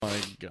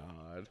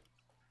God.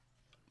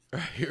 All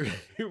right,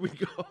 here we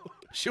go.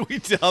 Should we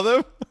tell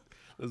them?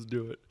 Let's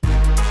do it.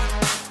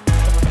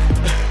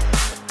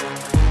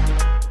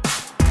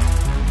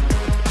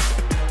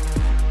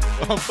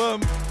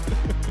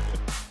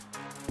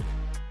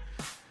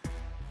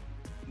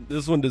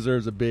 This one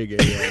deserves a big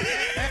A.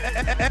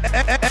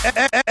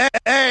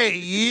 Hey,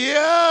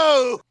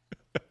 yo!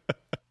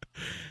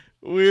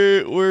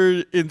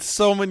 We're in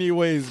so many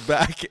ways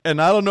back, and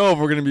I don't know if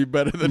we're gonna be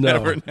better than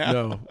ever now.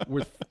 No,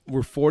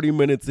 we're 40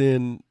 minutes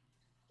in.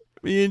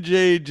 Me and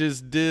Jay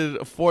just did a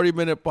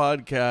 40-minute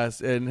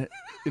podcast, and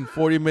in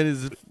 40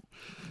 minutes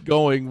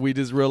going, we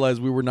just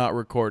realized we were not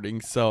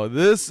recording. So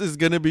this is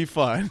gonna be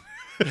fun.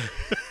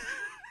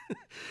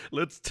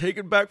 Let's take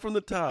it back from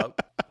the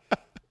top.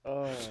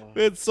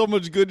 We had so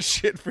much good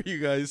shit for you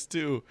guys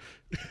too.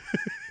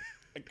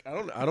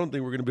 I don't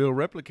think we're gonna be able to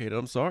replicate it.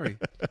 I'm sorry.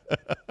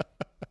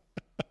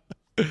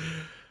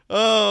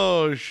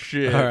 Oh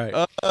shit! All right.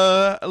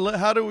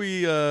 How do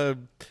we? All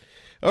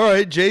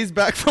right, Jay's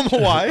back from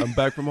Hawaii. I'm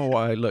back from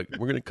Hawaii. Look,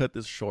 we're gonna cut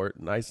this short,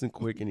 nice and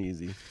quick and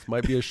easy. This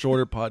might be a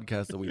shorter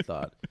podcast than we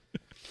thought.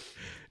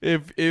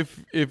 If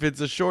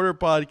it's a shorter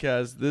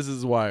podcast, this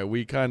is why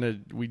we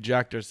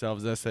jacked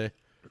ourselves. I say,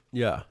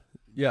 yeah.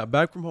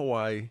 Back from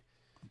Hawaii.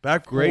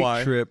 Back from great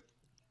Hawaii. Trip.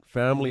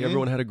 Family.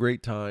 Everyone had a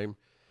great time.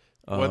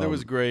 Weather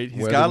was great.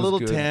 He's weather got a was little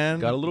good. tan.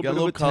 Got a little bit of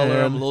of color.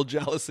 tan. I'm a little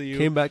jealous of you.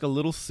 Came back a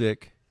little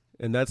sick,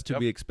 and that's to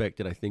be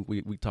expected. I think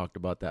we talked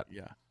about that.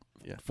 Yeah.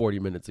 40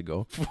 minutes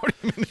ago. 40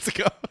 minutes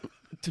ago.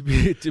 to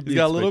be He's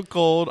got a little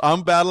cold.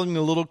 I'm battling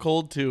a little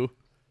cold too.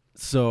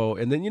 So,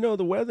 and then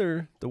the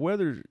weather.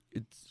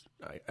 It's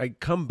I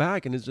come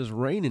back and it's just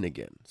raining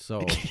again.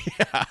 So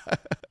Yeah.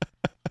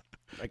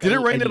 Did it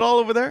rain at all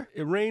over there?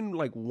 It rained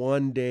like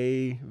one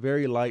day,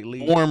 very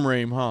lightly. Warm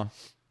rain, huh?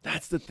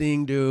 That's the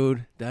thing,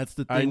 dude. That's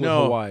the thing I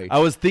know. with Hawaii. I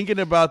was thinking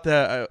about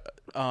that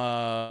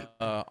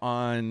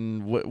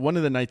on one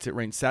of the nights it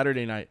rained,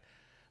 Saturday night.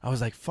 I was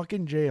like,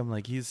 fucking Jay. I'm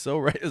like, he's so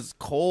right. It's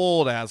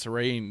cold ass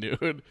rain,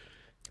 dude.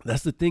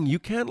 That's the thing. You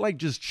can't like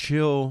just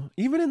chill.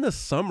 Even in the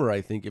summer, I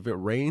think if it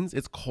rains,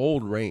 it's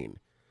cold rain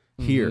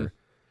here.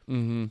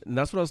 Mm-hmm. And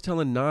that's what I was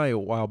telling Nye a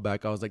while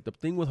back. I was like, the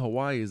thing with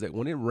Hawaii is that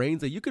when it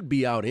rains, that you could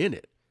be out in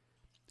it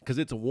because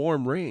it's a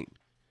warm rain.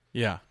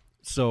 Yeah.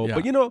 So, Yeah.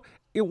 but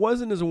it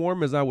wasn't as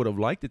warm as I would have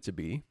liked it to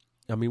be.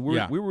 I mean, we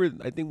were.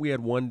 I think we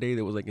had one day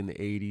that was like in the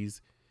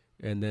 80s,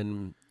 and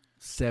then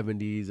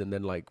 70s, and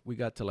then like we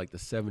got to like the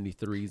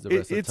 73s the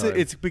rest of the time.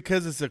 It's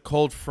because it's a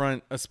cold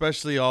front,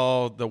 especially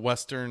all the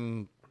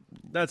western.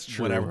 That's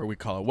true. Whatever we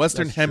call it,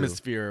 Western That's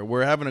Hemisphere. true.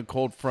 We're having a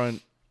cold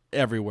front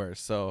everywhere,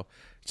 so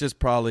it's just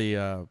probably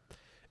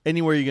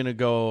anywhere you're gonna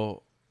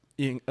go,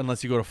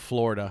 unless you go to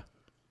Florida.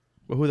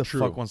 Well, who the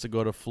fuck wants to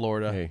go to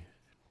Florida? Hey,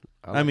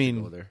 I mean,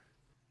 to go there.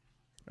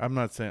 I'm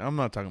not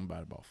talking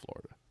bad about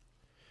Florida.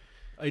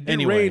 It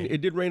did rain.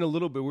 It did rain a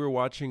little bit. We were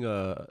watching.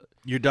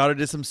 Your daughter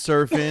did some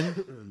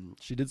surfing.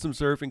 She did some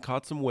surfing,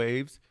 caught some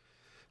waves,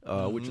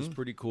 which is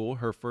pretty cool.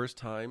 Her first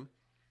time.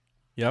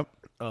 Yep.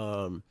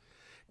 Got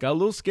a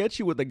little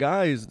sketchy with the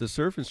guys, the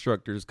surf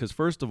instructors, because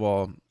first of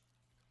all,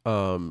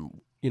 our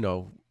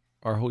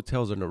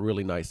hotel's in a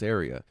really nice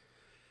area,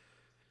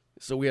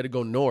 so we had to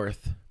go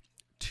north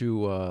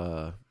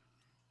to.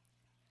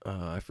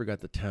 I forgot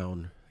the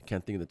town. I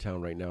can't think of the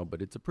town right now,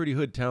 but it's a pretty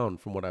hood town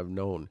from what I've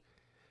known.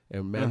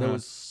 And man, there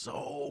was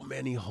so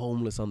many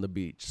homeless on the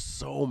beach.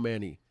 So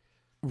many.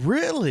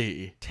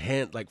 Really?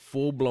 Like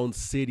full blown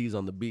cities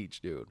on the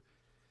beach, dude.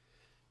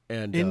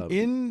 And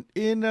in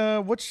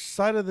which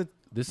side of the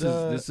this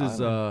is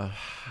I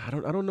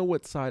don't know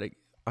what side.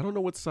 I don't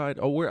know what side.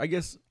 Oh, I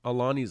guess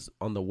Alani's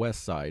on the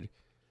west side.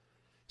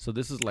 So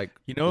this is like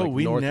we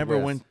northwest. never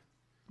went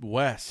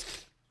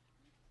west.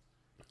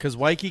 Cuz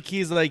Waikiki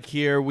is like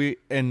here, we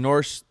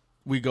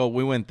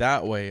went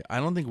that way. I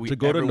don't think we to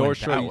go ever to North went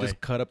Shore. that You way. just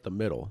cut up the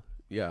middle.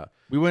 Yeah,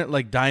 we went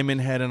like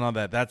Diamond Head and all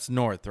that. That's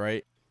north,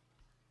 right?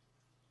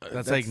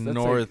 That's like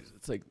north.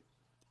 It's like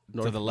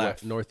to the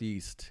left,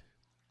 northeast.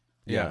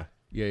 Yeah.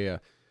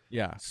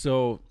 Yeah.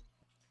 So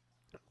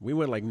we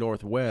went like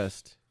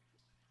northwest,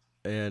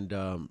 and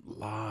a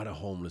lot of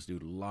homeless,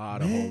 dude. A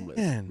lot of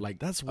homeless. Like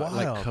that's wild.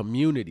 Like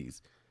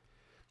communities,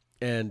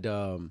 and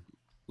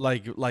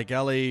like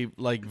LA,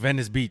 like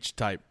Venice Beach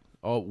type.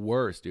 Oh,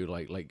 worse, dude.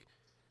 Like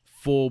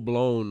full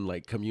blown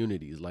like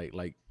communities. Like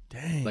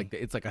dang. Like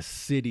it's like a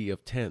city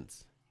of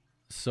tents.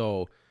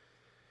 So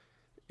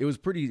it was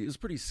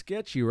pretty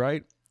sketchy,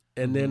 right?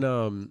 And then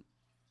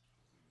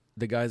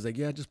the guy's like,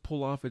 yeah, just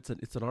pull off. It's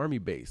an army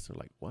base. We're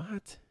like,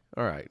 what?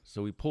 All right.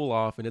 So we pull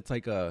off, and it's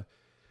like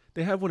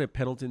they have one at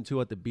Pendleton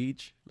too at the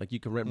beach. Like you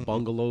can rent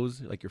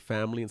bungalows, like your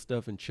family and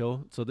stuff, and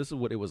chill. So this is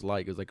what it was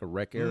like. It was like a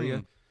rec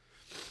area,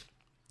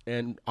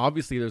 and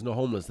obviously there's no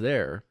homeless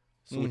there,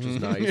 so which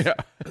is nice. Yeah.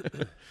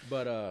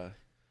 But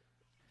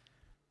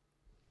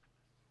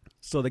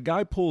so the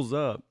guy pulls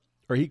up,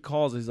 or he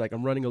calls. He's like,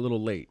 I'm running a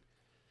little late.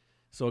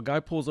 So a guy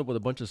pulls up with a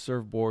bunch of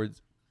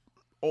surfboards,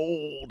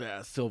 old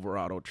ass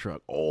Silverado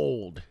truck,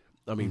 old.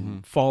 I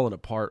mean, falling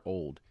apart,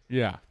 old.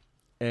 Yeah.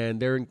 And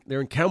they're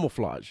in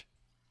camouflage.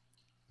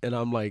 And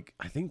I'm like,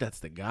 I think that's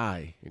the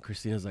guy. And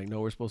Christina's like,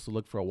 no, we're supposed to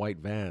look for a white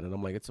van. And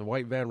I'm like, it's a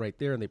white van right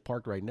there, and they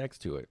parked right next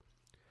to it.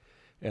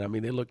 And I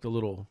mean, they looked a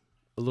little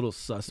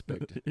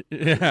suspect.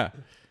 Yeah.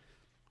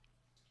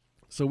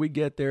 So we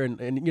get there,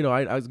 and you know,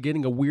 I was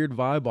getting a weird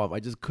vibe off. I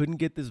just couldn't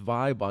get this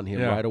vibe on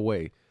him right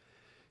away.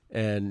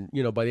 And,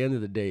 you know, by the end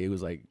of the day, it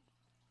was like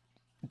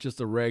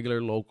just a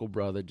regular local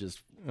brother,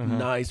 just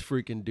nice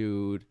freaking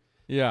dude.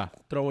 Yeah.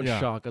 Throwing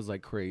shakas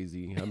like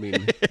crazy. I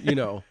mean, you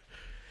know.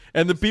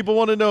 And the people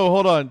want to know,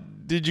 hold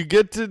on, did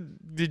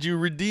you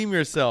redeem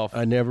yourself?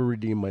 I never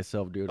redeemed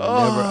myself, dude.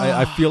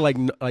 I feel like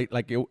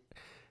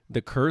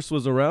the curse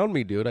was around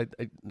me, dude. Like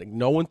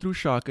no one threw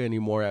shaka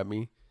anymore at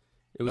me.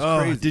 It was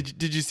crazy.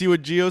 Did you see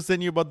what Gio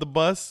sent you about the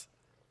bus?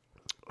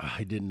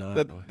 I did not.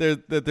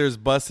 That there's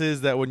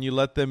buses that when you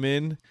let them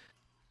in,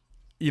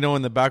 you know,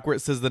 in the back where it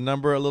says the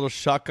number, a little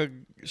shaka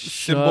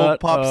symbol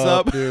pops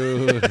up.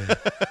 Dude.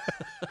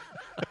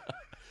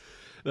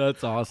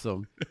 That's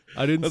awesome.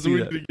 I didn't see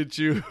that. That's what we get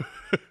you.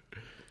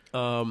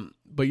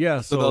 But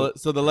yeah, so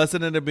the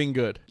lesson ended up being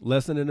good.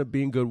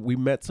 We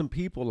met some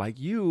people like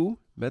you,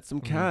 met some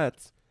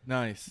cats.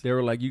 Nice. They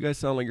were like, you guys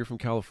sound like you're from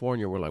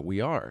California. We're like,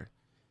 we are.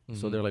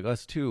 So they're like,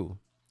 us too.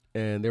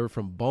 And they were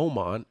from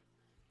Beaumont.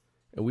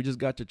 And we just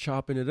got to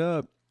chopping it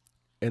up.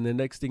 And the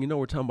next thing you know,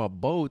 we're talking about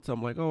boats.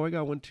 I'm like, oh, I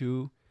got one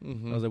too.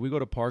 I was like, we go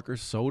to Parker.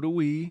 So do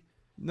we.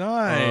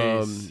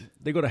 Nice.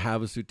 They go to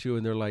Havasu too.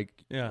 And they're like,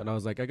 and I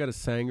was like, I got a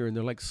Sanger. And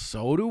they're like,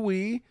 so do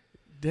we.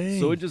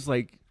 Dang. So it just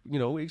like, you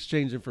know, we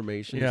exchange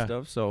information and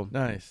stuff. So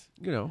nice.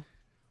 You know,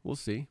 we'll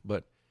see.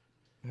 But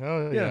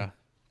hell yeah.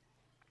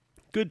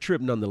 Good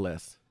trip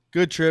nonetheless.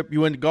 Good trip.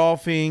 You went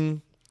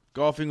golfing.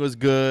 Golfing was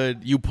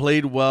good. You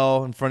played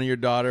well in front of your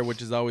daughter,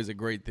 which is always a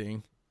great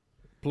thing.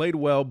 Played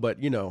well,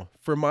 but, you know,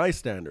 for my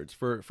standards,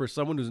 for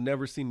someone who's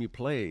never seen me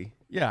play,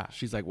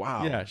 she's like,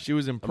 wow. Yeah, she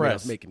was impressed. I mean, I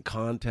was making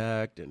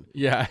contact. And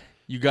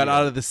you got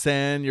out of the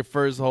sand your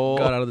first hole.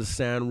 Got out of the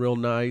sand real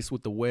nice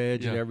with the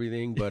wedge and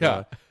everything.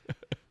 But,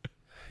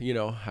 you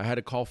know, I had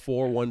to call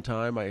 4 one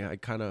time. I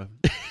kind of,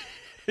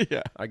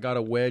 I got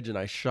a wedge and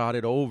I shot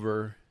it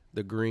over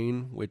the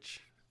green,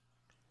 which,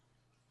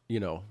 you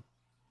know,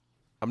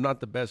 I'm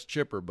not the best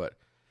chipper, but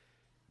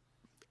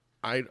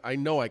I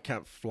know I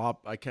can't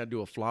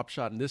do a flop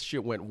shot, and this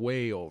shit went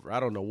way over. I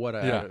don't know what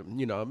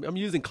you know, I'm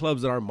using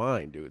clubs that aren't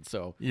mine, dude.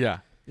 So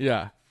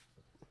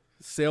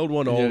sailed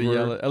one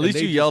over. At least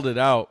you yelled it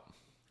out.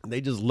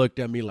 They just looked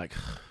at me like,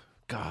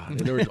 God. And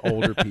there was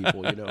older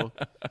people, you know.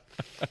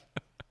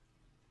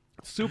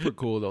 Super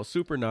cool though,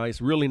 super nice,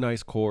 really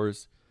nice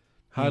course.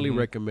 Highly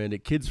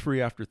recommended. Kids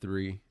free after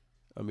 3.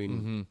 I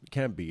mean,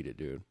 can't beat it,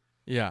 dude.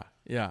 Yeah,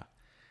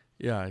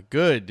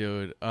 good,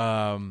 dude.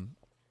 I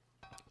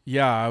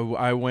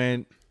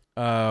went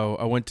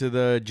to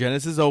the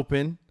Genesis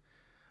Open.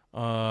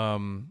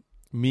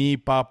 Me,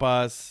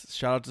 Papas,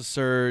 shout out to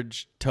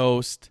Serge,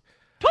 Toasty.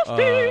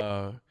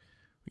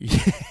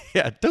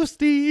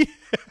 Toasty.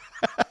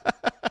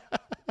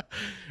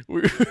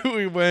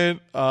 we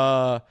went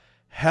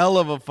hell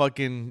of a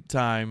fucking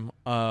time.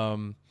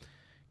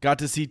 Got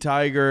to see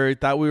Tiger.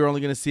 Thought we were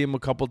only going to see him a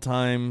couple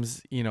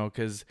times, you know,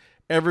 because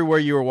everywhere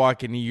you were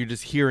walking, you're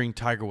just hearing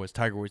Tiger Woods.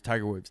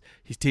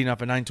 He's teeing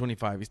up at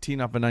 925.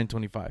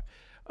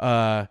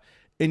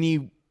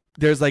 And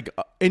there's like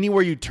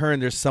anywhere you turn,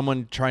 there's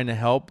someone trying to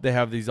help. They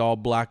have these all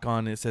black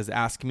on. It says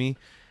 "Ask Me,"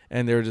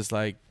 and they're just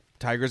like,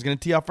 "Tiger's gonna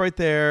tee off right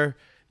there.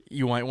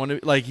 You might want to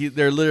like."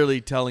 They're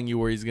literally telling you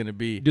where he's gonna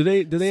be. Do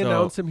they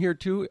announce him here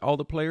too? All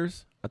the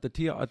players at the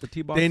tee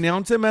box. They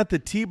announce him at the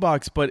tee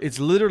box, but it's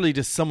literally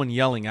just someone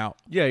yelling out.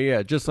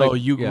 Yeah. Just so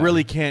like you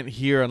really can't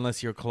hear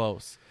unless you're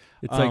close.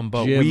 It's like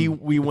but Jim.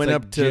 we went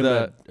up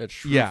to at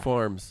Shrew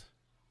Farms.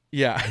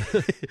 Yeah.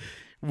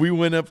 We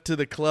went up to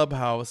the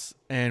clubhouse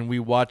and we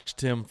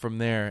watched him from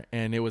there,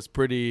 and it's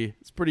pretty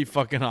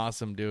fucking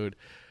awesome, dude.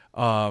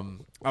 I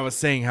was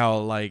saying how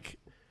like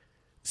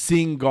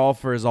seeing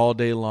golfers all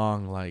day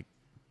long, like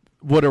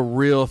what a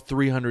real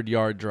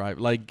 300-yard drive.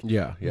 Like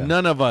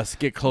none of us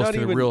get close to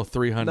the real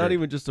 300. Not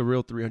even just a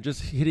real 300,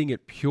 just hitting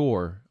it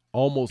pure,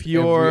 almost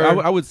pure.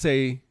 I would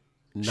say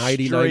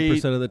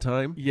 99% of the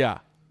time. Yeah.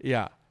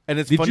 And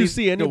it's Did funny you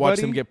see anybody? to watch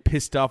them get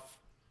pissed off.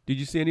 Did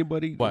you see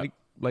anybody what?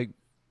 like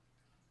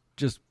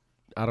just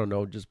I don't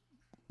know, just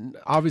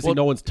obviously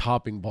no one's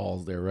topping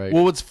balls there, right?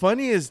 Well, what's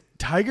funny is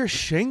Tiger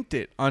shanked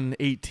it on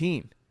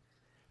 18.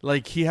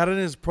 Like he had it in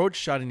his approach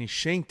shot and he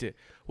shanked it.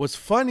 What's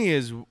funny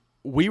is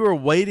we were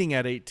waiting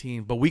at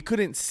 18, but we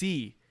couldn't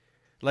see.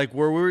 Like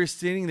where we were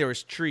sitting, there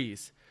was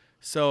trees.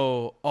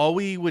 So all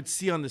we would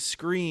see on the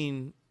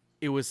screen,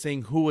 it was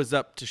saying who was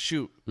up to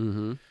shoot.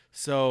 Mm-hmm.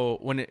 So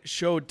when it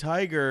showed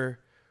Tiger,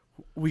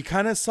 we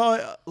kind of saw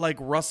it like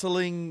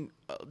rustling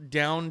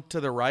down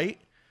to the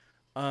right.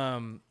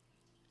 And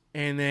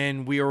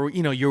then we were,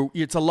 you know,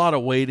 it's a lot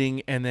of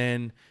waiting. And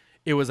then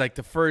it was like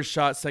the first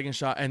shot, second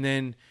shot. And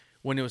then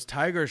when it was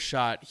Tiger's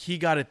shot, he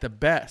got it the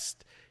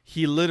best.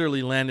 He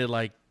literally landed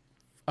like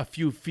a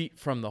few feet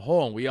from the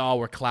hole, and we all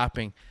were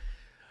clapping.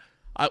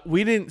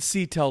 We didn't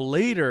see till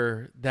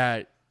later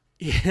that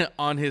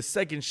on his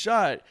second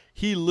shot,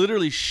 he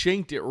literally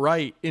shanked it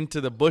right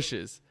into the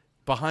bushes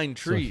behind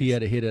trees. So he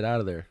had to hit it out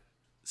of there.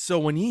 So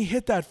when he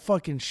hit that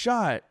fucking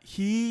shot,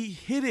 he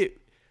hit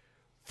it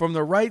from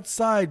the right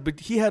side, but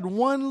he had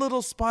one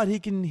little spot he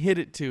can hit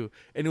it to,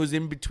 and it was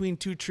in between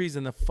two trees,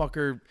 and the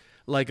fucker,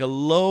 like a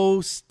low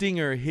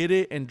stinger, hit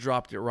it and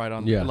dropped it right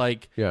on.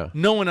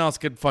 No one else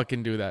could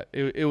fucking do that.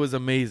 It was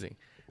amazing.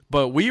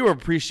 But we were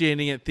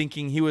appreciating it,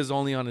 thinking he was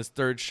only on his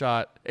third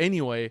shot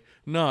anyway.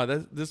 No,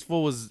 this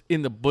fool was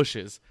in the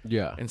bushes.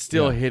 Yeah. And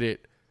still hit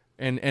it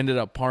and ended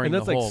up parring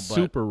the hole. And that's like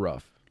super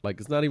rough. Like,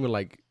 it's not even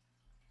like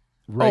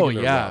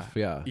regular rough.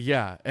 Yeah.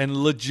 Yeah. And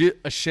legit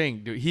a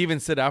shank, dude. He even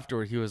said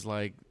afterward, he was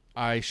like,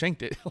 I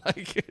shanked it.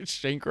 Like,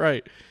 shank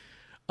right.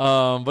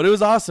 But it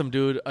was awesome,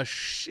 dude. A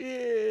shit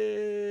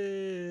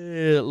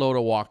load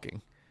of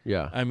walking.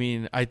 Yeah. I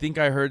mean, I think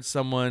I heard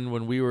someone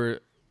when we were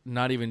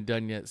not even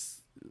done yet,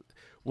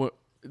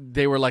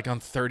 they were like on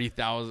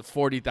 30,000,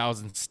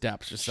 40,000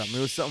 steps or something. It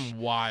was something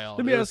wild.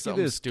 Let me ask you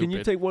this. Stupid. Can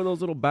you take one of those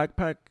little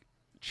backpack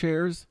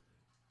chairs?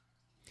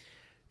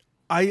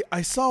 I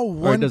saw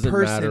one person.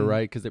 Or it doesn't matter,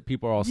 right? Because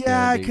people are all standing.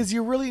 Yeah, because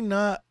you're really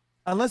not,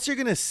 unless you're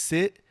going to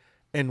sit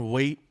and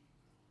wait,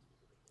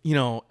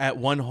 at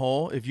one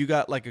hole, if you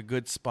got like a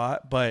good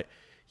spot, but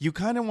you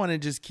kind of want to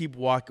just keep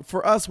walking.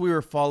 For us, we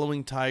were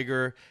following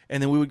Tiger,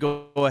 and then we would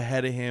go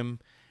ahead of him.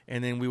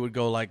 And then we would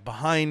go like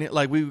behind,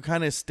 like we would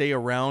kind of stay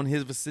around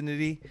his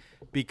vicinity,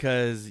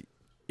 because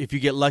if you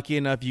get lucky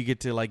enough, you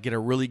get to like get a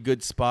really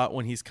good spot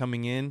when he's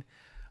coming in.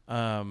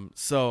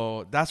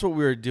 So that's what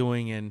we were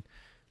doing. And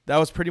that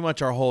was pretty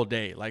much our whole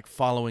day, like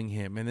following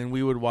him. And then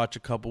we would watch a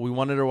couple. We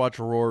wanted to watch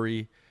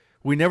Rory.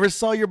 We never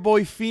saw your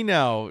boy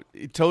Finau.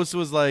 Toast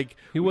was like,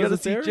 we gotta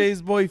see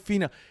Jay's boy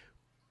Finau.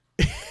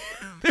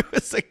 There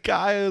was a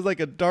guy, it was like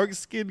a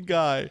dark-skinned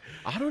guy.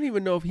 I don't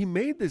even know if he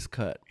made this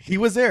cut. He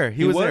was there.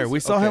 He was there. We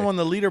saw him on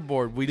the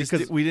leaderboard. We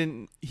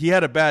didn't. He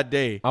had a bad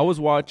day. I was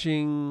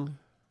watching.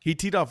 He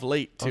teed off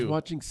late too. I was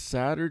watching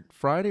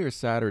Friday or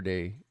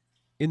Saturday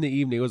in the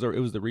evening. It was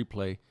the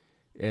replay,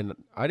 and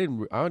I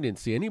didn't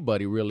see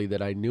anybody really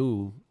that I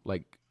knew.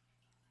 Like,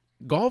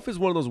 golf is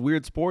one of those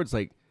weird sports.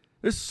 Like,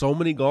 there's so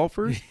many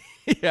golfers.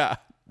 Yeah.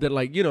 That,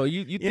 like, you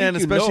think and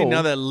especially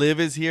now that Liv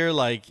is here,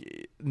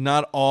 like,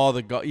 not all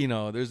the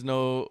there's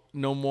no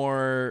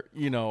more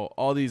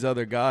all these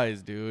other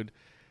guys, dude.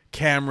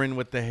 Cameron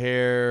with the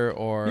hair,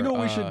 or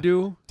we should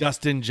do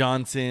Dustin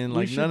Johnson,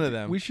 like none of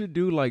them. We should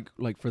do like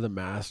for the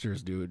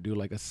Masters, dude. Do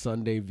like a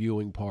Sunday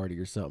viewing party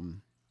or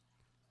something.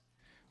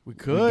 We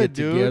could get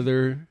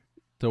together,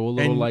 throw a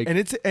little and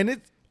it's throw a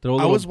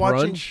little I was brunch.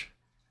 Watching,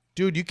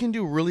 dude. You can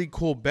do really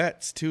cool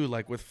bets too,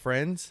 like with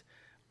friends.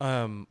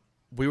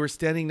 We were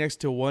standing next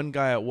to one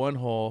guy at one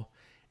hole,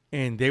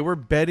 and they were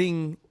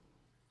betting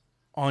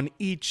on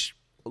each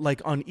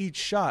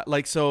shot.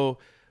 Like, so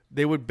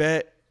they would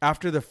bet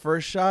after the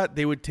first shot,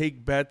 they would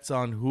take bets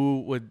on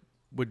who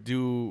would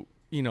do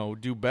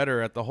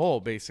better at the hole,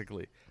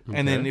 basically. Okay.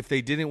 And then if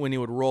they didn't win, he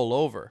would roll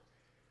over.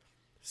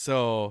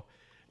 So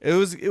it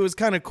was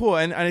kind of cool.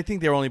 And I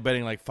think they were only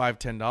betting like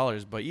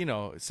 $5-10,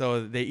 but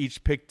so they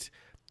each picked,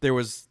 there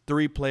was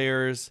 3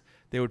 players.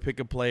 They would pick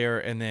a player,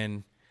 and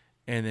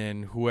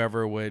then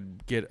whoever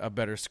would get a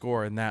better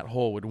score in that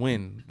hole would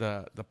win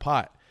the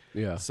pot.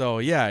 Yeah. So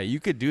yeah,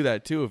 you could do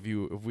that too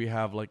if we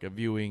have like a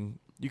viewing.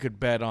 You could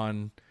bet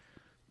on,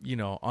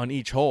 on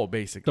each hole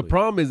basically. The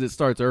problem is it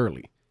starts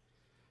early.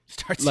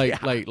 Like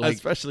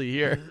especially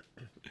here.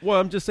 Well,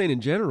 I'm just saying in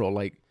general,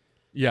 like,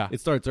 yeah,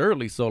 it starts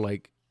early. So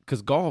like,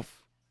 because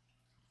golf.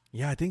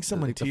 Yeah, I think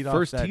someone teed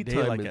off that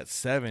day like at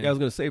 7. Yeah, I was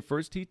gonna say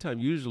first tee time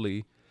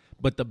usually.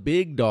 But the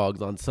big dogs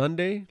on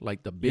Sunday,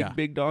 like the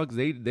big dogs,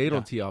 they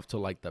don't tee off till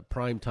like the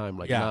prime time,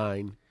 like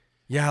 9.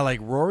 Yeah, like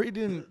Rory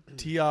didn't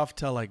tee off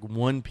till like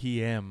 1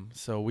 p.m.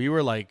 So we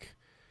were like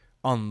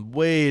on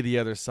way the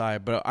other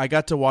side. But I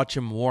got to watch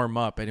him warm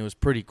up, and it was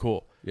pretty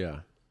cool.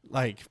 Yeah.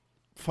 Like,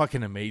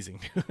 fucking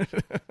amazing.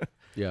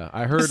 Yeah,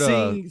 I heard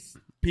seeing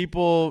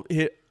people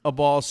hit a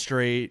ball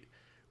straight,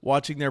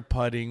 watching their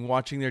putting,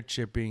 watching their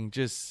chipping,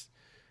 just...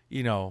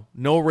 no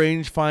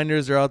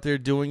rangefinders are out there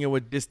doing it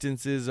with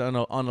distances on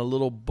a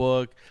little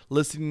book,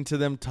 listening to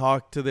them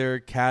talk to their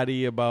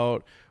caddy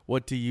about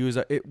what to use.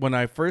 When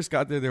I first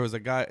got there was a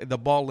guy, the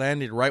ball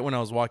landed right when I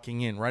was walking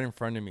in, right in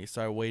front of me.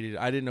 So I waited.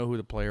 I didn't know who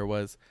the player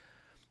was.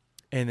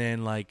 And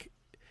then like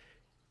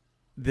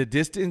the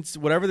distance,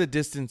 whatever the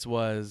distance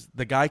was,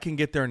 the guy can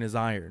get there in his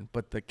iron,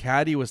 but the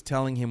caddy was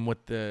telling him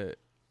what the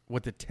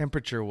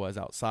temperature was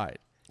outside.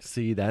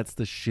 See, that's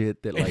the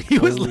shit that like he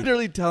was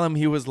literally telling him,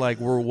 he was like,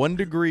 we're 1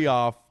 degree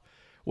off,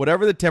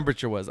 whatever the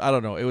temperature was. I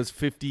don't know. It was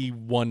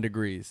 51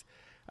 degrees,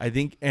 I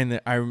think.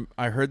 And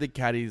I heard the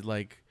caddies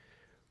like,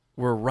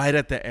 we're right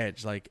at the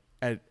edge, like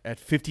at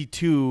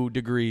 52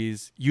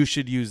 degrees. You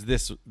should use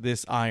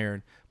this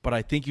iron, but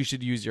I think you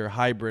should use your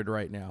hybrid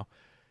right now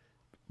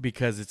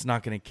because it's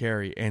not going to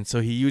carry. And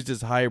so he used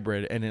his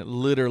hybrid, and it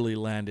literally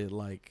landed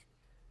like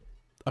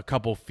a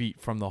couple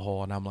feet from the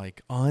hole. And I'm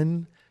like,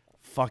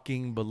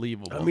 fucking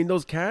believable. I mean,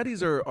 those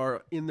caddies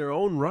are in their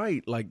own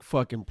right, like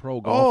fucking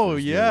pro golfers. Oh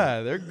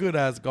yeah, they're good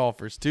ass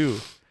golfers too.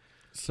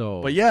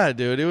 So, but yeah,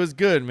 dude, it was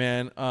good,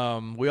 man.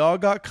 We all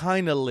got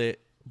kind of lit,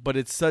 but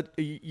it's such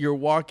you're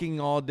walking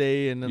all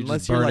day, and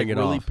unless you're like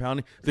really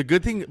pounding, the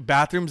good thing,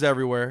 bathrooms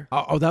everywhere.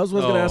 Oh, that was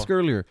what I was gonna ask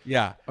earlier.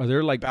 Yeah, are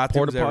there like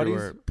bathrooms porta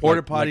everywhere? potties?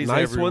 Porta potties like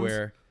nice everywhere.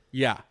 Ones?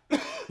 Yeah,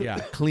 yeah,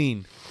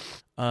 clean.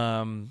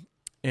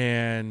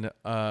 And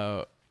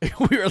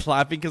we were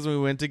laughing because when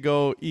we went to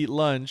go eat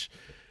lunch,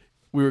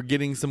 we were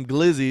getting some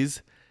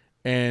glizzies,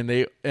 and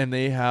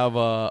they have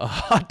a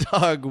hot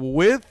dog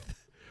with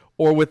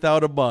or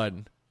without a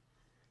bun.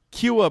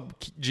 Cue up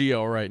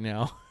Gio right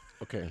now.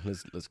 Okay,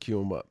 let's cue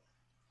him up.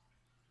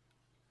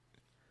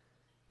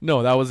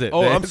 No, that was it.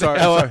 Oh, I'm sorry.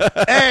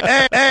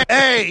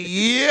 hey,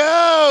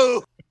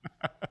 yo!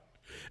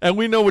 And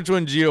we know which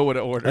one Gio would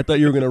have ordered. I thought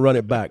you were gonna run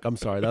it back. I'm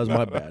sorry, that was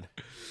my bad.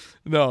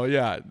 No,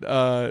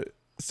 yeah.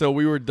 So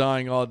we were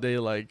dying all day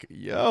like,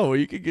 yo,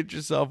 you could get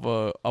yourself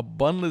a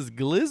bunless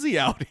glizzy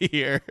out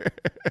here.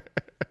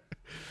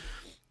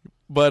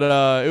 But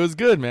it was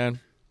good, man.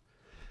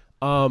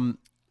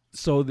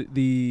 So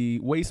the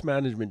waste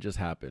management just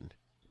happened.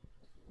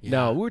 Yeah.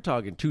 Now, we're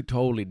talking two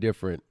totally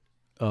different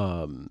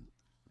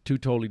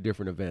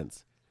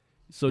events.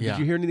 So did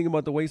you hear anything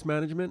about the waste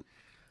management?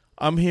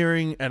 I'm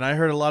hearing, and I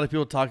heard a lot of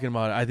people talking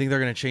about it. I think they're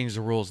going to change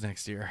the rules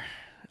next year.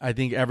 I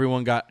think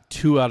everyone got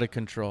too out of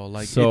control.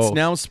 Like, it's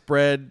now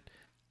spread,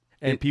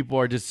 and people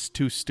are just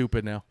too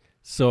stupid now.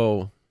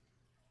 So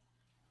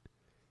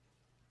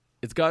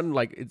it's gotten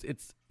like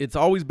it's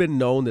always been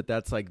known that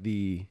that's like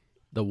the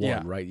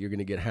one, right? You're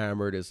gonna get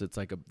hammered. It's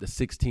like the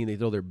 16. They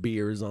throw their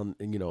beers on,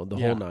 and the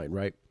whole nine,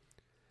 right?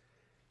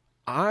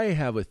 I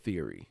have a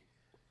theory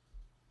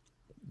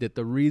that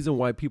the reason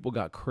why people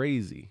got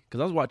crazy, because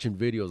I was watching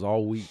videos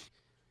all week,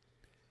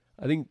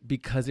 I think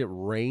because it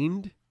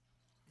rained.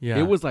 Yeah,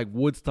 it was like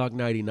Woodstock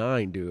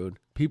 '99, dude.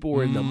 People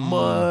were in the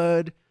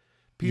mud.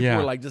 People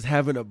were like just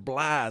having a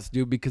blast,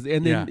 dude. Because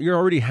then you're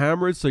already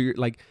hammered, so you're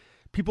like,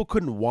 people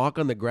couldn't walk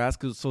on the grass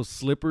because it's so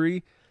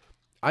slippery.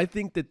 I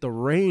think that the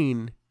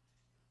rain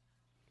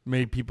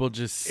made people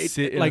just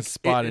sit in a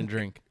spot and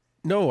drink.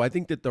 No, I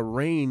think that the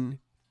rain,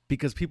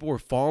 because people were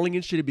falling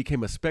and shit, it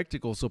became a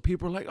spectacle. So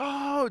people were like,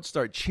 oh, it'd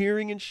start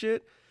cheering and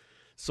shit.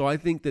 So I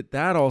think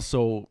that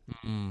also,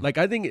 like,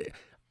 I think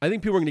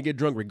people are going to get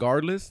drunk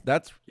regardless.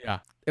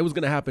 It was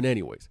going to happen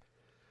anyways.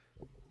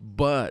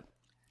 But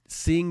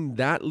seeing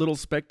that little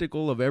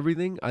spectacle of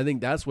everything, I think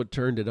that's what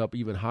turned it up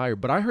even higher.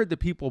 But I heard that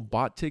people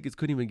bought tickets,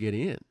 couldn't even get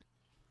in.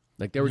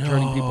 Like, they were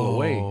turning people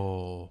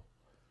away.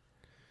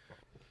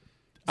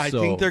 I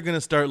think they're going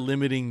to start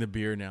limiting the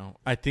beer now.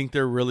 I think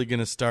they're really going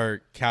to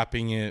start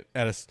capping it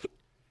at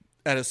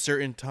a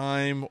certain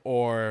time,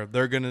 or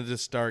they're going to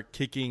just start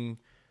kicking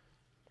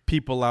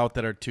people out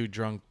that are too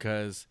drunk,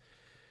 because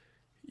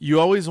you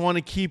always want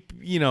to keep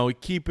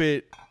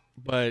it,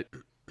 but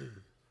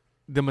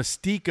the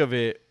mystique of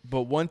it.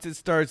 But once it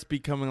starts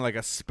becoming like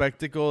a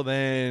spectacle,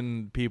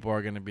 then people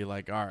are going to be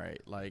like, all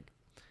right, like,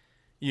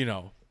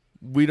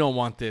 we don't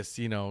want this,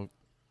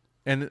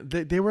 And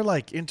they were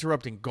like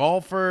interrupting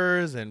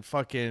golfers and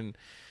fucking,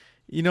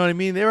 you know what I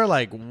mean? They were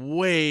like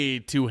way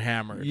too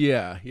hammered.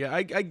 Yeah,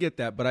 I get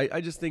that, but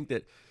I just think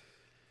that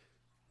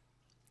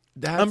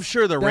I'm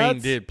sure the rain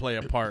did play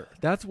a part.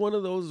 That's one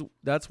of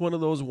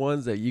those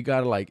ones that you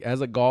gotta, like,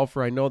 as a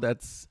golfer. I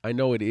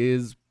know it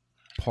is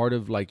part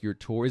of like your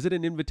tour. Is it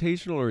an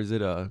invitational or is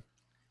it a?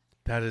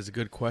 That is a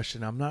good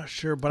question. I'm not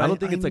sure, but I don't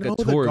think it's like a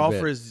tour. The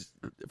golfers,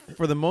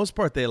 for the most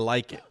part, they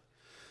like it.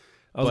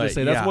 I was going to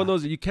say, that's one of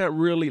those that you can't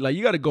really, like,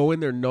 you got to go in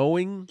there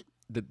knowing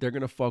that they're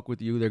going to fuck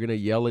with you. They're going to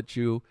yell at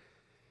you.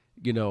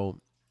 You got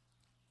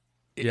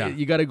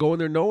to go in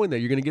there knowing that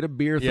you're going to get a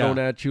beer thrown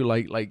at you.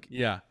 Like.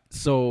 Yeah.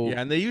 So.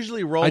 Yeah, and they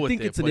usually roll with it. I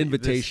think it's an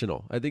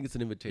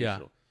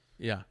invitational.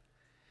 Yeah.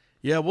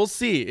 Yeah, we'll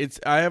see.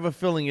 I have a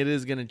feeling it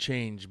is going to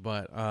change,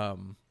 but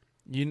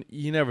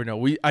you never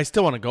know. I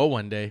still want to go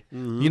one day.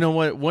 Mm-hmm. You know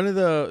what? One of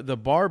the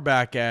bar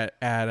back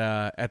at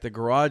the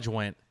garage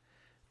went.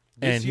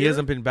 And he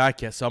hasn't been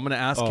back yet, so I'm going to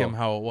ask him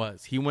how it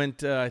was. He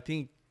went, I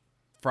think,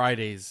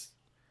 Friday.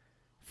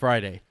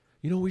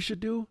 You know what we should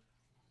do?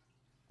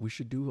 We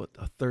should do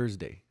a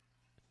Thursday.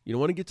 You don't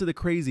want to get to the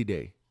crazy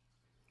day.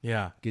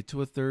 Yeah. Get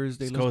to a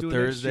Thursday. Let's go do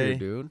Thursday.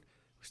 Next year, dude.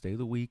 Stay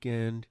the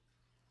weekend.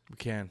 We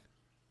can.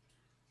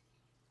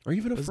 Or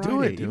even a Let's Friday.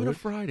 Do it, dude. Even a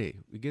Friday.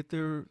 We get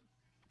there.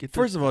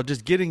 First of all,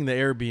 just getting the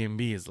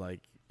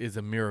Airbnb is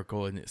a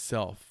miracle in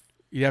itself.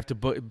 You have to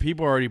book.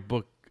 People already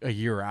book a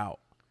year out.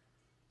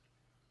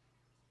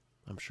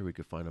 I'm sure we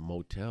could find a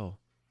motel.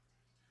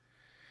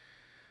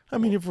 I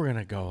mean, if we're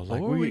gonna go,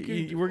 like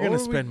we're gonna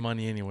spend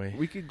money anyway.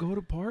 We could go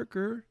to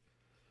Parker.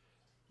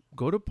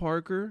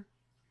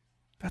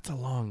 That's a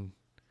long.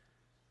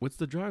 What's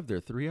the drive there?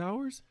 3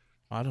 hours?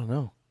 I don't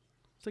know.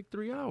 It's like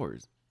 3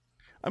 hours.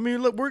 I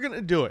mean, look, we're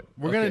gonna do it.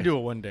 We're gonna do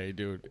it one day,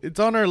 dude. It's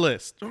on our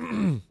list.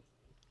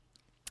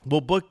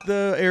 We'll book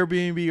the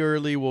Airbnb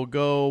early. We'll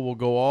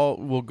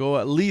go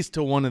at least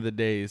to one of the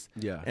days.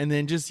 Yeah, and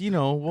then just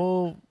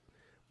we'll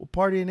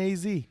party in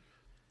AZ.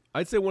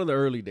 I'd say one of the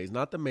early days,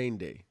 not the main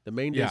day. The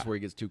main day is where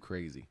it gets too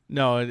crazy.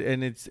 No,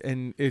 and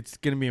it's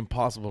gonna be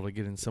impossible to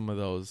get in some of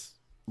those.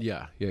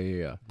 Yeah.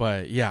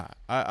 But yeah,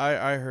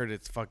 I heard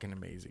it's fucking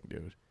amazing,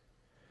 dude.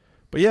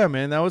 But yeah,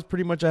 man, that was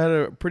pretty much. I had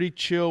a pretty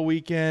chill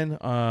weekend.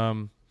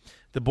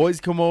 The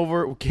boys came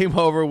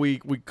over. We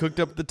cooked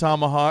up the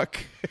tomahawk.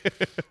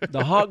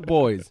 The Hawk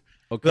Boys.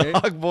 Okay. The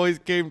Hawk Boys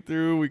came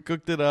through. We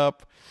cooked it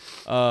up.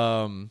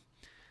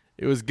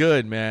 It was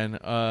good, man.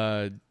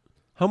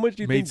 How much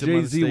do you think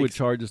Jay-Z would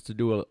charge us to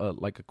do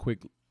a quick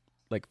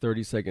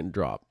 30-second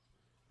drop?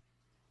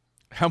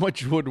 How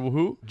much would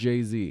who?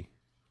 Jay-Z.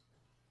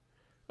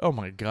 Oh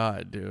my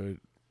god, dude!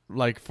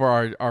 Like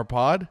for our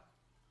pod?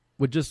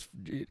 Would just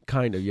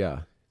kind of,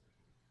 yeah.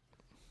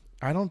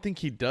 I don't think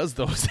he does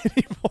those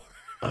anymore.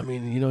 I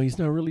mean, he's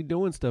not really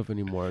doing stuff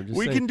anymore.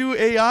 We can do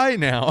AI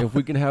now. If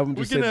we can have him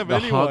just say the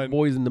Hawk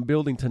Boys in the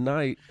building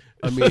tonight,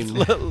 I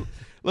mean,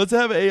 let's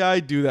have AI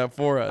do that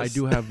for us. I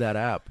do have that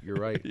app. You're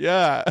right.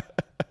 Yeah.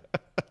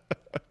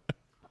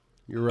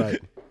 You're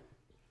right.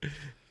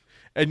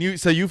 And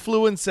you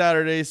flew in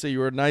Saturday, so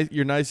you're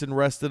nice and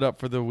rested up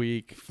for the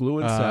week. Flew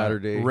in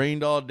Saturday.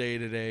 Rained all day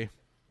today.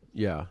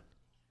 Yeah.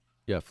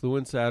 Yeah, flew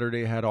in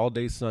Saturday, had all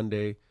day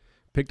Sunday.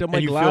 Picked up my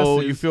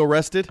glasses. You feel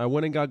rested? I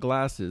went and got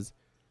glasses.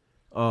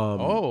 I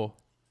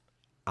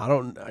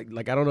don't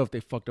know if they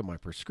fucked up my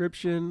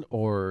prescription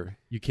or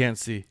you can't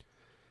see.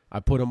 I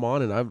put them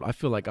on and I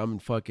feel like I'm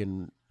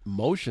fucking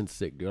motion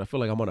sick, dude. I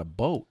feel like I'm on a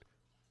boat.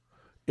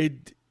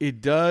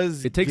 It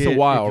does. It takes a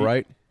while,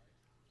 right?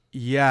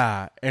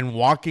 Yeah, and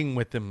walking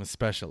with them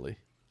especially.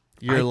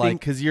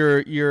 Because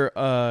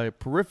your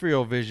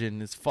peripheral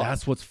vision is fucked.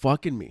 That's what's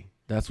fucking me.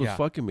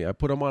 Fucking me. I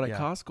put them on at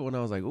Costco and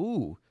I was like,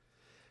 ooh.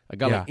 I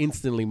got like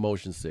instantly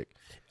motion sick.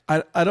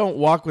 I don't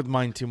walk with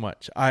mine too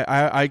much.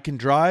 I can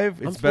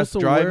drive. It's best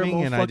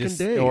driving, and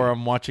or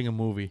I'm watching a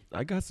movie.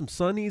 I got some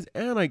sunnies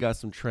and I got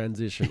some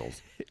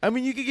transitionals. I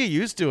mean, you can get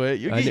used to it.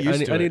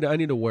 I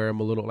need to wear them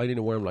a little. I need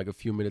to wear them like a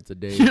few minutes a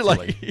day. You're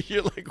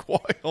like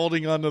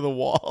holding onto the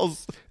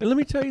walls. And let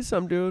me tell you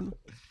something, dude.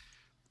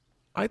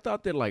 I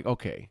thought that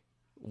okay,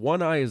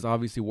 one eye is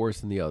obviously worse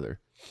than the other.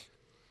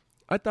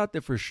 I thought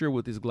that for sure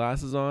with these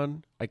glasses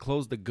on, I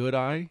closed the good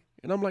eye,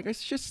 and I'm like,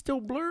 it's just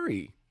still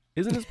blurry.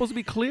 Isn't it supposed to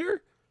be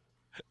clear?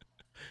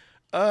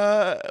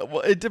 Well,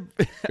 or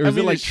is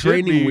it like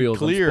training wheels?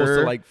 Clear. I'm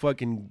supposed to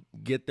fucking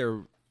get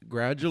there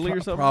gradually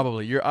or something.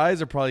 Probably your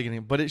eyes are probably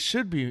getting, but it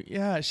should be.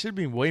 Yeah, it should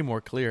be way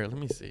more clear. Let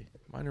me see.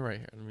 Mine are right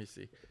here. Let me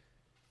see.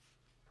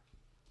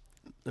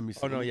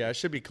 Oh no, yeah, it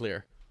should be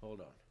clear.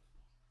 Hold on.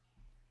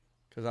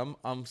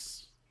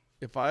 Because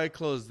if I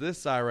close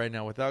this eye right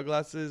now without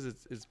glasses,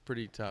 it's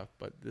pretty tough.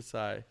 But this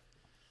eye,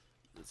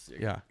 let's see.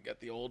 Yeah, got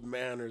the old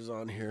manners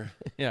on here.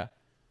 Yeah.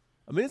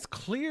 I mean, it's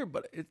clear,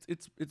 but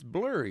it's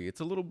blurry. It's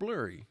a little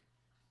blurry.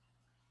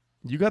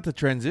 You got the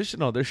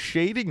transitional. They're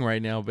shading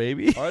right now,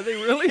 baby. Are they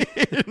really?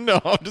 No,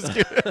 I'm just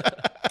kidding.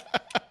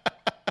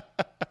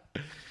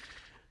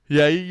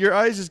 Yeah, your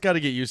eyes just got to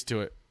get used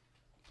to it.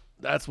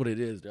 That's what it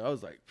is, dude. I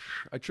was like,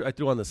 I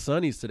threw on the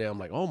sunnies today. I'm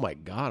like, oh my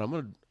god,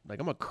 I'm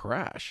gonna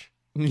crash.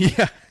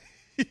 Yeah.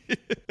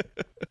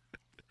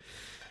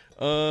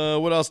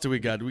 What else do we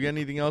got? Do we got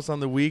anything else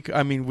on the week?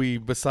 I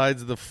mean,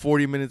 besides the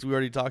 40 minutes we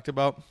already talked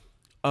about.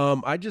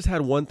 I just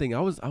had one thing. I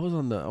was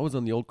on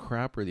the old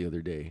crapper the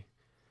other day.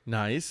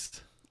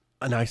 Nice.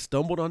 And I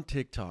stumbled on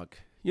TikTok.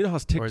 You know how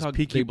TikTok, or as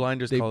Peaky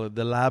Blinders call it,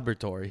 the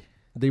laboratory.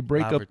 They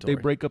break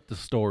up the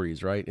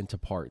stories, right, into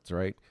parts,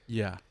 right?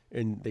 Yeah.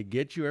 And they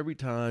get you every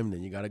time.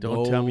 Then you got to go.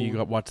 Don't tell me you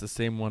got watch the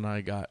same one I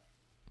got.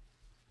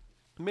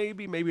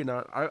 Maybe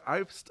not.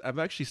 I've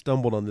actually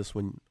stumbled on this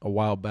one a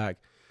while back,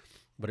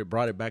 but it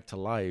brought it back to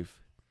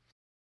life.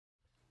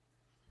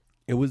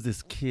 It was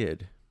this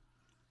kid.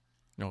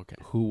 Okay.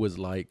 Who was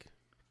like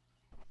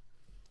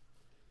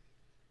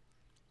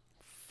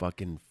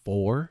fucking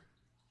 4,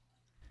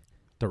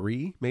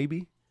 3,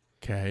 maybe.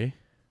 Okay.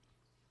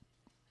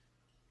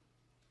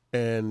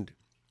 And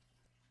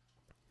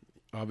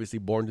obviously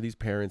born to these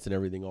parents and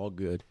everything, all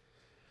good.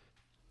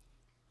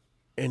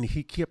 And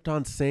he kept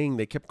on saying,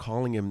 they kept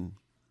calling him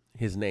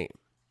his name.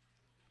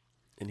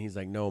 And he's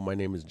like, no, my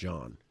name is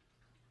John.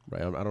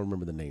 Right? I don't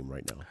remember the name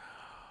right now.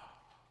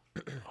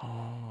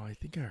 Oh, I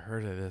think I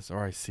heard of this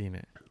or I seen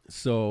it.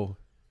 So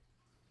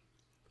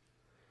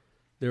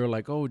they were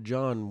like, "Oh,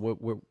 John, what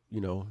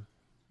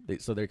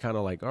so they're kind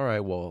of like, "All right,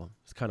 well,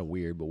 it's kind of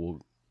weird, but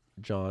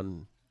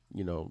John,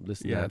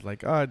 this and that."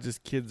 Like,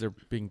 just kids are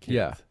being kids.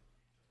 Yeah.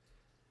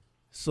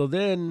 So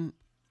then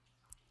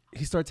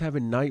he starts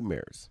having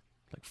nightmares,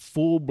 like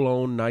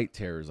full-blown night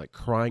terrors, like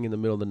crying in the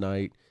middle of the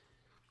night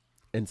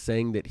and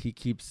saying that he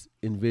keeps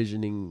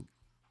envisioning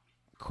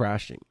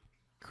crashing.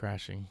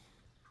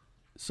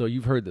 So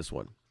you've heard this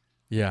one.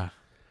 Yeah.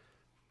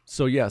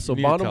 So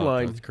bottom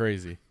line, it's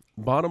crazy.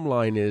 Bottom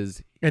line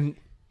is, and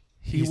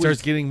he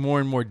starts getting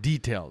more and more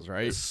details,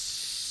 right?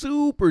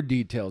 Super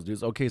details,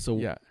 dudes. Okay, so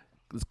yeah,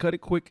 let's cut it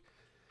quick.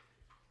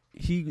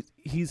 He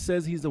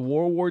says he's a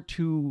World War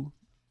II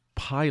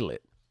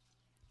pilot.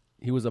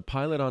 He was a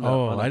pilot on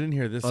I didn't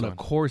hear this on one. a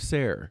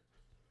Corsair.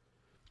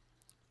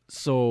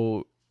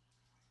 So,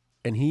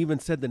 and he even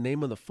said the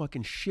name of the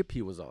fucking ship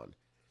he was on,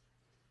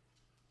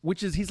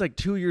 which is, he's like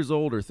 2 years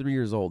old or 3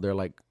 years old. They're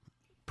like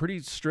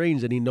pretty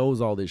strange that he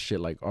knows all this shit.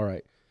 Like, all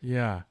right.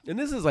 Yeah. And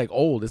this is like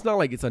old. It's not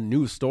like it's a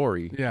new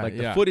story. Yeah. Like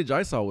the footage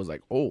I saw was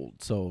like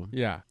old. So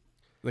Yeah.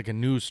 Like a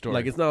news story.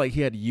 like, it's not like he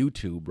had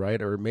YouTube,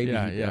 right? Or maybe,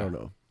 I don't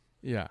know.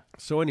 Yeah.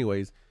 So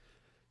anyways,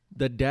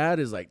 the dad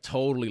is like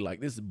totally like,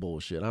 this is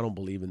bullshit. I don't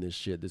believe in this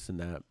shit, this and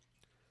that.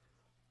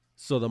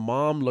 So the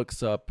mom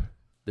looks up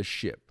the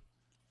ship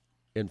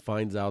and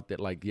finds out that,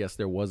 like, yes,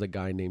 there was a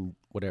guy named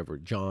whatever,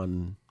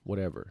 John,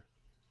 whatever.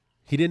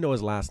 He didn't know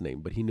his last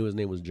name, but he knew his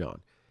name was John.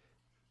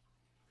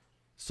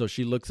 So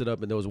she looks it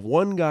up, and there was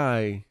one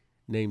guy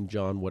named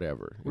John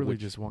whatever. Really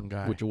just one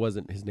guy. Which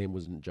wasn't, his name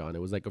wasn't John.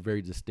 It was like a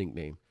very distinct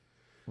name.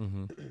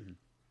 Mm-hmm.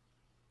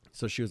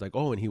 So she was like,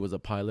 oh, and he was a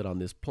pilot on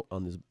this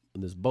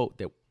boat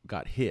that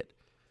got hit.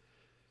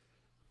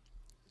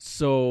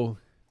 So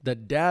the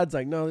dad's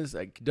like, no, this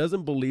like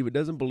doesn't believe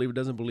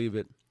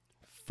it.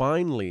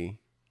 Finally,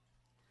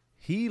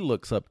 he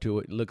looks into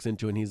it,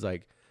 and he's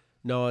like,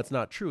 no, it's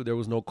not true. There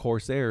was no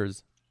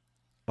Corsairs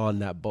on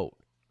that boat.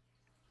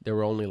 There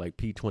were only like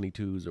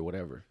P-22s or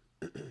whatever.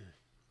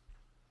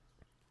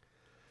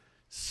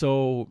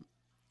 So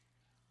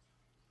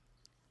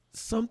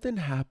something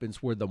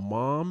happens where the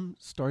mom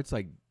starts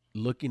like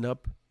looking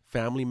up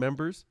family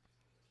members.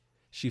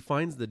 She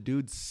finds the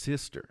dude's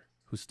sister,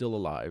 who's still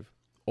alive,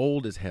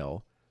 old as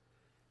hell.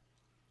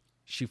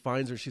 She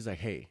finds her. She's like,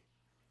 hey,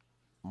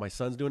 my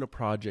son's doing a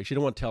project. She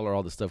didn't want to tell her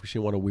all this stuff because she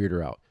didn't want to weird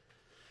her out.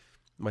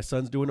 My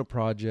son's doing a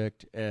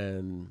project,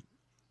 and,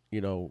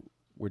 you know,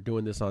 we're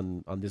doing this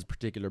on this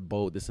particular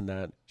boat, this and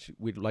that.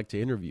 We'd like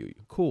to interview you.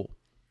 Cool.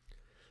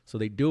 So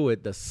they do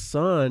it. The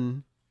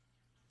son,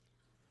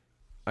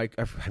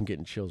 I'm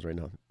getting chills right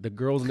now. The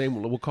girl's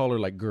name, we'll call her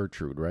like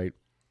Gertrude, right?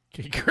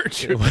 Okay,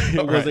 Gertrude.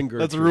 Right. Gertrude.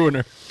 Let's ruin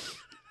her.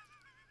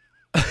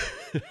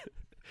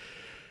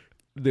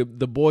 The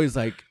boy's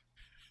like,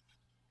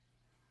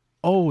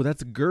 oh,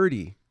 that's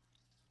Gertie.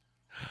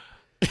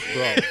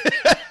 Bro.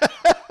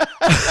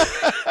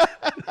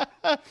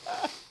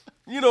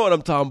 You know what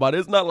I'm talking about.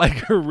 It's not like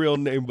her real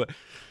name, but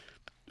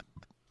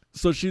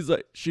so she's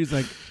like,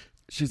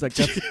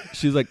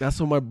 that's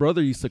what my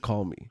brother used to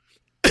call me.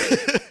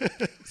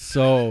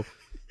 So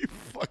You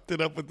fucked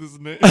it up with this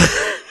name.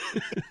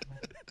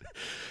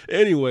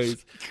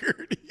 anyways,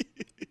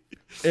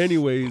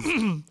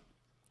 then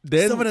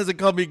someone hasn't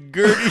called me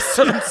Gertie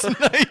since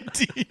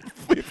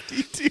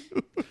 1952.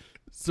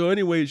 So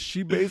anyways,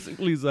 she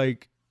basically is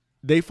like,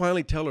 they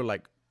finally tell her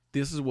like,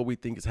 this is what we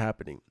think is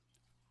happening.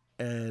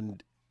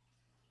 And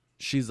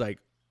she's like,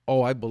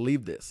 oh, I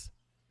believe this.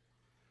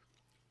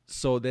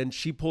 So then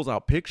she pulls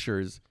out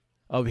pictures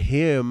of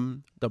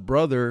him, the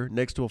brother,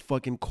 next to a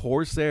fucking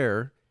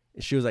Corsair.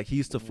 And she was like, he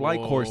used to fly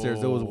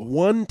Corsairs. There was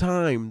one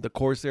time the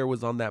Corsair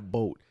was on that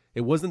boat.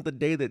 It wasn't the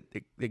day that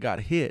they got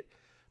hit,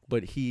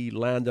 but he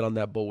landed on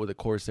that boat with a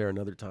Corsair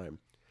another time.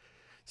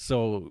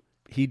 So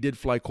he did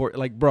fly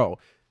like, bro,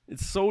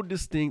 it's so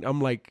distinct.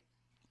 I'm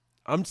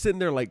sitting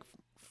there like,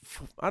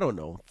 I don't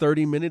know,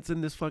 30 minutes in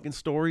this fucking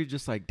story,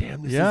 just like,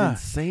 damn, this is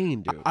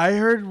insane, dude. I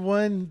heard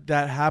one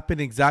that happened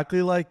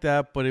exactly like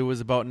that, but it was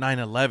about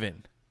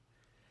 9/11.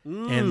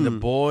 And the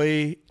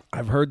boy...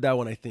 I've heard that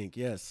one, I think,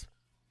 yes.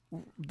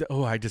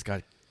 Oh, I just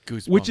got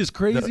goosebumps. Which is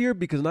crazier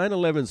because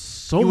 9/11 is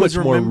so he much was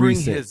more remembering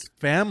recent. his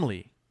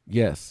family.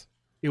 Yes.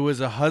 It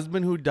was a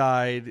husband who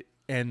died,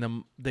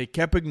 and they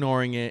kept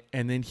ignoring it,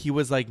 and then he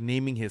was like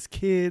naming his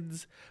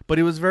kids, but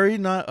it was very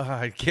not...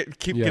 I keep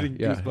getting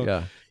goosebumps.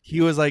 Yeah. He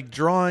was like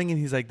drawing, and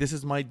he's like, this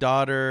is my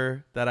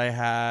daughter that I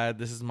had.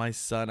 This is my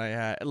son I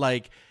had.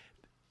 Like,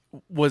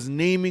 was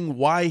naming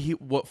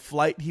what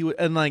flight he was.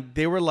 And like,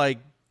 they were like,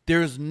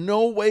 there's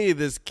no way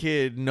this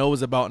kid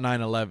knows about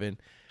 9/11.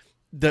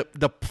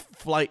 The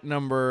flight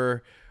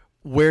number,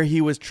 where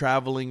he was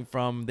traveling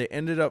from. They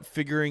ended up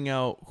figuring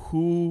out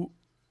who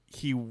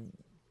he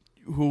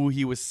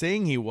was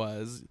saying he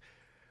was.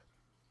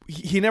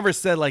 He never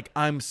said like,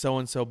 I'm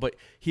so-and-so, but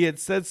he had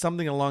said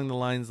something along the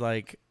lines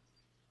like,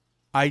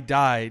 I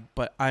died,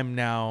 but I'm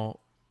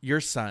now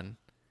your son.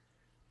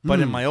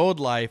 But in my old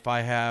life,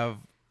 I have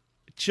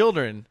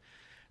children.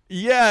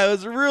 Yeah, it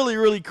was really,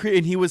 really creepy.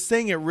 And he was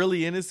saying it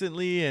really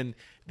innocently, and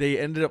they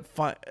ended up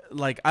I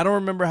don't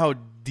remember how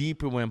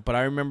deep it went, but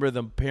I remember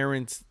the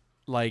parents,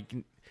 like,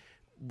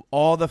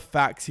 all the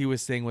facts he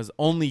was saying was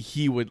only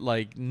he would,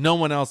 like, no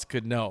one else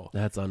could know.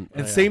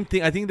 Same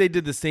thing. I think they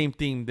did the same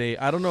thing.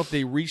 I don't know if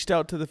they reached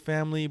out to the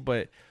family,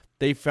 but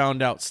they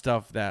found out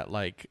stuff that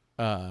like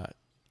no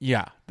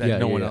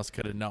one else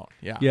could have known.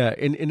 Yeah,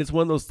 and it's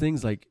one of those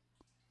things like,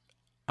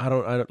 I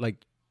don't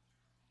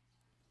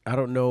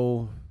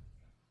know.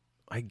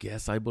 I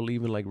guess I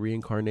believe in like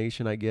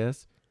reincarnation, I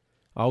guess.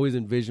 I always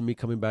envision me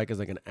coming back as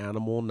like an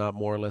animal, not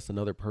more or less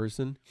another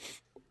person.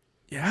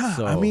 Yeah.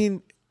 So, I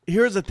mean,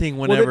 here's the thing,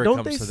 whenever it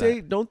comes to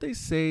that. Don't they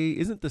say,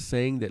 isn't the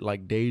saying that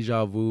like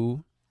deja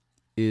vu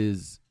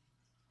is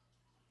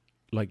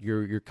like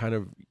you're kind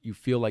of, you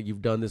feel like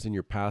you've done this in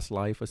your past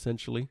life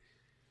essentially?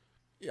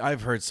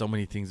 I've heard so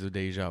many things of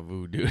deja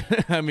vu, dude.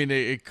 I mean,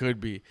 it could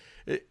be.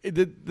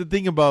 The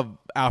thing about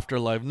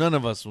afterlife, none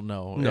of us will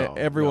know. No,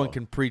 Everyone no.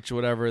 can preach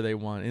whatever they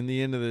want. In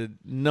the end of the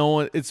no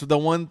one, it's the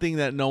one thing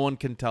that no one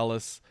can tell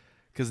us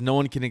because no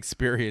one can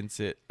experience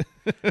it.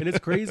 And it's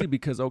crazy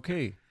because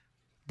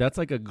that's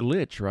like a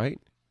glitch, right?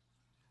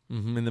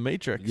 In the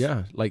Matrix.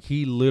 Yeah, like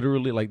he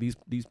literally like these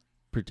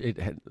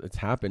it's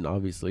happened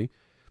obviously.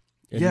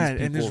 And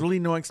and there's really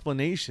no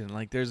explanation.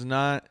 Like there's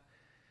not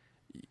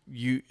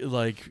you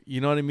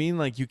know what I mean?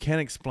 Like you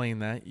can't explain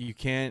that. You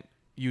can't.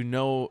 You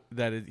know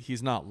that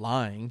he's not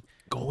lying.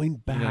 Going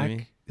back, you know what I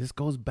mean? This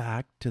goes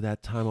back to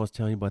that time I was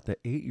telling you about the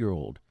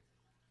 8-year-old.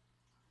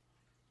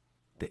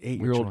 The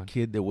 8-year-old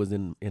kid that was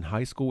in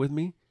high school with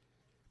me,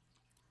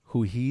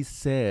 who he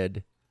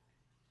said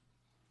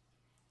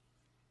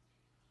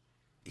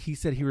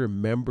he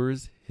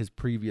remembers his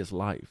previous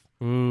life.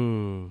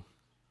 Ooh.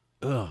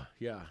 Ugh.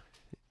 Yeah.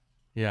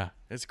 Yeah.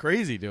 It's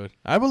crazy, dude.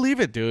 I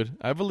believe it, dude.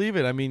 I believe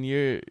it. I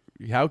mean,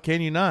 how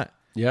can you not?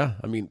 Yeah.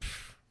 I mean,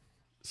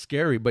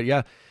 scary, but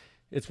yeah,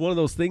 it's one of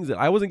those things that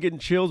I wasn't getting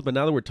chills, but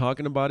now that we're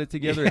talking about it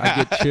together,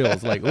 I get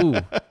chills. Like, ooh.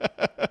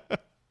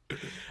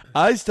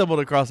 I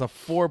stumbled across a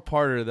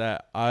 4-parter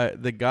that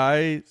the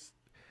guy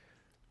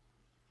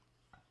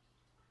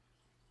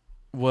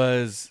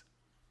was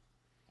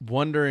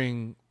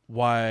wondering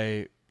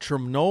why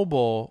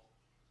Chernobyl,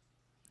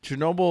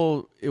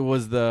 it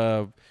was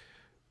the,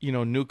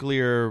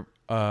 nuclear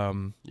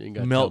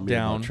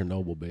meltdown.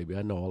 Chernobyl, baby.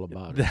 I know all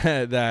about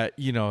it.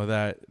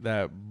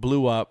 that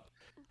blew up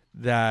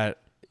that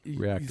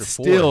Reactor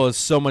still 4. is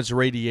so much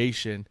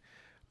radiation.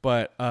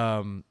 But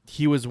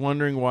he was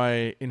wondering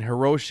why in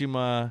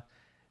Hiroshima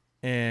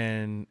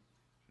and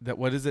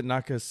what is it,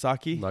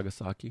 Nagasaki,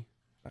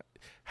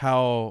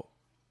 how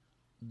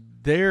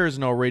there's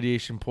no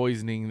radiation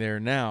poisoning there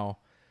now,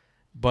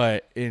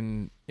 but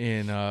in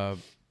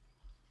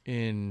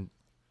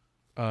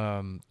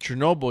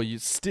Chernobyl, you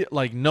still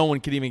like no one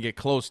could even get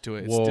close to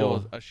it. It's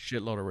still a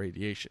shitload of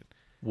radiation.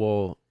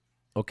 Well,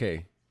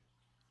 okay.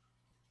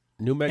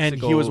 New Mexico,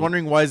 and he was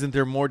wondering why isn't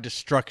there more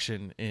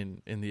destruction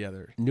in the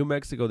other. New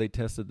Mexico, they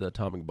tested the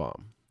atomic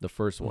bomb, the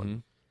first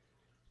one,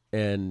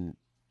 and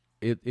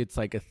it's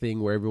like a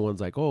thing where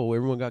everyone's like, oh,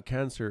 everyone got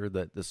cancer.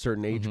 That the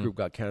certain age group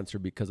got cancer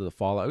because of the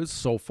fallout. It was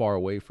so far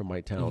away from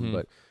my town,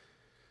 but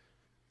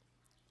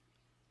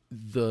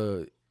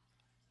the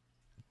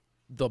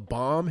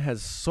bomb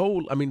has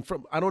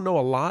I don't know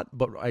a lot,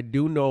 but I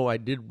do know I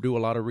did do a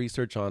lot of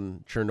research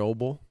on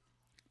Chernobyl.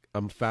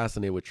 I'm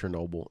fascinated with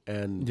Chernobyl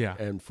and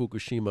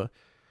Fukushima,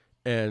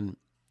 and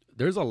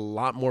there's a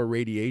lot more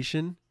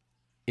radiation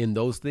in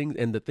those things.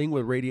 And the thing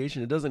with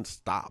radiation, it doesn't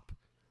stop.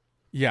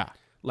 Yeah.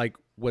 Like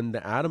when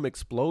the atom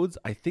explodes,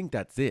 I think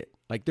that's it.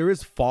 Like there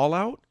is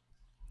fallout,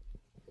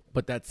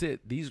 but that's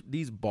it.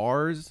 These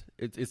bars,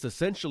 it's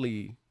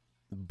essentially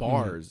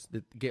bars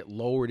that get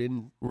lowered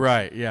in.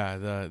 Right. Yeah.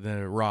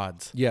 The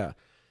rods. Yeah.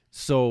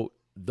 So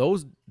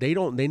those, they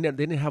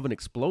didn't have an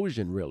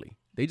explosion really.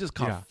 They just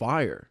caught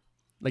fire.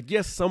 Like,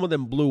 yes, some of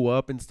them blew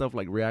up and stuff,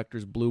 like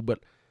reactors blew, but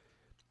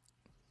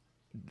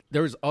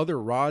there's other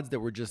rods that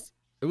were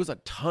it was a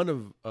ton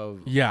of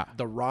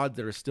the rods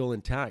that are still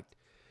intact,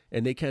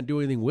 and they can't do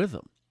anything with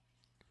them.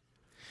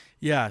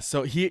 Yeah,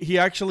 so he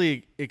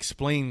actually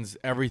explains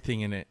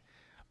everything in it.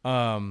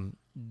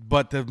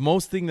 But the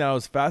most thing that I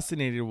was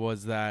fascinated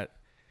was that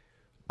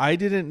I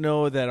didn't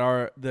know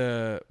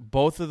that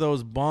both of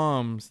those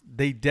bombs,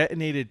 they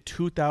detonated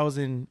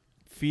 2,000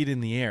 feet in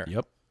the air.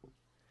 Yep.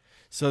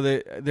 So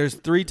there's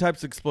 3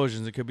 types of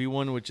explosions. It could be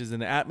one which is in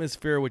the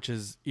atmosphere, which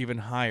is even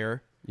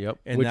higher. Yep.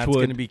 And that's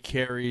going to be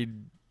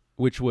carried.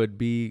 Which would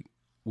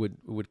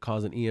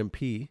cause an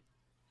EMP,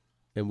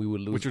 and we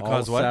would lose. Which would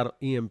cause what?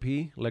 EMP,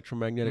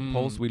 electromagnetic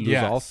pulse. We lose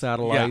all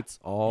satellites,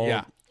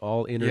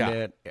 all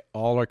internet,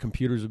 all our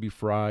computers would be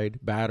fried,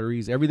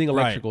 batteries, everything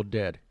electrical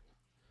dead.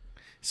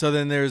 So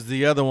then there's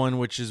the other one,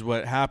 which is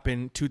what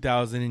happened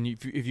 2000. And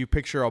if you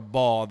picture a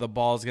ball, the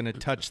ball is going to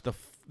touch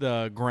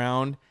the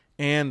ground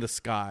and the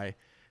sky.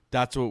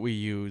 That's what we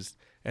used.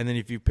 And then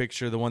if you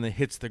picture the one that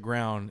hits the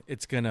ground,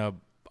 it's going to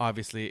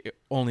obviously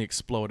only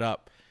explode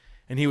up.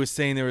 And he was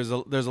saying there's a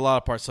lot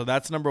of parts. So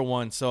that's number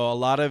one. So a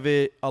lot of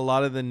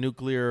the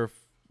nuclear,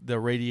 the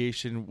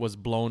radiation was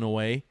blown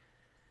away,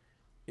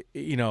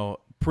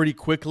 pretty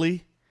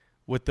quickly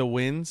with the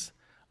winds.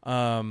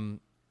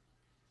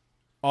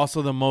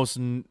 Also the most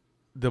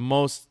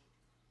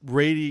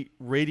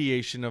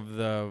radiation of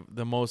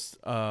the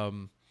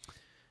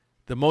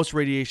most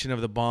radiation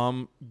of the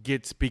bomb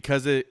gets,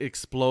 because it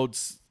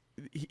explodes.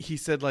 He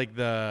said like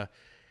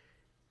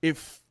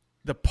if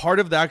the part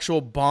of the actual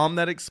bomb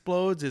that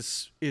explodes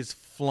is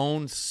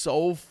flown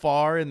so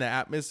far in the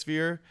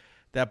atmosphere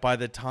that by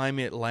the time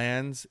it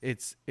lands,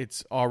 it's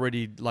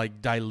already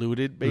like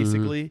diluted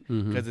basically,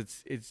 because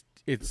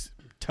it's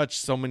touched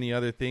so many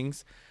other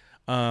things.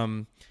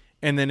 And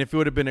then if it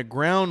would have been a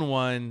ground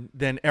one,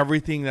 then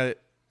everything that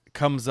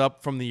comes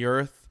up from the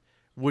earth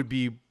would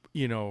be,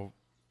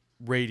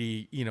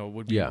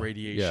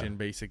 radiation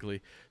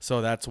basically.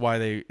 So that's why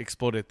they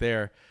exploded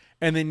there.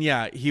 And then,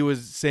 yeah, he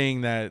was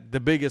saying that the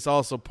biggest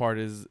also part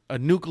is a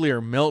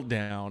nuclear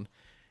meltdown.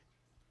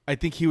 I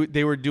think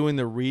they were doing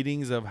the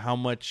readings of how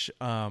much,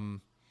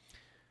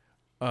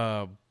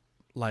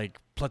 like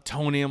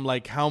plutonium,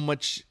 like how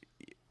much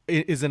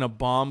is in a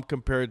bomb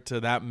compared to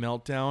that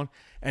meltdown,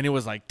 and it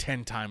was like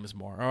 10 times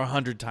more or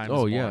 100 times more.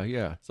 Oh yeah,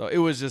 yeah. So it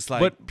was just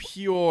like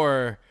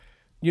pure,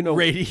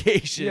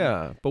 radiation.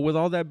 Yeah, but with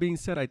all that being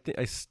said,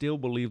 I still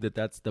believe that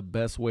that's the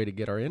best way to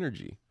get our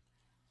energy.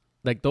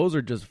 Like those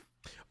are just.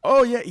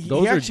 Oh yeah,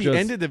 he actually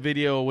ended the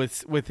video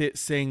with it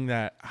saying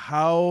that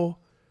how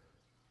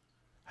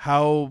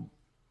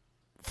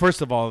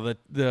first of all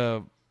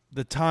the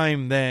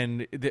time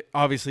then,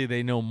 obviously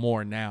they know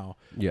more now.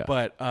 Yeah,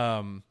 but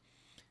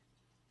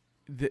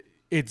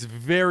it's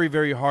very,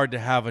 very hard to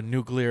have a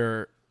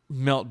nuclear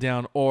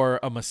meltdown or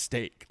a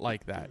mistake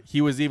like that.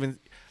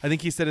 I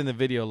think he said in the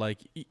video, like,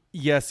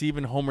 yes,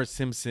 even Homer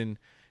Simpson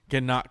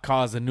cannot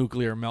cause a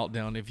nuclear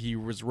meltdown if he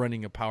was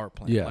running a power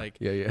plant. Yeah, like,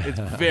 yeah. It's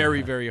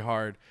very, very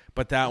hard.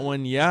 But that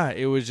one, yeah,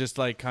 it was just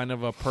like kind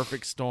of a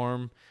perfect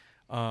storm.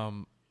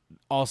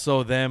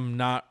 Also, them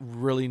not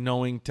really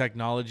knowing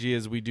technology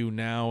as we do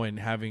now and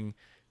having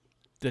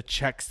the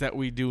checks that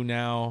we do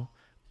now,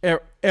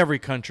 every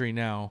country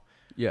now.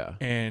 Yeah,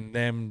 and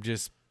them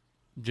just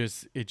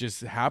it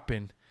just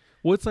happened.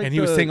 Well, it's like, and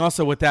he was saying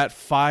also with that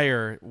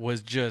fire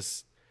was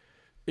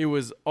it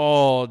was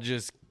all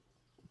just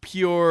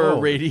pure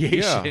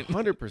radiation. Yeah,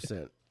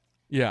 100%.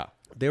 Yeah,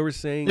 they were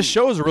saying this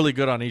show is really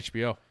good on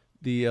HBO.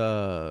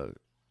 The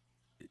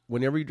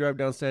whenever you drive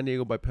down San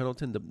Diego by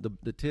Pendleton,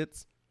 the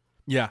tits.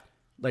 Yeah,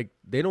 like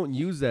they don't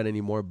use that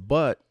anymore,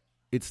 but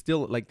it's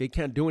still like they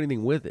can't do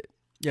anything with it.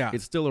 Yeah,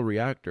 it's still a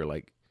reactor.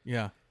 Like,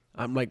 yeah.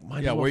 I'm like,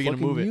 might where are you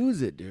fucking gonna move it?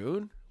 use it,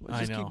 dude.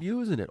 Just I know. keep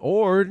using it,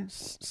 or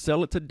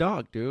sell it to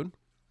Doc, dude.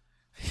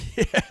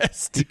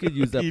 Yes, he could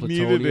use that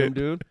plutonium,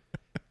 dude.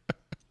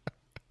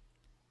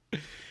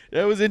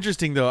 It was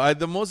interesting though.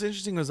 The most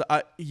interesting was,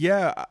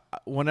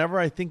 whenever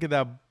I think of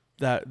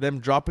that them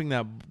dropping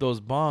those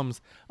bombs,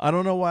 I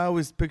don't know why I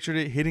always pictured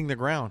it hitting the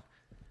ground.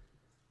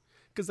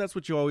 Because that's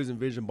what you always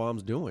envision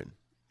bombs doing.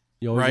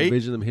 You always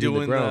envision them hitting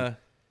the ground.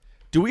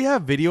 Do we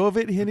have video of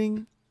it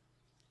hitting?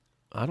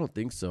 I don't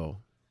think so.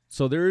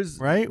 So there's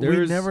we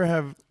never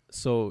have.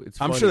 So it's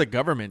funny. I'm sure the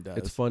government does.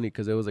 It's funny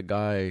because there was a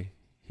guy.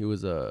 He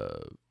was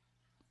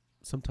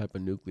some type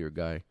of nuclear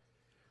guy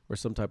or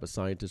some type of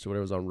scientist or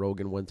whatever. Was on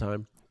Rogan one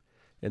time,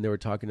 and they were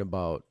talking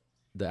about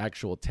the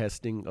actual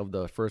testing of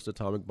the first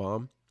atomic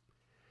bomb,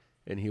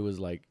 and he was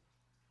like,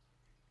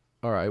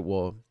 "All right,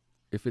 well,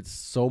 if it's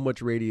so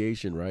much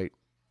radiation, right?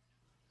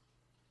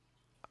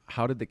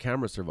 How did the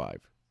camera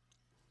survive?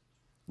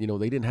 They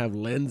didn't have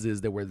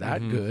lenses that were that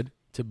good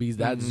to be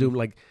that zoomed.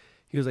 Like,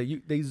 he was like,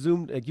 they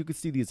zoomed, like you could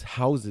see these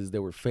houses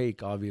that were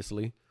fake,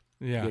 obviously.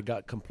 Yeah. They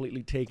got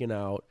completely taken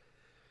out.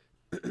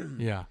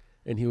 Yeah.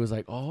 And he was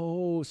like,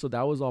 oh, so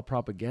that was all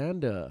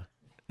propaganda.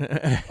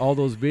 All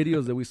those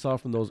videos that we saw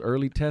from those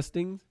early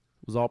testings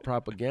was all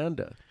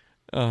propaganda.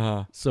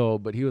 Uh-huh. So,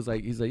 but he's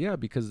like, yeah,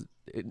 because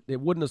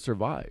it wouldn't have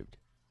survived.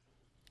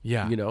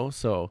 Yeah.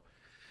 So.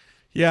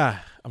 Yeah.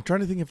 I'm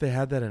trying to think if they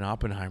had that in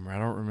Oppenheimer. I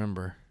don't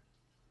remember.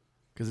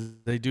 Because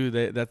they do.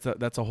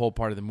 That's a whole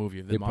part of the movie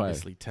of them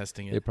obviously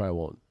testing it. They probably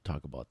won't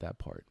talk about that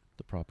part,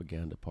 the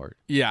propaganda part.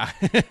 Yeah.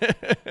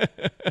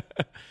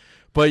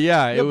 But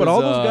yeah, but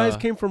all those guys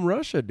came from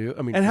Russia, dude.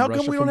 I mean, and how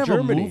Russia, come we don't have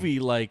Germany. a movie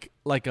like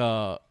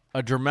a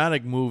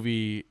dramatic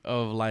movie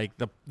of like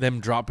them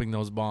dropping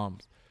those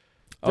bombs?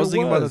 I was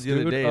thinking about this the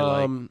other day.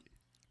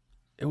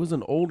 It was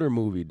an older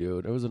movie,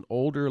 dude. It was an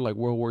older like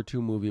World War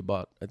II movie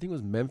about, I think it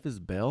was Memphis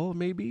Belle,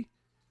 maybe.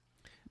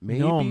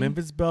 No,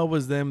 Memphis Belle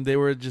was them. They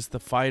were just the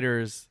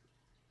fighters.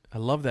 I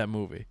love that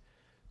movie.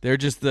 They're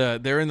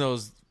in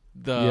those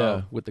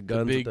with the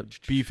guns, the big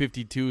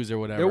B-52s or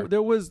whatever.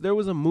 There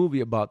was a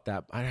movie about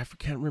that. I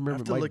can't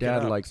remember. My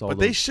dad likes all. But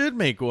those. They should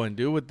make one,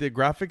 dude, with the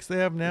graphics they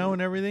have now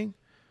and everything.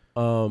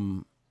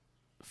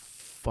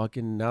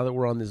 Fucking now that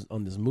we're on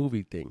this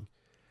movie thing,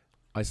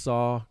 I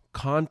saw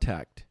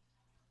Contact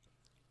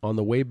on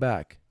the way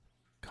back.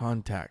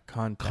 Contact.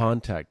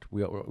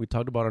 We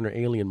talked about on our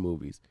Alien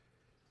movies.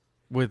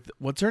 With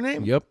what's her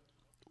name? Yep.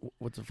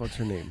 What the fuck's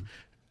her name?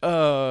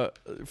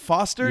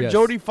 Foster? Yes.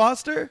 Jodie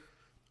Foster?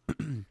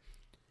 So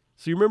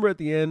you remember at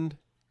the end?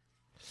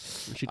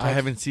 I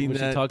haven't seen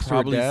that. She talks to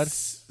her dad?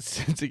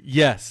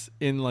 Yes,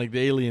 in like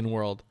the alien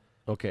world.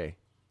 Okay.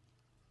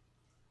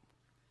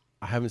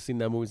 I haven't seen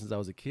that movie since I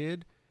was a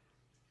kid.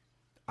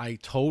 I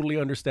totally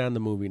understand the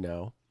movie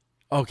now.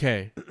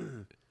 Okay.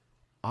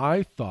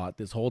 I thought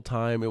this whole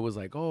time it was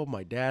like, oh,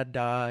 my dad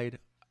died.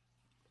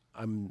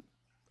 I'm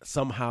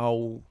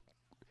somehow...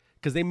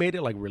 Because they made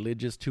it like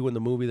religious too in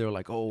the movie. They were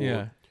like, oh,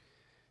 yeah.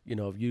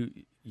 If you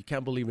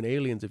can't believe in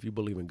aliens if you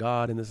believe in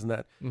God and this and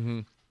that.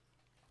 Mm-hmm.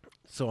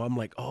 So I'm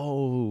like,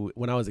 oh,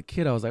 when I was a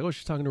kid, I was like, oh,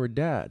 she's talking to her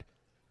dad.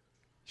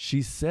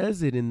 She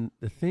says it in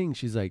the thing.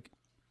 She's like,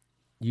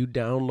 you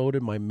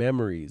downloaded my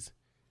memories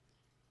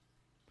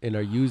and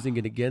are using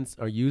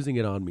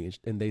it on me.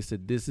 And they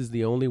said, this is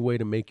the only way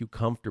to make you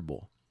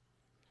comfortable.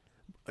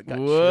 I got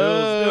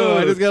Whoa!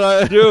 I chills, just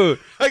gotta, dude.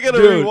 I gotta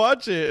Dude.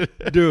 rewatch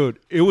it. Dude,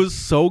 it was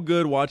so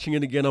good watching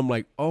it again. I'm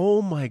like,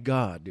 oh my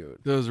God, dude.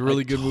 That was a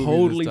really good movie.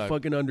 Totally this time.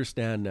 fucking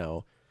understand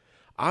now.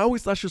 I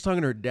always thought she was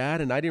talking to her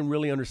dad, and I didn't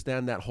really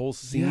understand that whole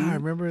scene. Yeah, I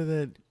remember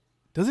that.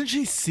 Doesn't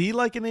she see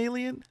like an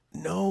alien?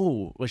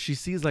 No. Well, she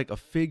sees like a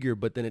figure,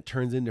 but then it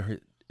turns into her.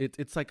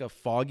 It's like a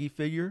foggy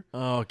figure.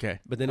 Oh, okay.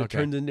 But then it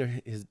turns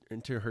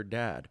into her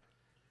dad.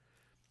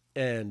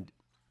 And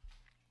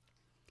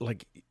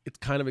like it's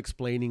kind of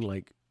explaining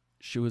like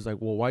she was like,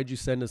 well, why'd you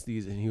send us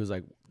these? And he was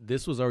like,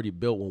 this was already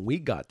built when we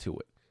got to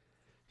it.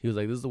 He was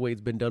like, this is the way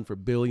it's been done for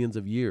billions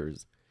of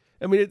years.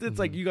 I mean, it's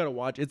like you got to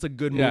watch. It's a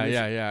good movie.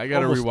 Yeah. I got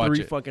to Almost rewatch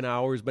 3 it. fucking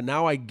hours, but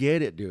now I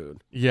get it,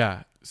 dude.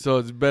 Yeah. So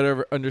it's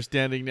better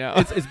understanding now.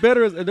 It's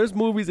better. There's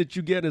movies that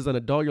you get as an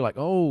adult. You're like,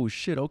 oh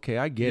shit, okay,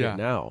 I get it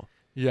now.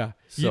 Yeah.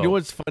 So, you know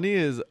what's funny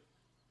is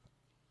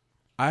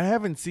I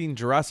haven't seen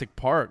Jurassic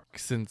Park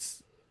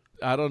since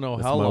I don't know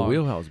that's how my long.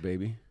 wheelhouse,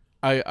 baby.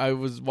 I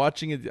was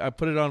watching it. I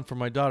put it on for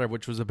my daughter,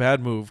 which was a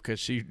bad move because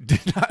she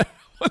did not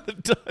want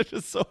to touch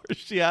it. So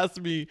she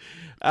asked me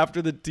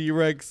after the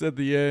T-Rex at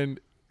the end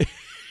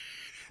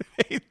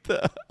ate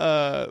the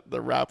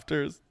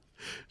raptors.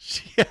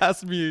 She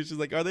asked me, she's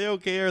like, "Are they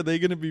okay? Are they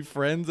gonna be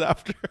friends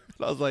after?"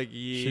 And I was like,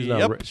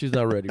 "Yeah." She's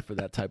not ready for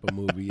that type of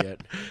movie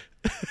yet.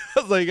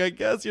 I was like, "I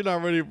guess you're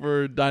not ready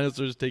for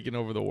dinosaurs taking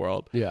over the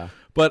world." Yeah.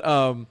 But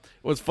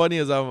what's funny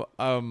is I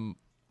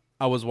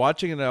was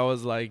watching it and I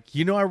was like,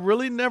 I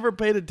really never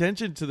paid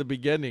attention to the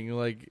beginning,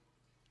 like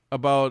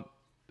about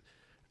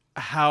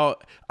how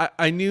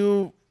I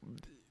knew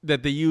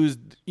that they used,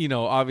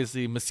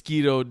 obviously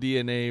mosquito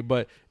DNA,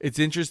 but it's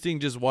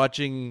interesting just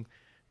watching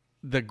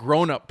the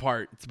grown-up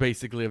parts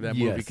basically of that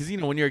movie because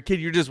when you're a kid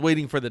you're just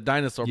waiting for the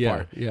dinosaur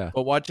part. Yeah.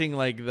 But watching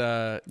like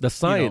the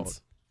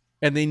science,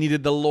 and they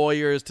needed the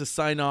lawyers to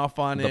sign off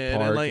on it,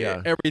 and like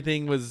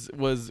everything was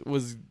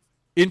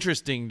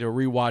interesting to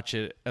rewatch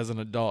it as an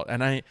adult.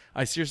 And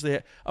I seriously,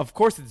 of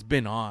course, it's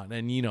been on,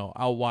 and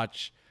I'll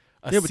watch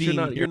a scene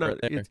here or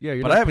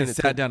there. But I haven't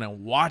sat down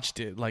and watched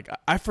it. Like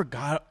I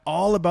forgot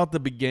all about the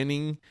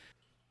beginning.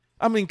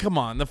 I mean, come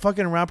on, the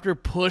fucking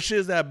raptor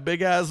pushes that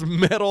big ass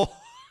metal.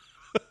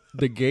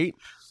 The gate?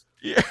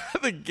 Yeah,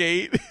 the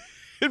gate.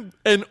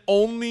 and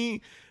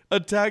only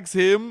attacks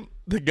him,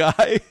 the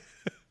guy.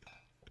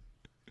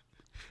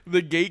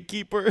 The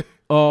gatekeeper.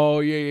 Oh,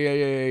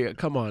 yeah.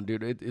 Come on,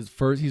 dude. It's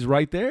first. He's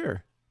right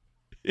there.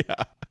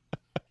 Yeah.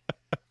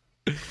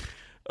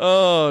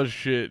 Oh,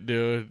 shit,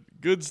 dude.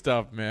 Good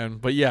stuff, man.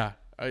 But yeah,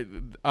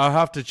 I'll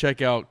have to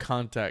check out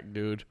Contact,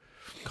 dude.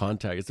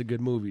 Contact. It's a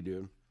good movie,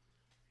 dude.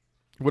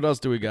 What else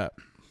do we got?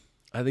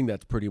 I think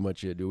that's pretty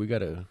much it, dude. We got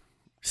to...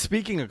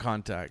 Speaking of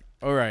Contact,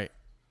 all right.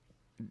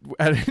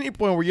 At any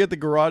point, were you at the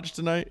garage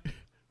tonight?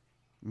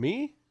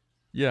 Me?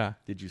 Yeah.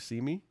 Did you see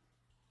me?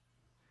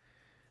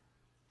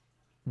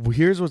 Well,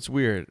 here's what's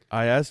weird.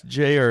 I asked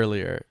Jay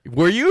earlier.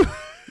 Were you?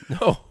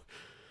 No.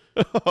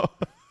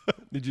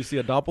 Did you see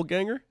a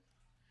doppelganger?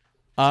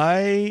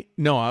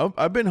 No,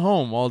 I've been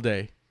home all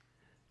day.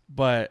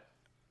 But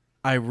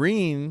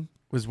Irene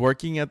was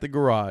working at the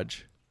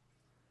garage,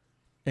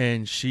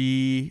 and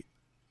she,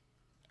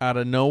 out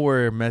of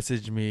nowhere,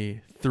 messaged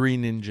me 3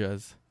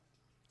 ninjas.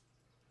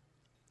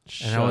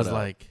 And I was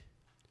like,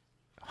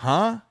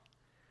 huh?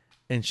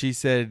 And she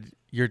said,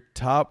 your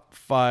top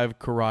 5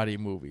 karate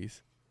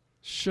movies.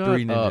 Shut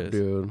 3 ninjas. up,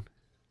 dude.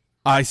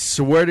 I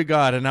swear to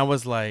God. And I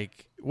was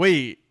like,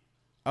 wait.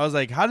 I was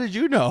like, how did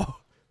you know?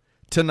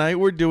 Tonight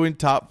we're doing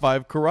top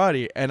 5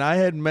 karate. And I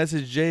had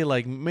messaged Jay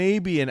like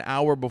maybe an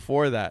hour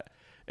before that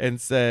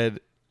and said,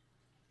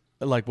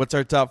 like, what's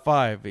our top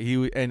 5?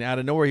 And out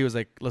of nowhere he was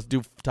like, let's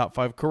do top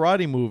 5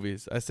 karate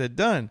movies. I said,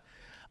 done.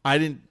 I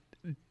didn't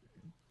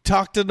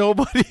talk to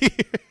nobody.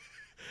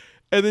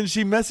 And then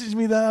she messaged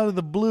me that out of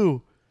the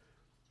blue.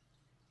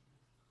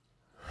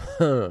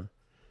 Huh.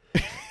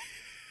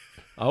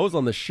 I was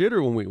on the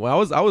shitter when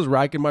I was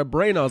racking my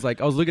brain. I was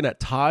looking at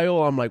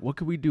tile. I'm like, what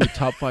could we do?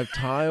 Top 5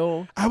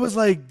 tile. I was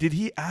like, did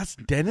he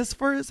ask Dennis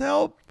for his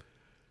help?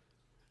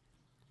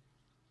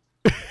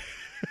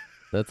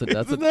 That's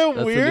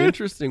weird? an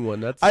interesting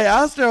one. I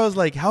asked her. I was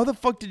like, how the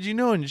fuck did you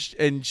know?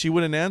 And she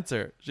wouldn't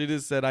answer. She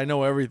just said, I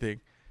know everything.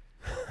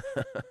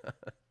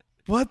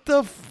 What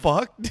the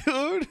fuck,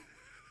 dude?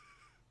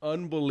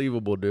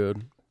 Unbelievable,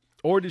 dude.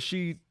 Or did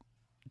she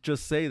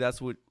just say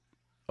that's what?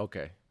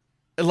 Okay.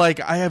 Like,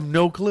 I have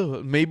no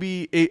clue.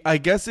 Maybe I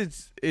guess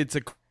it's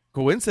a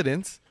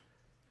coincidence.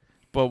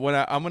 But when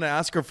I'm gonna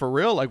ask her for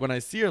real, like when I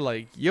see her,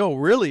 like, yo,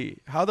 really?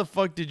 How the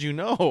fuck did you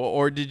know?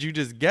 Or did you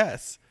just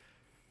guess?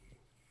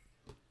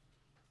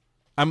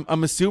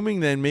 I'm assuming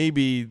then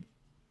maybe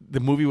the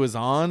movie was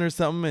on or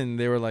something, and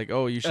they were like,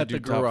 oh, you should do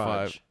top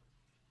garage. 5.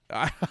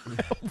 I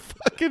don't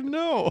fucking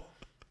know.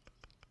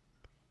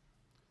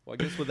 Well, I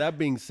guess with that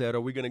being said,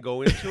 are we gonna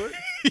go into it?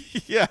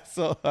 Yeah.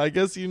 So I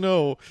guess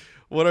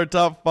what our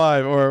top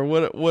 5 or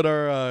what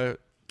our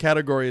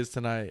category is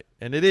tonight,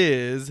 and it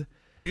is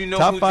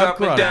top 5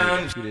 karate.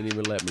 Down. You didn't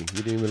even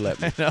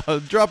let me. No,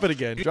 drop it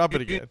again. Drop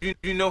it again.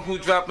 You know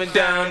who's dropping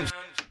down.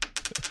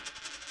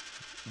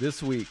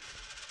 this week.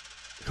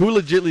 Who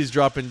legitly's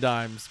dropping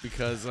dimes?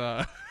 Because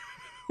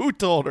who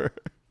told her?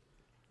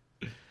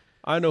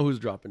 I know who's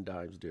dropping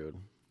dimes, dude.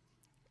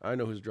 I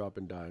know who's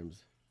dropping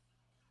dimes.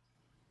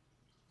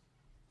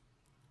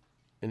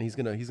 And he's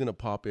gonna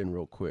pop in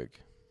real quick.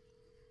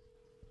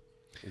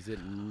 Is it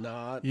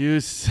not?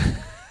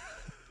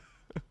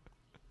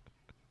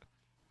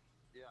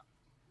 Yeah.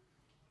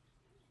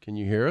 Can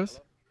you hear us?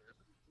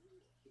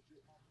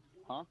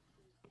 Huh?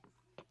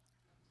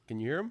 Can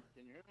you hear him?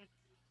 Can you hear me?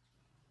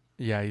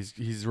 Yeah,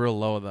 he's real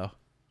low though.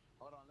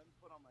 Hold on, let me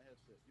put on my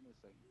headset. Give me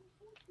a second.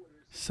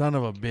 Son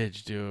of a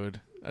bitch,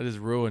 dude. I just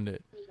ruined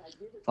it.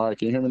 All right,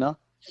 can you hear me now?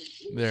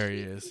 There he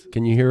is.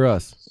 Can you hear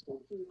us?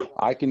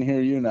 I can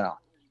hear you now.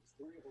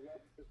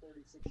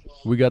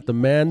 We got the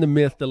man, the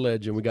myth, the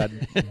legend. We got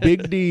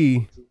Big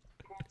D.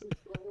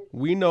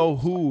 We know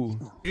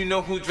who. You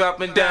know who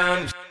dropping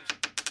down.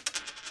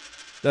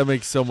 That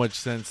makes so much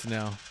sense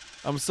now.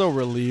 I'm so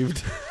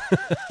relieved.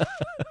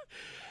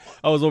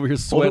 I was over here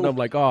sweating. I'm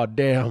like, oh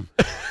damn.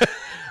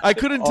 I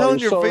couldn't tell in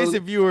you're your so-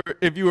 face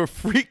if you were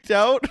freaked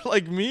out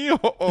like me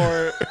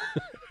or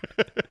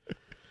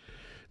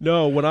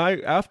No, when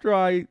after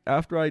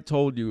I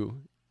told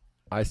you,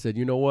 I said,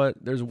 you know what?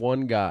 There's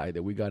one guy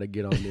that we got to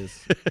get on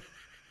this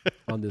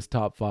on this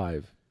top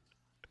 5.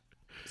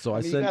 So I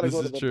mean, you sent gotta this go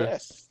is to the true.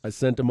 best. I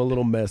sent him a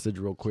little message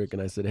real quick,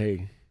 and I said,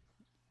 hey,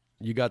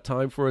 you got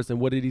time for us? And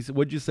what did he say?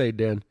 What'd you say,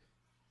 Dan?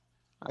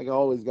 I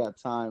always got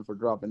time for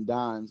dropping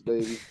dimes,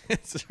 baby.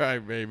 It's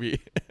right,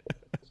 baby.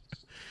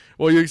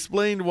 Well, you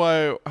explained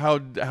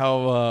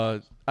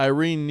how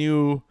Irene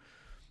knew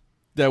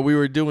that we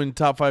were doing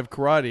top 5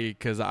 karate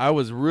because I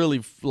was really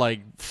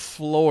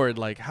floored.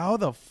 Like, how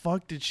the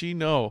fuck did she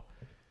know?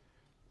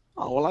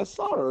 Oh, well, I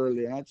saw her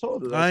earlier, and I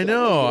told her. I said,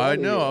 know. gotta I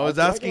get know. out I of was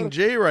here. asking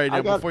Jay right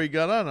now got- before you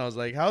got on. I was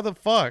like, how the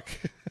fuck?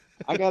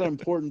 I got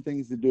important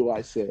things to do,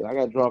 I said. I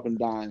got dropping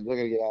dimes. I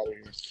got to get out of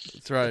here.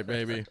 That's right,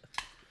 baby.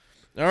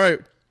 All right.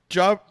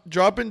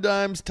 Dropping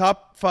dimes,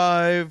 top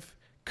 5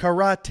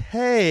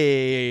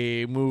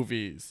 karate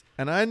movies.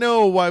 And I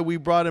know why we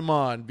brought him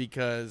on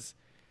because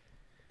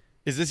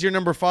is this your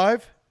number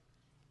 5?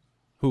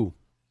 Who?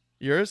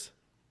 Yours?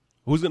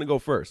 Who's gonna go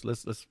first?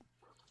 Let's.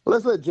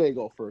 Let's let Jay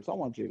go first. I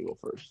want Jay to go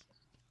first.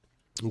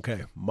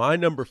 Okay, my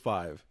number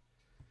 5.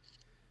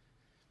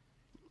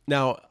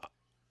 Now,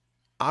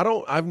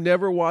 I've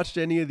never watched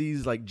any of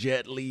these like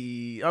Jet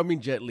Li. I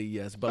mean Jet Li,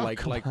 yes, but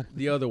like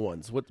the other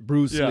ones. What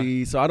Bruce Yeah.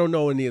 Lee. So I don't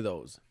know any of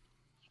those.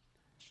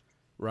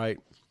 Right.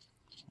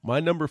 My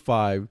number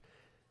 5.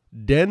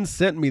 Den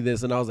sent me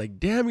this, and I was like,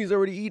 "Damn, he's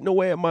already eating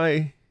away at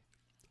my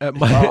at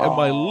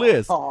my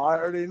list." Oh, I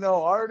already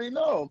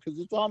know, because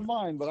it's on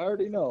mine, but I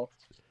already know.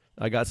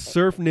 I got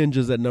Surf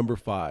Ninjas at number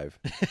 5.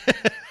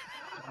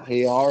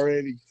 He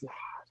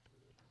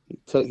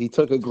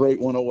took a great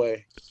one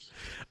away.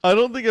 I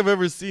don't think I've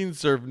ever seen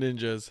Surf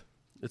Ninjas.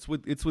 It's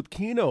with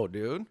Kino,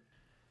 dude.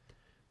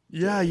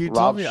 Yeah, you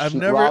told me. I've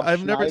never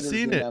Schneider's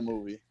seen in it. That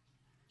movie.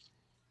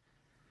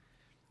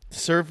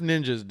 Surf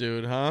Ninjas,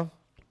 dude, huh?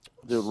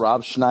 Dude,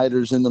 Rob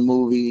Schneider's in the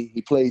movie.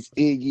 He plays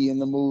Iggy in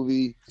the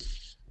movie.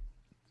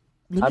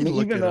 Let I me mean,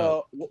 look even it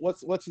up.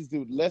 what's his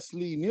dude?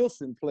 Leslie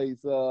Nielsen plays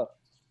Colonel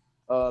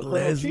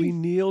Leslie Chief.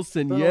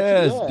 Nielsen, Colonel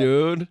yes, Chief, yeah.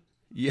 dude. Plays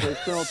Yes.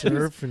 Colonel Chief.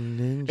 Surf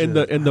Ninjas. And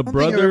the I don't think I've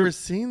brother ever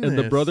seen and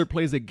the this. brother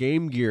plays a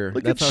Game Gear.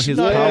 Look That's at how his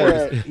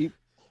Schneider. powers.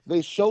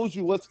 They shows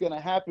you what's gonna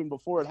happen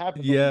before it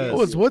happens. on the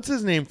Yes. game. What's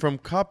his name from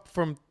Cop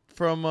from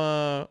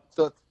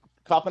So,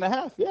 Cop and a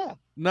Half, yeah.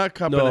 not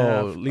Cop No, and a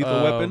Half.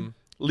 Lethal Weapon?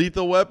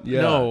 Lethal Weapon?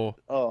 Yeah. No.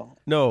 Oh,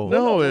 No,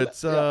 No, no,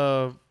 it's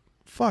yeah.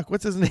 fuck,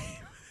 what's his name?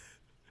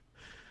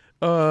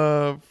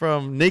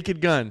 From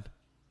Naked Gun.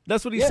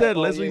 that's what he yeah, said.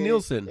 oh, Leslie yeah,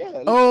 Nielsen.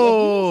 Yeah,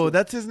 Oh,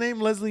 that's his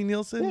name, Leslie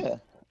Nielsen? yeah.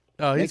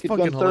 Oh, he's Naked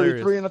fucking Gun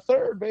hilarious. 33 and a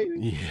third,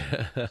 baby.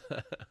 Yeah.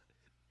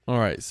 All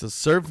right, so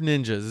Surf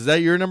Ninjas. Is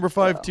that your number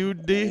 5 too,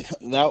 D?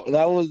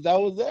 That was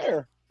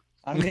there.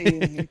 I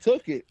mean, he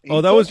took it. He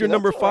Oh, that took was it. your That's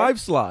number all 5 right.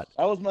 slot.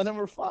 That was my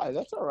number 5.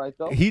 That's all right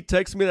though. He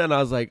texted me that, and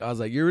I was like,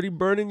 you're already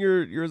burning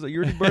your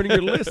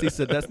list. He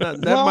said that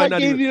no, might I not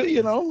gave even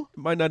you know.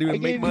 might not I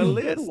even make gave my you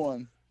a good list.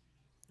 one.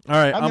 All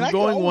right, I mean, I'm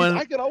going one.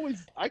 I could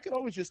always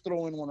just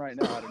throw in one right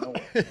now out of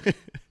nowhere.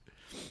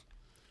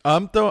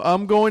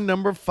 I'm going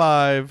number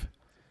 5.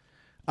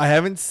 I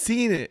haven't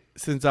seen it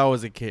since I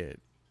was a kid,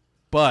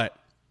 but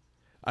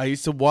I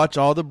used to watch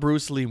all the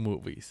Bruce Lee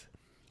movies.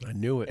 I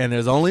knew it. And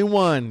there's only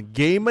one,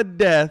 Game of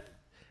Death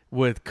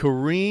with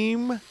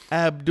Kareem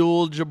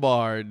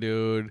Abdul-Jabbar,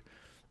 dude.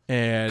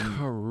 And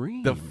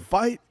Kareem. the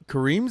fight,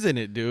 Kareem's in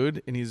it,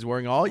 dude, and he's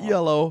wearing all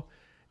yellow.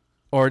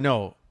 Or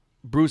no,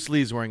 Bruce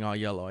Lee's wearing all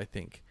yellow, I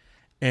think.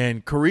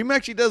 And Kareem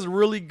actually does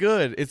really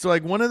good. It's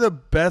like one of the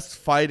best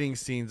fighting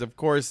scenes. Of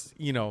course,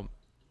 you know,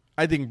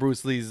 I think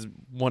Bruce Lee's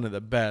one of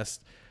the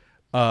best.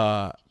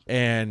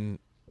 And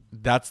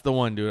that's the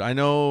one, dude. I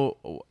know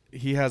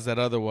he has that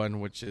other one,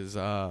 which is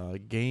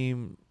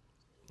Game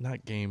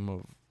of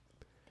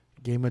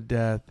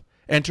Death,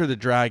 Enter the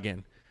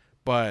Dragon.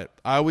 But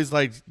I always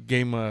liked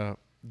Game of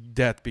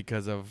Death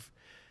because of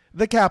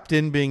the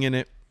captain being in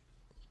it.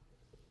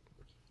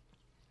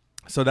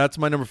 So that's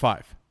my number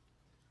 5.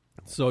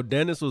 So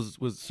Dennis was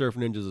Surf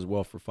Ninjas as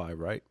well for 5,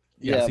 right?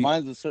 Yeah, see-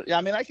 mine's a. Yeah,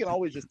 I mean, I can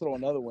always just throw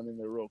another one in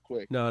there real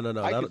quick. No. I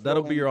can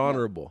That'll throw be in- your yeah.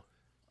 honorable.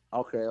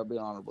 Okay, I'll be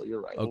honorable.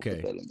 You're right. We'll Okay.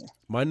 put that in there.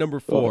 My number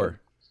Go ahead. 4.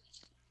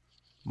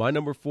 My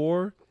number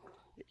 4.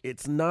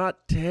 It's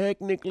not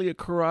technically a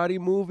karate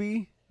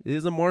movie. It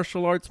is a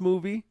martial arts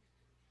movie,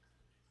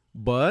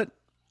 but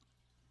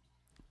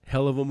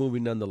hell of a movie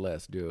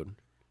nonetheless, dude.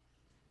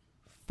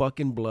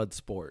 Fucking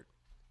Bloodsport.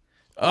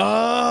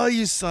 Oh,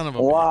 you son of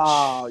a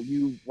Wow,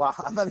 wow.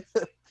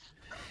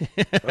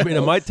 I mean,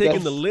 am I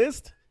taking the That's-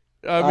 list?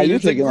 bitch. I mean, you're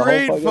it's a taking the whole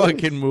great fucking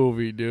fucking list.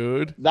 movie,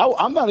 dude.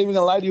 I'm not even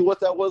gonna lie to you. What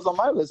that was on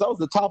my list? That was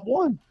the top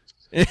one.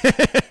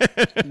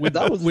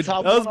 That was the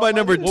top That was one my on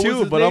number list. What was 2,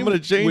 his but I'm name? gonna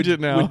change it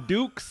now. With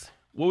Dukes.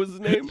 What was his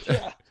name?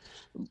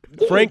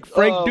 Dude, Frank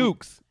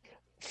Dukes.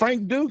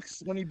 Frank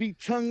Dukes when he beat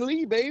Chung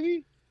Lee,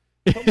 baby.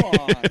 Come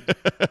on.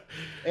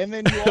 And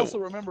then you also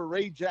remember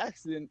Ray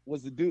Jackson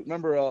was the dude.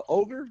 Remember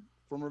Ogre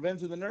from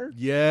Revenge of the Nerds?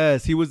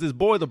 Yes, he was this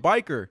boy, the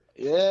biker.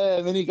 Yeah,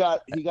 and then he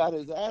got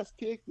his ass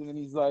kicked, and then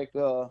he's like,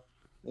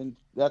 and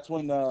that's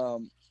when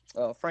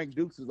Frank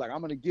Dukes is like,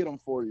 "I'm gonna get him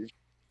for you."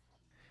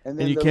 And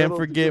then you the can't little-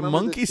 forget remember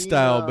the Monkey scene,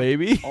 Style,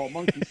 baby. Oh,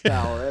 Monkey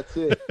Style, that's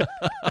it.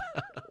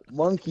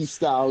 Monkey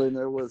Style in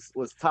there was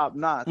top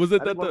notch. Wasn't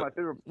That's that one of my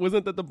favorite?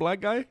 Wasn't that the black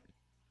guy?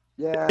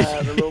 Yeah,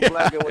 the little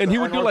black guy with And the he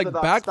would do like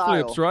unorthodox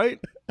backflips, style. right?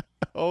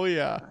 Oh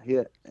yeah.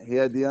 He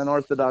had the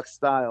unorthodox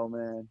style,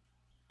 man.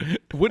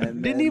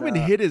 Didn't then, he even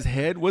hit his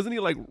head? Wasn't he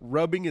like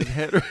rubbing his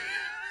head?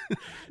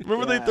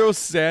 Remember they Yeah. throw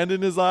sand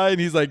in his eye and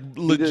he's like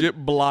legit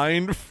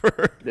blind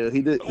for. Dude,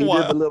 he did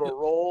Wow. the little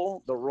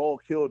roll. The roll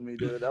killed me,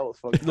 dude. That was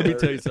fucking. Let me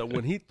tell you hilarious.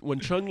 something. When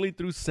Chung Lee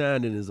threw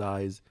sand in his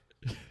eyes,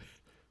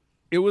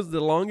 it was the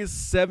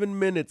longest 7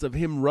 minutes of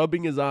him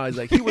rubbing his eyes.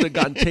 Like he would have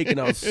gotten taken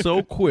out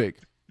so quick.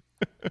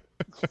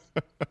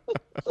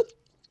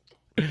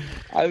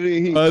 I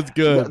mean, That's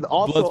good.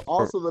 Also,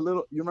 Bloodsport. the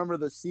little. You remember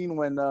the scene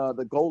when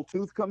the gold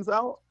tooth comes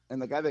out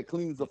and the guy that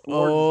cleans the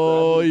floor.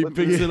 Oh, he just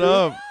grabs picks it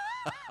up.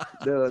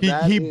 Dude, He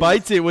that is-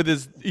 bites it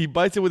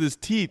with his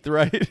teeth,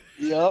 right?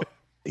 Yep.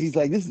 He's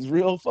like, this is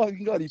real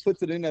fucking good. He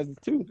puts it in as a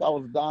tooth. I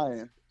was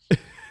dying.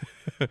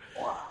 All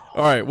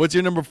right, what's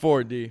your number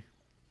 4, D?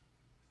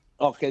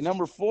 Okay,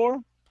 number 4.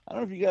 I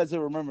don't know if you guys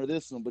ever remember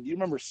this one, but do you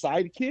remember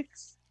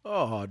Sidekicks?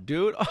 Oh,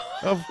 dude.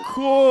 Of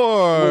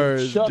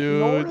course, With Chuck dude.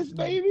 Norris,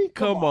 baby?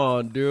 Come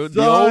on, dude.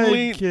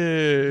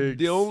 Sidekicks.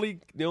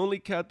 The only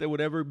cat that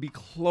would ever be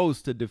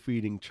close to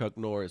defeating Chuck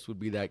Norris would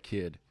be that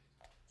kid.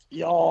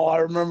 Yo, I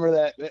remember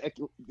that.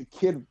 The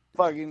kid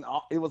fucking,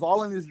 it was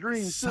all in his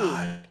dreams, too.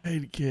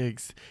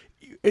 Sidekicks.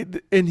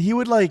 And he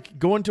would like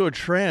go into a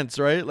trance,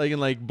 right? Like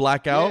and like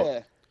black out. Yeah.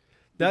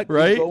 That He'd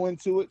right? go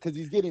into it because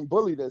he's getting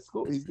bullied at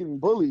school. He's getting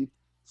bullied.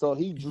 So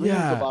he dreams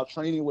Yeah. about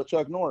training with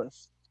Chuck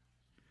Norris.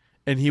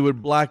 And he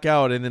would black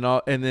out, and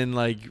then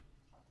like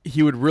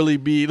he would really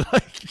be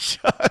like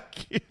Chuck.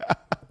 Yeah.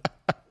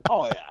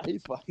 Oh, yeah.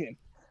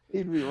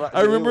 He'd be right.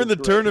 I remember in the It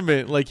was great.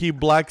 tournament, like he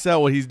blacks out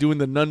while he's doing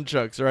the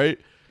nunchucks, right?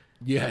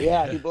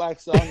 Yeah, he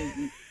blacks out.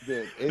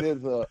 Dude, it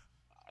is a.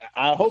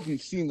 I hope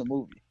you've seen the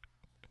movie.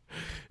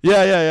 Yeah.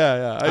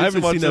 I used to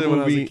haven't watch seen that it when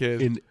I was a movie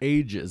kid. in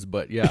ages,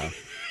 but yeah.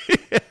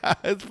 Yeah,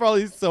 it's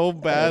probably so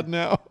bad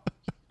now.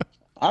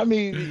 I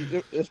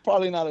mean, it's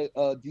probably not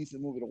a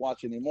decent movie to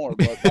watch anymore,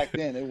 but back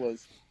then it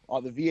was.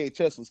 The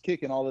VHS was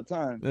kicking all the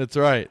time. That's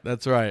right.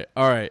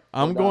 All right,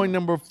 I'm Hold going on.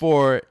 number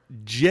 4.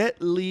 Jet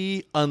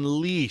Li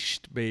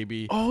Unleashed,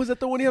 baby. Oh, is that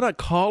the one he had a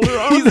collar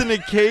on? He's in a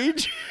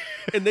cage.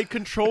 And they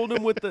controlled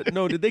him with the.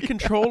 No, did they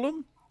control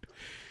him?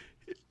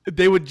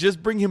 They would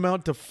just bring him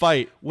out to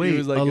fight. Wait, He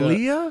was like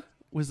Aaliyah?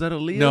 Was that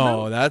Aaliyah?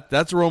 no, now?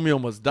 that's Romeo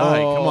Must Die.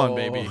 Come on, Oh.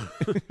 baby.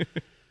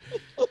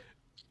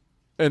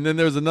 And then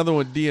there's another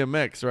one,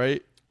 DMX,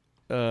 right?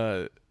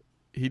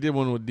 He did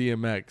one with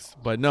DMX,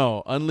 but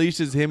no,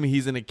 Unleashes him.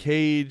 He's in a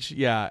cage,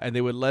 yeah, and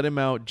they would let him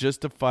out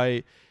just to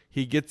fight.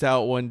 He gets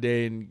out one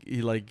day and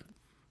he like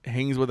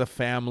hangs with a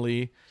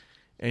family,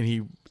 and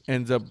he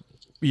ends up,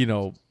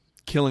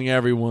 killing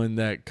everyone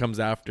that comes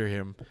after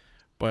him.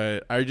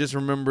 But I just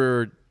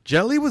remember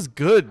Jet Li was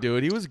good,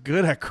 dude. He was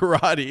good at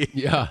karate.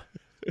 Yeah.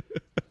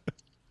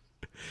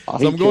 Oh, So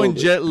he I'm going killed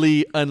it. Jet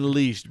Li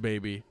Unleashed,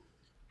 baby.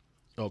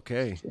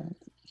 Okay.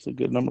 It's a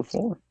good number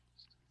 4.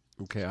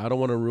 Okay. I don't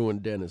want to ruin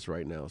Dennis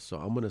right now, so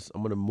I'm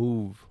gonna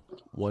move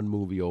one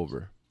movie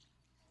over.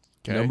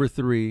 Okay. Number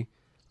 3,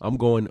 I'm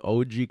going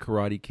OG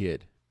Karate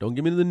Kid. Don't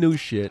give me the new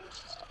shit.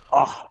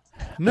 Oh,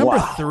 Number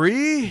Wow.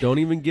 3. Don't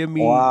even give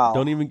me. Wow.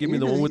 Don't even give me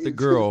the one with the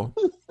girl.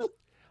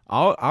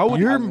 I would.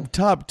 Your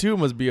top 2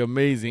 must be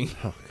amazing.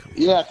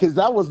 yeah, because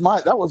that was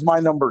my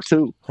number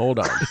 2. Hold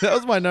on. That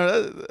was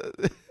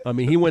my I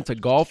mean, he went to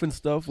golf and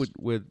stuff with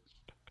what's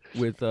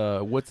in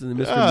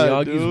Mr. Yeah,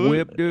 Miyagi's dude.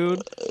 whip,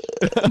 dude.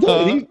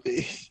 Dude,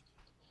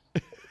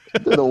 he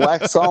did a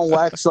wax on,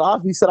 wax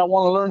off. He said, "I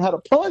want to learn how to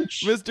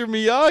punch." Mr.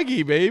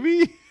 Miyagi,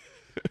 baby.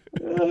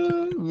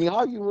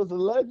 Miyagi was a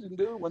legend,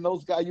 dude. When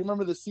those guys, you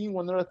remember the scene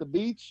when they're at the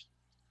beach,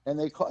 and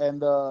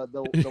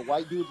the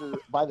white dudes are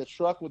by the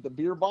truck with the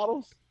beer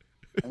bottles,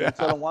 And they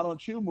tell him, "Why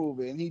don't you move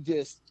it?" And he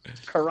just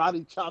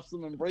karate chops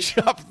him and breaks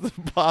him. Chops the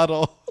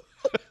bottle.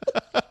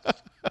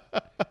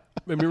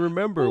 I mean,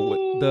 remember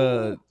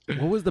what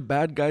was the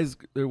bad guys?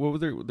 What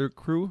was their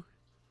crew?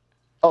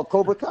 Oh,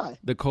 Cobra Kai.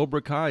 The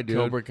Cobra Kai, dude.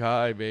 Cobra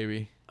Kai,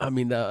 baby. I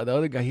mean, the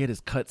other guy, he had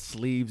his cut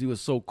sleeves. He was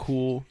so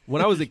cool.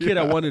 When I was a kid,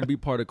 I wanted to be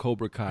part of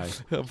Cobra Kai.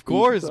 Of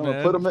course,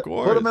 man. Put him, of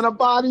course. put him in a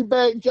body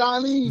bag,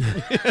 Johnny.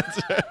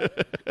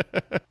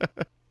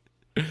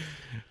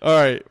 All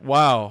right.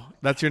 Wow.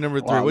 That's your number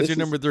 3. Wow, What's this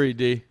your number 3,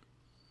 D?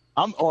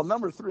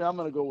 Number 3. I'm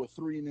gonna go with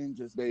Three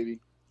Ninjas, baby.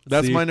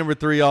 That's See, my number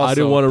 3 also. I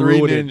didn't want to Three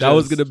ruin it. That Ninjas.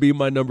 was going to be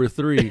my number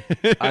 3.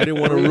 I didn't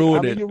want to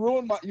ruin it. You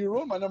ruined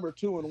my number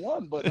 2 and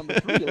 1, but number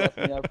 3 you left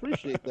me. I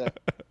appreciate that.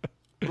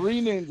 Three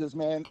Ninjas,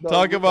 man.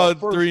 Talk about the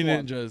first Three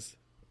one, Ninjas.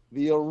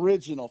 the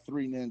original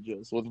Three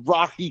Ninjas with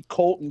Rocky,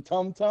 Colt, and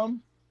Tum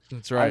Tum.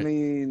 That's right. I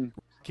mean,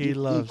 He you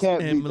loves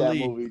can't beat that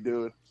Emily. movie,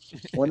 dude.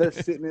 When they're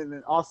sitting in,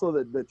 and also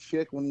the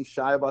chick when he's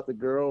shy about the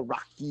girl,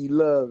 Rocky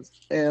loves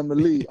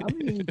Emily. I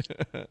mean,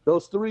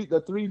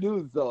 the three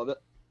dudes though.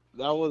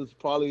 That was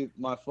probably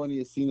my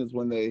funniest scene is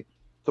when they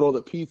throw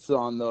the pizza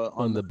on the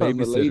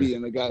babysitter. lady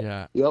and the guy.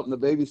 Yeah. Yep, and the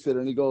babysitter,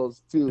 and he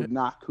goes, "Dude,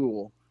 not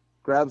cool."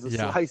 Grabs a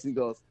Yeah. slice and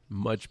goes,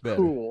 Much better.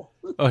 "Cool."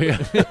 Oh, yeah.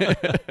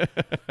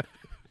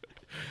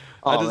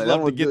 I just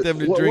love to get them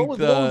to drink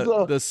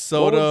the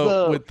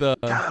soda with the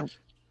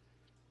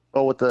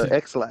with the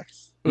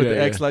X-Lax. with Yeah, the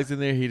yeah. X-Lax in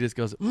there. He just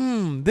goes,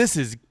 this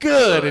is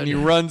good. And he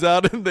runs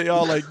out and they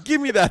all like,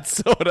 give me that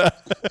soda.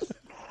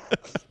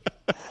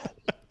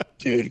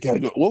 Dude, you gotta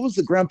go. What was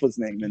the grandpa's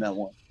name in that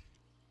one?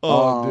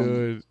 Oh,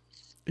 dude.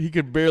 He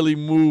could barely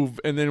move.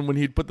 And then when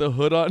he'd put the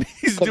hood on,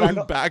 he's 'Cause I doing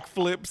know-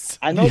 backflips.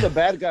 I know the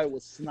bad guy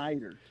was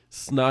Snyder.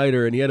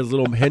 Snyder, and he had his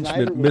little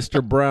henchman, Snyder was-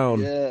 Mr.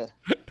 Brown. Yeah.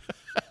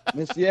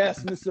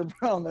 Yes, Mr.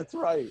 Brown, that's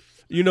right.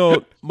 You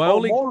know, my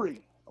only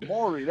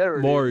Maury, there it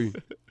is. Maury.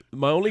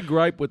 My only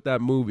gripe with that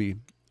movie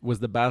was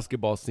the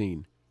basketball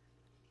scene.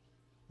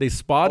 They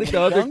spotted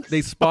Oh, the dunks?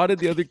 They spotted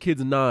the other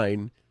kid's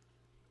 9.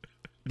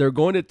 They're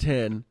going to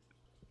 10,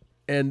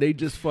 and they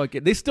just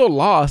fucking. They still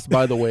lost,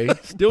 by the way.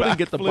 Still didn't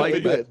get the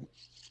Backflip. bike back.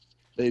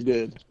 They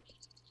did.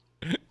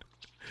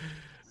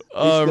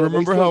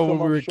 Remember still how when come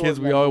we up were short kids,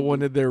 in we that all movie.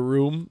 wanted their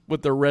room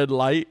with the red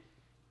light?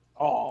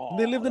 Oh,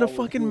 They lived in a that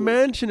was fucking good.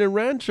 mansion in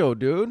Rancho,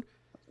 dude.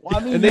 Well,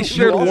 I mean, And they you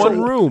shared also-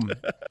 one room.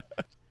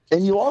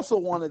 And you also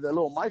wanted the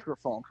little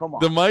microphone. Come on,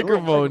 The little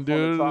microphone, to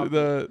dude. talk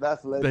to.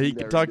 That's That he legendary,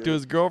 could talk to dude.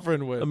 his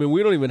girlfriend with. I mean,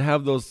 we don't even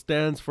have those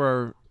stands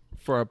for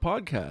our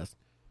podcast.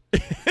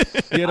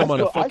 He had them on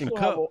a fucking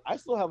cup. I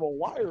still have a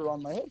wire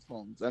on my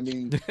headphones. I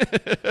mean,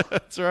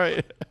 That's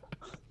right.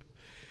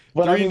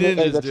 but Three I mean,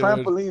 Ninjas, the dude.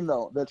 trampoline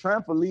though, the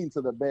trampoline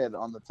to the bed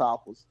on the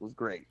top was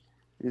great.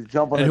 He's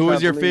jumping. And the who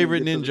was your trampoline favorite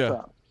and get to the ninja?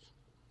 top.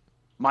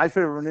 My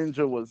favorite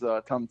ninja was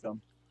Tum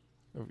Tum.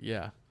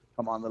 Yeah.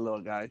 Come on, the little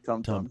guy,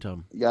 Tum Tum.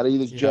 Tum. You gotta eat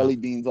his Yeah. jelly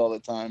beans all the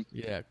time.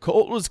 Yeah.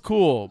 Colt was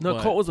cool. No,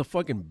 but- Colt was a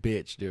fucking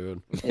bitch,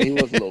 dude. And he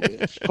was a little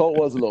bitch. Colt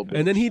was a little bitch.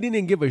 And then he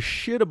didn't give a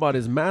shit about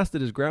his mask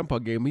that his grandpa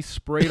gave him. He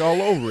sprayed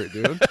all over it,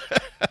 dude.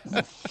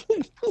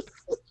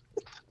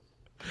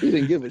 he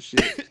didn't give a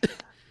shit.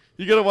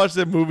 You gotta watch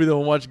that movie though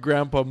and watch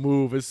Grandpa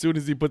move as soon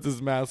as he puts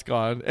his mask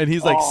on, and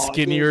he's like Oh,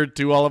 skinnier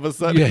too all of a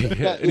sudden. Yeah,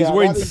 yeah. And he's Yeah,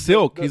 wearing that is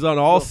silk. the- He's on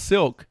all the-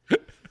 silk.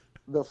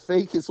 The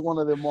fakest one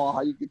of them all.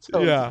 How you could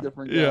tell it's yeah, a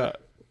different guy. yeah.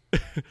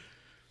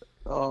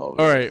 Oh,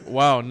 All right,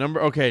 wow.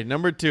 Number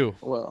 2.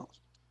 well,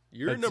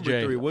 Your That's number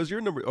Jay. 3 was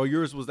your number. Oh,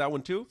 yours was that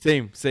one too.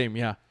 Same,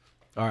 yeah.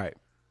 All right.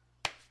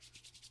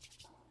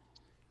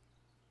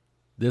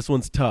 This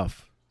one's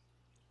tough,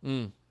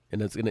 Mm.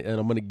 and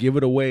I'm gonna give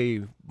it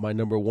away. My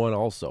number 1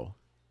 also,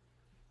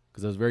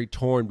 because I was very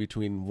torn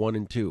between 1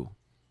 and 2.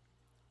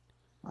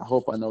 I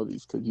hope I know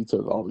these because you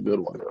took all the good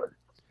ones.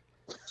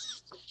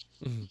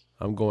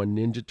 I'm going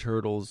Ninja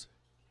Turtles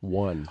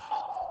 1.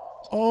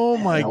 Oh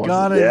my That was-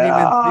 God,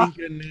 yeah. I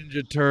didn't even think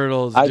of Ninja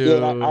Turtles, I dude.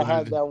 did. I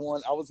had that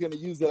one. I was gonna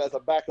use it as a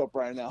backup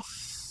right now.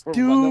 for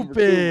my number two,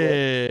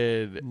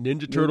 Stupid.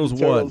 Ninja but Turtles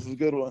Ninja 1. Turtles is a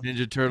good one.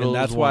 Ninja Turtles. And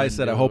that's why I 1,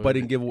 said I hope I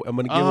dude. didn't give. I'm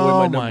gonna give away my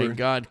Oh number. my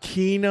God,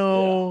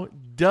 Kino,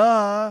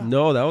 duh.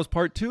 No, that was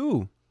part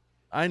 2.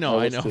 I know.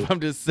 That was two. I'm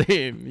just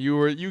saying.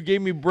 You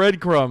gave me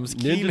breadcrumbs.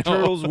 Ninja Kino.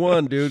 Turtles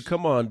 1, dude.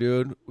 Come on,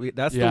 dude.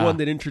 That's Yeah. the one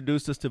that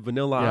introduced us to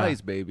Vanilla Yeah.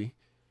 Ice, baby.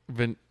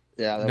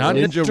 Yeah, that Not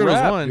was, Ninja Ninja Turtles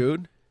Rap, 1.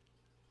 dude.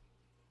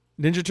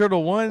 Ninja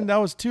Turtle 1. That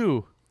was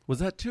 2. Was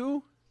that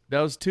 2?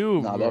 That was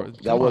 2. No, bro.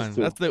 that Come was on.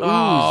 2. That's the ooze,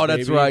 Oh,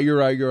 that's baby. right.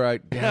 You're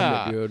right. Damn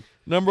Yeah. it, dude.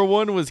 Number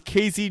 1 was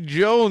Casey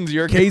Jones.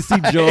 Your Casey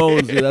guy.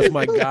 Jones, dude. That's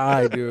my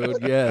guy, dude.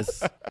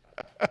 Yes.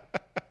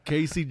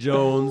 Casey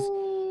Jones.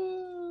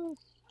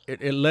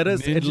 It let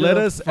us Ninja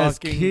as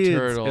fucking kids. It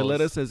Turtles.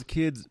 let us as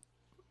kids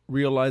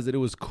realize that it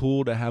was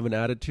cool to have an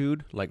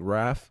attitude like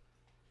Raph.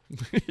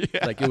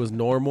 Yeah. Like it was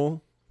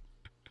normal.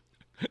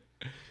 it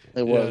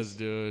Yes, was.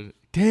 dude.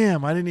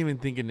 Damn, I didn't even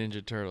think of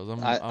Ninja Turtles. I'm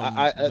mad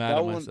that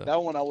at one. myself.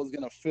 That one I was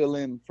gonna fill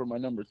in for my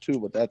number 2,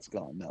 but that's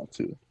gone now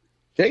too.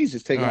 Jay's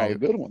just taking all All the right.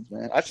 good ones,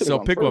 man. I should So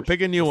have pick one.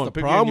 Pick a new That's one. the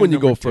Pick a problem new when you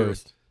go number 2.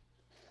 first.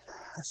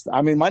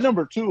 I mean, my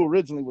number 2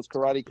 originally was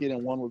Karate Kid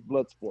and 1 was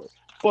Bloodsport.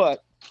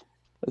 But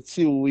let's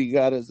see what we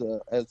got as an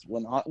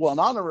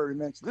honorary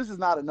mention. This is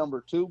not a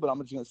number 2, but I'm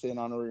just gonna say an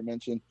honorary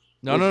mention.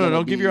 No,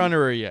 don't give your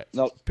honorary yet.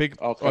 No,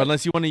 pick. Okay. Or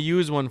unless you want to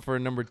use one for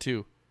number 2.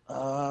 You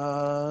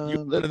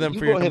One of them for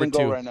go your ahead number and 2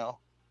 go right now.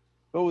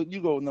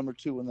 You go with number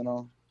 2, and then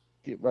I'll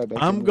get right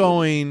back. I'm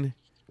going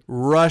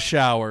Rush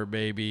Hour,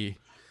 baby.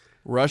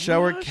 Rush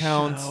Hour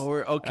counts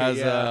as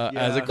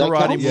a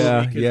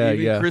karate movie.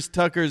 Yeah. Chris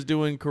Tucker's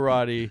doing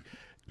karate.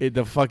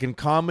 The fucking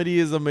comedy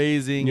is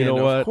amazing. You know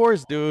and what? Of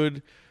course,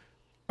 dude.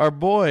 Our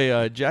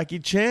boy Jackie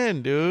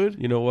Chan,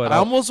 dude. You know what? I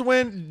almost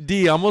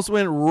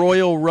went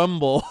Royal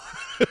Rumble.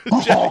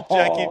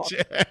 Jackie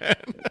Chan.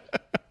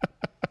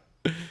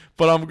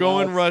 But I'm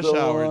going Rush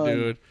Hour,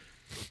 dude.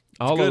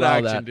 I'll good allow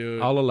action, that.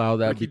 dude. I'll allow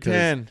that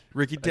because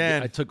Ricky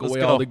Tan. I took Let's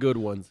away go. all the good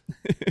ones.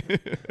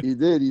 You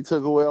did. You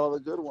took away all the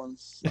good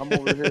ones. I'm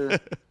over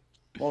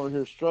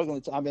here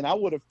struggling. I mean, I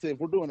would have, if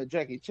we're doing a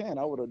Jackie Chan,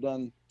 I would have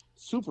done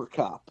Super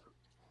Cop.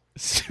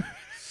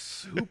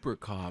 Super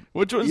Cop.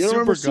 Which one's You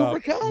remember Super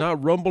Cop? Super Cop?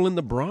 Not Rumble in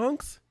the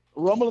Bronx?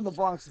 Rumble in the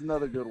Bronx is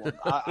another good one.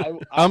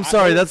 I'm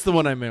sorry, that's the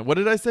one I meant. What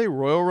did I say?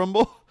 Royal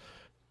Rumble?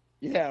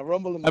 Yeah,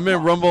 Rumble in the I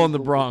meant Bronx. Rumble in the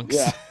Bronx.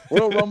 Yeah,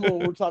 Royal Rumble.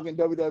 We're talking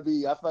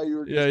WWE. I thought you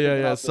were. Just picking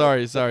Yeah. out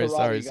Sorry. the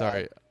karate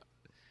guy. The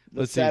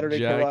Let's Saturday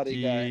see.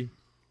 karate guy. Jackie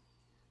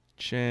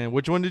Chan.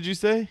 Which one did you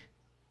say?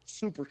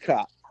 Super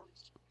Cop.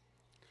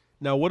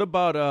 Now, what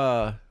about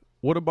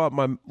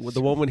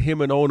the one with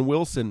him and Owen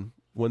Wilson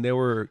when they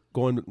were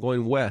going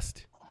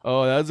west?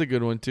 Oh, that's a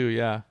good one too.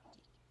 Yeah.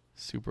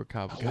 Super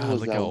Cop. What God, was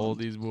look that how one? old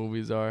these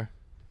movies are.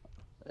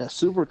 Yeah,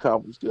 Super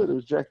Cop was good. It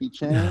was Jackie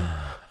Chan.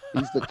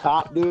 He's the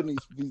cop dude, and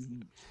he's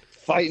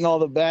fighting all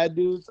the bad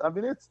dudes. I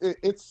mean,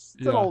 it's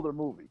an older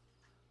movie.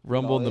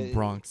 Rumble in the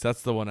Bronx.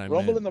 That's the one I meant.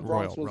 Rumble in the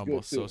Bronx Royal was Rumble.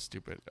 good, too. So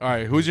stupid. All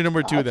right, who's your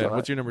number 2 That's then? all right.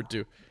 What's your number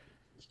 2?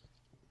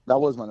 That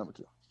was my number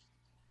 2.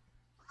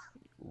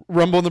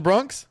 Rumble in the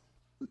Bronx?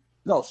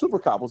 No, Super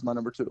Cop was my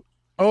number 2.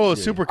 Oh,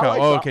 Super Cop.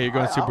 like Oh, that. okay, you're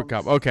going Super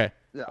Cop. Okay.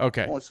 Yeah.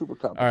 Okay. I want Super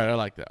Cop. All right, I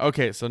like that.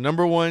 Okay, so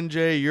number 1,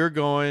 Jay, you're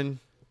going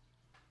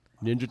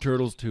Ninja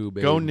Turtles 2,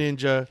 baby. Go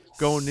Ninja.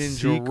 Go Ninja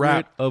Secret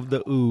Rap. of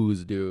the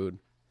Ooze, dude.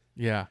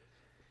 Yeah.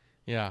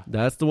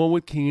 That's the one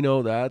with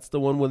Keno. That's the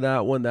one with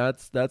that one.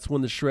 That's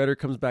when the Shredder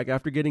comes back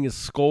after getting his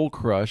skull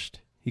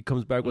crushed. He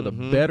comes back with a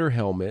better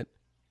helmet.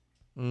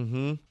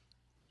 Mm-hmm.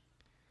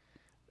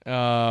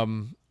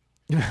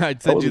 I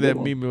sent you that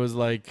meme. It was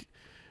like,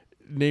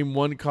 name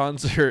one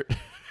concert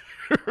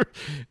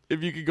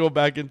if you could go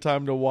back in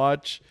time to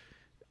watch.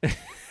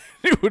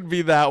 It would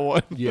be that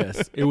one.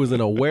 Yes, it was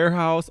in a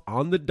warehouse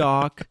on the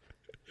dock.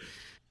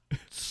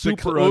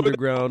 Super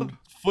underground.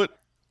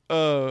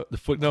 The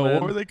Foot No, Clan.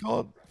 what were they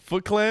called?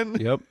 Foot Clan?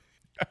 Yep.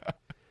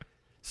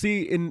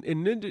 See, in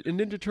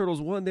Ninja Turtles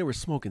 1, they were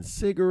smoking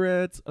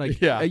cigarettes. Like,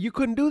 Yeah. you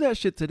couldn't do that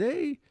shit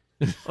today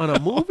on a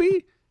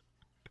movie.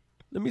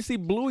 Let me see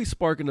Bluey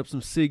sparking up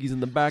some ciggies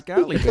in the back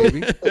alley,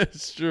 baby.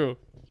 It's true.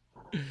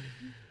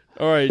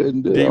 All right,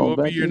 Couldn't do it Dave, all what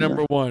would be back your in there.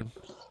 number 1?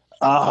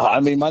 I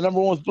mean, my number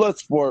 1 was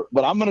Bloodsport,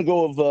 but I'm gonna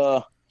go with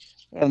I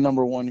got a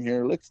number 1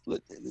 here. I'm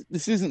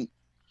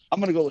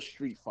gonna go with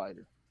Street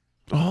Fighter.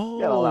 Oh,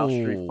 Gotta allow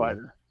Street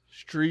Fighter.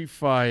 Street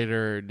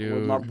Fighter,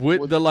 dude.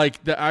 With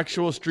the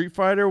actual Street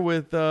Fighter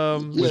with Yeah,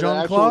 the Jean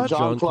actual Claude.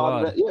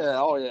 Jean-Claude.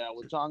 Yeah,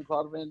 with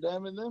Jean-Claude Van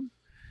Damme in them.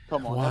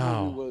 Come on,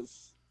 Wow.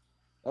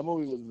 that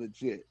movie was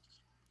legit.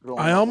 growing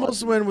I up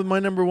almost watching went it. with my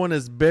number 1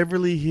 as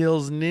Beverly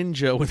Hills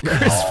Ninja with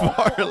Chris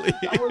Farley.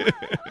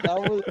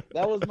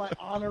 that was my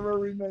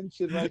honorary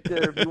mention right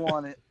there. If you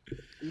want it,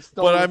 You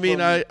stole But it I mean,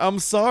 from me. I'm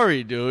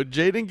sorry, dude.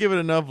 Jay didn't give it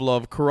enough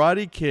love.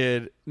 Karate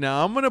Kid.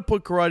 Now I'm gonna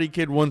put Karate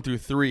Kid 1 through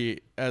 3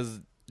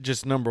 as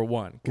just number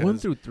 1. 1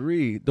 through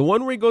 3. The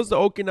one where he goes to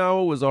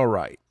Okinawa was all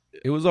right.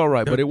 It was all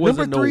right, but it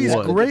wasn't number 3 no is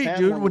one. great, Japan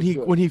dude. one When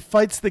was good. he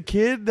fights the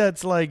kid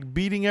that's like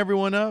beating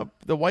everyone up,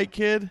 the white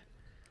kid.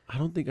 I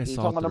don't think I You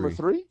saw talking about number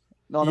 3. 3?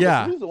 No, number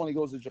Yeah. 3 is the one he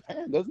goes to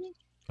Japan, doesn't he? I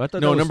thought that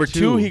No, was number 2.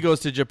 2 he goes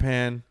to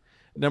Japan.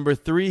 Number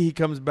 3 he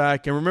comes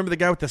back, and remember the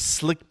guy with the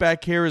slick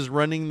back hair is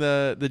running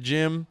the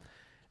gym,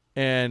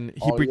 and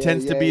he Oh,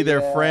 pretends to yeah, be their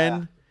yeah.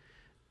 friend.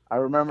 I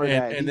remember And-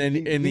 that. and then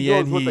in he the goes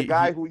end, with the he-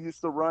 guy he- who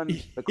used to run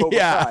the Cobra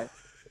Yeah. Kai.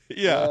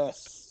 Yeah,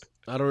 Yes.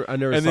 I never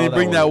and saw they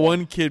bring that one.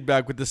 one kid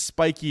back with the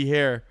spiky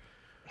hair.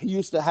 He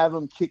used to have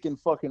him kicking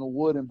fucking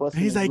wood and busting.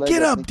 And he's his like, leg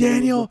 "Get up,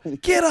 thinking he was Daniel! a-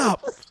 Get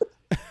up!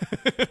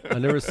 I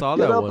never saw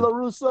Get that up, one.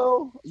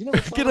 LaRusso! You never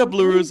saw Get up,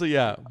 number 3? LaRusso!"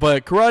 Yeah,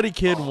 but Karate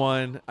Kid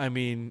 1. I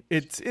mean,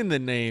 it's in the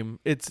name.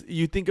 It's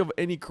you think of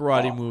any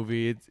karate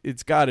movie,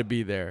 it's got to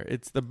be there.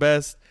 It's the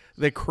best.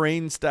 The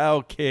crane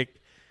style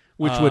kick,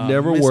 Which would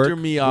never Mr. work.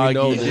 Miyagi. We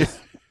know this.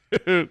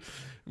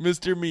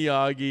 Mr.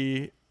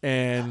 Miyagi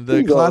and He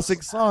the goes-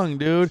 classic song,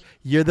 dude.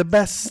 You're the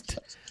best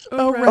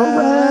around.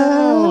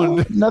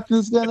 Around.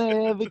 Nothing's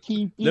gonna ever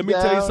keep you Let me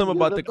tell you down. something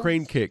You're about the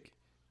crane best. kick.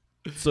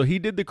 So he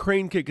did the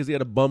crane kick because he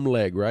had a bum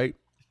leg, right?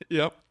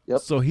 Yep.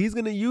 Yep. So he's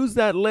going to use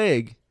that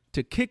leg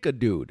to kick a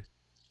dude.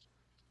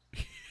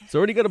 He's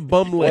already got a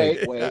bum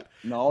leg. Wait.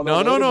 No. No.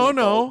 wait a minute,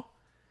 though.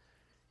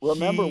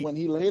 remember when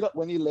he laid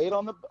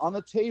on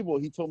the table,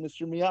 he told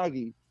Mr.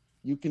 Miyagi,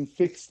 "You can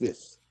fix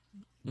this."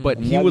 But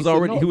And he Miyagi was said,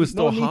 already no, he was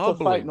no still need to fight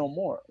hobbling. no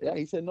more. Yeah,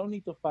 he said no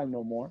need to fight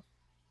no more.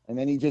 And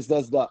then he just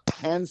does the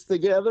hands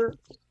together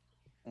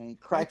and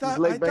cracks his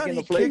leg back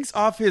into place. Kicks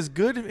off his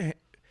good.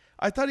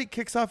 I thought he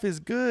kicks off his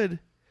good.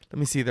 Let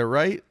me see. The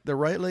right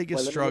leg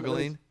is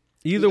struggling.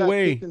 Either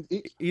way,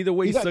 he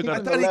he's still got.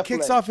 I thought he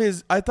kicks off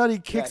his. I thought he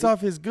kicks off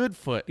his good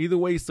foot. Either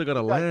way, he's still got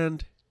to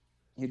land.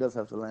 He does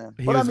have to land.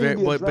 He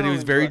was but he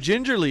was very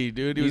gingerly,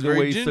 dude. He was Either very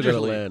way, he's still got to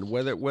gingerly.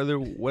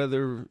 land.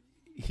 Whether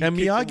And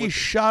Miyagi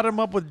shot him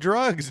up with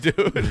drugs, dude.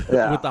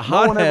 Yeah. with the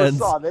hot no one hands. ever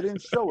saw. They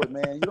didn't show it,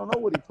 man. You don't know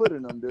what he put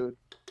in them, dude.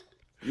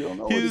 You don't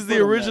know. He was the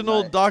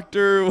original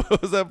doctor.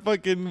 What was that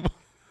fucking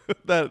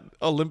that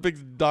Olympics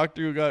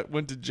doctor who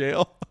went to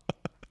jail?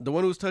 The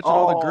one who was touching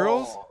all the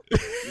girls?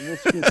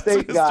 Michigan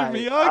State Mr. guy.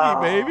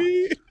 Miyagi,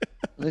 baby.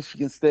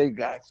 Michigan State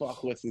guy.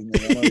 Fuck, what's his name?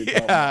 I know you're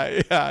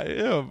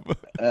talking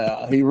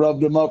Yeah, him. he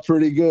rubbed him up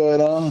pretty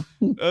good, huh?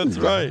 That's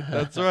right.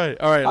 That's right.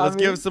 All right, let's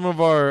give some of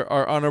our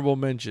honorable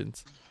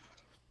mentions.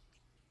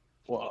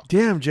 Well,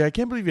 Damn, Jay, I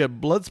can't believe you had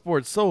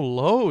Bloodsport so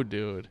low,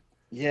 dude.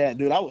 yeah,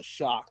 dude, I was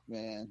shocked,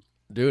 man.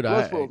 Dude,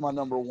 Bloodsport was my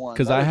number one.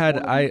 because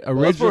Bloodsport was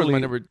originally my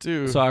number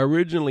 2. So I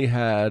originally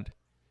had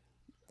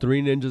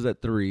Three Ninjas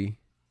at 3,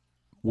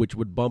 which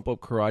would bump up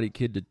Karate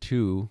Kid to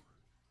 2.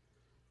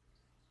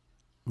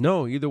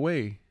 No, either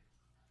way.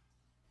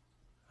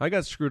 I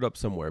got screwed up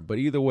somewhere, but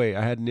either way,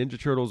 I had Ninja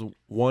Turtles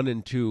 1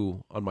 and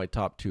 2 on my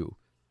top 2.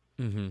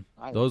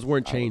 Mm-hmm. Those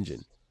weren't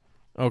changing.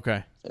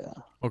 Okay. Yeah.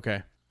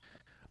 Okay.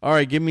 All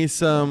right, give me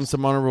some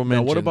honorable Now,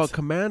 mentions. what about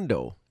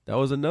Commando? That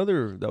was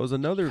another.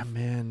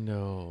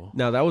 Commando?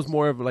 Now that was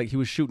more of like he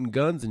was shooting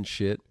guns and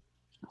shit.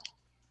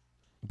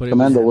 But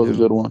Commando was a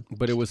good one.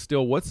 But it was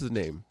still what's his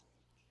name?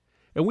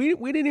 And we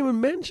didn't even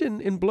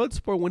mention in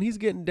Bloodsport when he's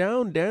getting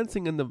down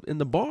dancing in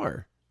the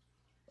bar.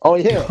 Oh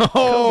yeah.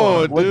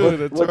 Oh, dude,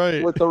 that's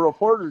right. With the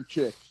reporter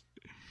chick.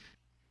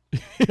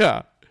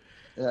 Yeah.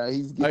 Yeah,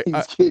 he's I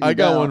getting got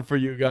down. one for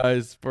you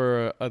guys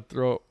for a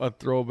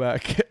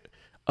throwback.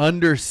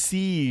 Under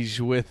Siege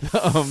with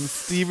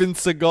Steven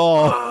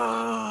Seagal.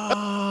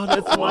 Oh,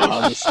 that's Wow,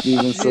 my the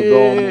Steven shit,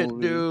 Seagal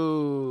movie.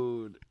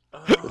 dude.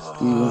 The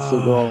Steven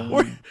Seagal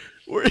movie.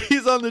 Where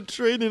he's on the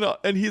train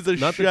and he's a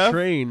Not chef. the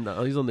train.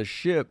 No, he's on the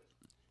ship.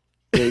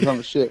 Yeah, he's on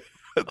the ship.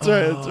 That's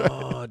right. That's right.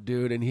 Oh,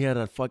 dude, and he had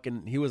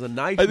he was a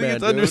knife I think man,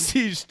 it's Under dude.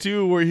 Siege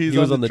 2 where He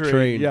was on the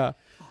train. Yeah.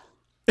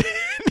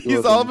 He He's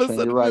was all on of the a train.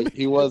 sudden You're right. in the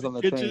He was on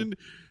the kitchen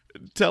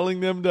telling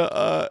them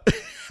to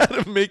how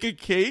to make a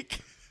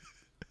cake.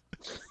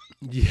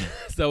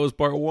 Yes, that was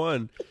part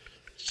 1.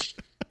 It's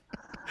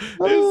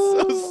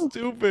so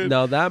stupid.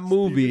 Now that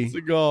movie,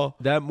 Steven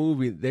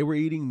Seagal. they were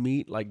eating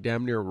meat like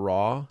damn near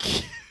raw,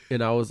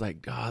 and I was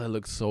like, God, that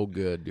looks so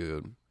good,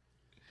 dude.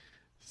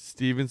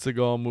 Steven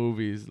Seagal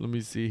movies. Let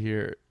me see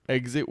here.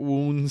 Exit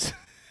Wounds.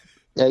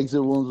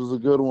 Exit Wounds was a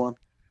good one.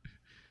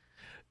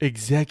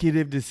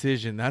 Executive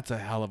Decision. That's a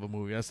hell of a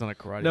movie. That's not a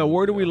karate Now, movie,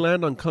 where do we though.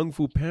 land on Kung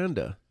Fu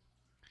Panda?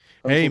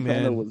 Hey, Kung Fu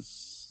Panda man.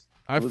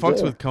 I was fucks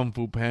there. with Kung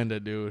Fu Panda,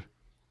 dude.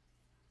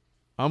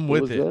 I'm It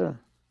with was it. there.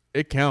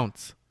 It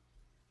counts.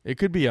 It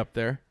could be up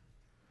there.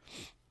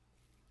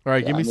 All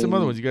right, Yeah, give me I some mean-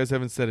 other ones. You guys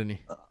haven't said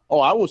any. Oh,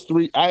 I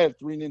had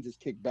Three Ninjas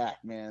Kick Back,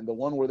 man. The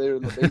one where they were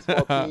in the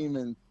baseball team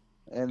and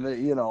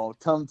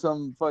Tum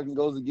Tum fucking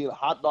goes to get a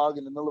hot dog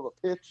in the middle of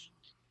a pitch.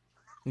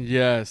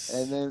 Yes.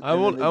 And then I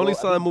and then only they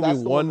go- saw that I think movie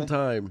that's the one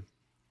time.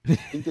 I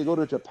think they go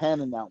to Japan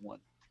in that one.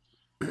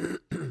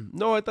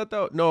 No, I thought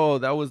that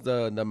was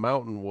the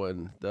mountain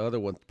one. The other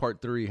one,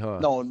 part 3, huh?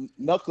 No,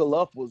 Knuckle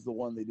Up was the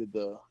one they did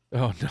the.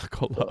 Oh,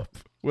 Knuckle Up.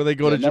 Where they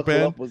go to Knuckle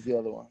Japan? Up was the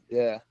other one.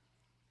 Yeah.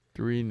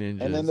 Three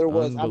Ninjas. And then there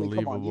was, I mean,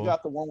 Unbelievable. come on, you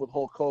got the one with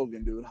Hulk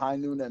Hogan, dude. High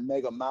Noon at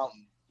Mega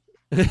Mountain.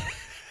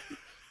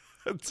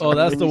 Oh,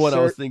 that's the one I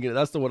was Research- thinking.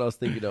 That's the one I was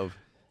thinking of.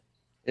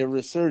 It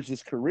resurged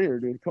his career,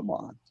 dude. Come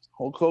on.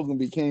 Hulk Hogan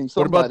became What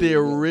somebody. about the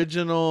again.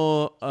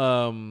 original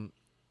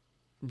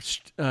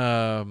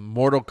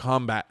Mortal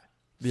Kombat?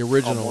 The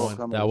original Mortal one.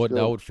 Kombat That was would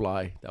good.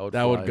 fly.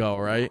 That would go,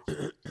 right?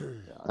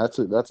 That's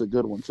a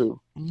good one too.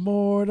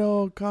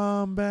 Mortal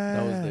Kombat.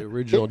 That was the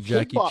original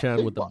Jackie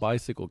Chan with the kickbox.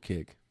 bicycle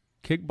kick.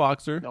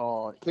 Kickboxer.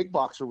 No,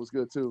 Kickboxer was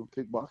good too.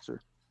 Kickboxer.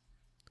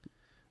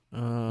 Yeah,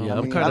 I'm I'm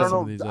I mean, kinda I don't some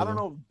know. of these I other don't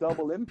know if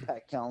Double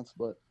Impact counts,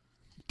 but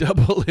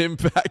Double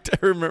Impact.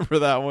 I remember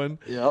that one.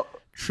 yep.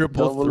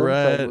 Triple Double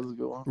Threat. Impact was a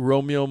good one.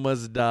 Romeo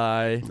Must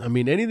Die. I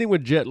mean, anything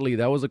with Jet Li,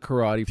 that was a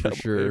karate for Double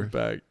sure.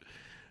 Impact.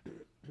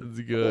 That's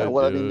good. Yeah,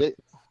 well, I mean, dude.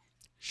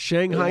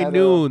 Shanghai They had,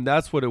 Noon,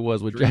 that's what it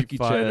was with Street Jackie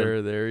Fighter.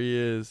 Chan. There he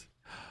is.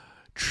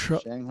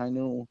 Shanghai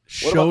Noon. What about The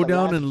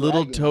Showdown Last in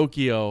Little Dragon?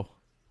 Tokyo.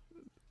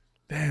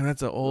 Damn,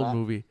 that's an old La-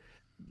 movie.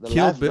 The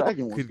Kill Last Bill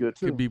Dragon was good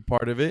too. could be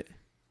part of it.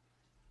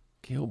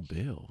 Kill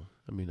Bill.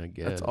 I mean, I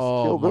guess. That's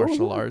all Kill Bill,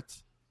 martial yeah.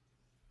 arts.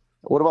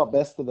 What about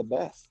Best of the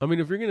Best? I mean,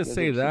 if you're gonna Yeah,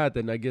 say they're that,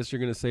 then I guess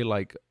you're gonna say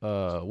like,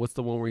 what's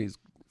the one where he's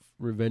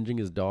revenging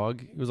his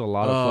dog? It was a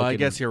lot of. Oh, fucking, I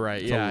guess you're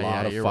right. it's Yeah, a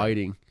lot of you're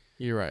fighting. Right.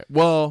 You're right.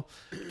 Well,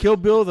 Kill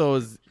Bill though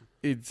is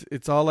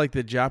it's all like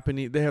the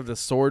Japanese. They have the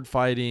sword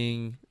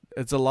fighting.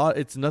 it's a lot.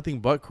 It's nothing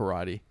but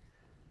karate.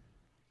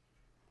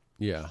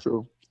 Yeah.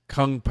 True.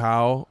 Kung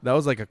Pao. That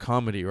was like a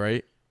comedy,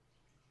 right?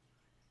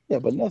 Yeah,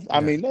 but nothing. Yeah. I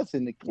mean,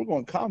 nothing. We're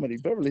going comedy.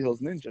 Beverly Hills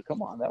Ninja.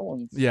 Come on, that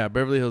one's. Yeah,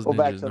 Beverly Hills Go Ninja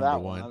back is to number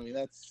that one. one. I mean,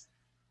 that's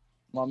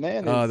my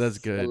man. Oh, Is that's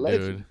a good,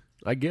 legend. dude.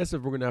 I guess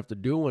if we're gonna have to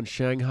do one,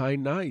 Shanghai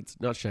Nights,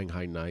 not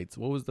Shanghai Nights.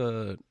 What was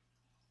the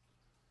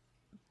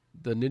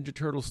Ninja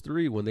Turtles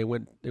 3 when they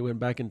went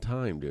back in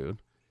time, dude?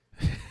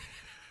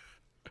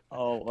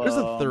 Oh, There's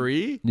a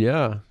 3.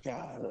 Yeah,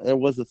 God, there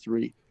was a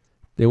 3.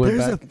 they went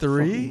There's a back.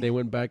 3. They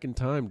went back in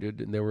time, dude,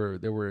 and there were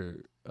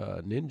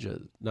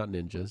ninjas, not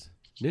ninjas,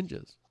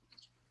 ninjas.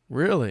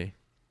 Really?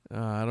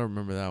 I don't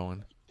remember that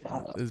one.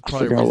 God, It's I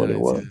probably forgot what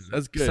reason it I didn't see was. it.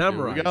 That's good. Dude.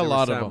 Samurai. We got a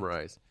lot of them.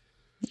 samurais.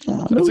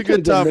 That's a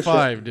good top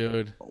 5,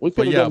 dude. We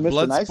But could yeah, have done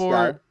Mr. Nice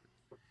Guy.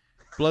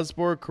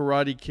 Bloodsport,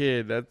 Karate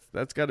Kid.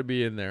 That's got to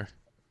be in there.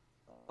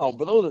 Oh,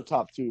 but those are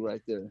top 2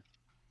 right there.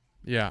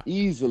 Yeah.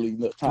 Easily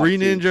the top 3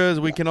 2. ninjas.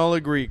 We can all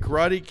agree.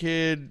 Karate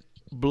Kid,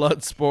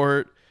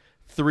 Bloodsport,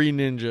 3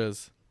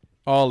 ninjas,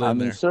 all in I mean,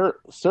 there.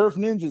 Surf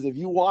Ninjas. If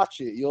you watch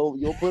it,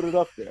 you'll put it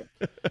up there.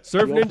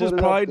 Surf You'll put Ninjas it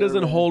probably up there,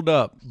 doesn't man. hold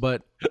up,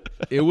 but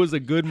it was a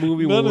good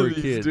movie None when we of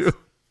were these kids. do.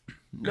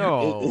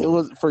 No, It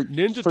was for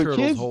Ninja for Turtles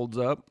kids, holds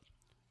up.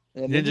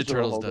 yeah, Ninja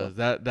Turtles hold does.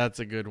 up. That's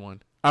a good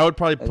one. I would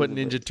probably That put is a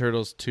Ninja good-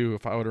 Turtles 2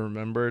 if I would have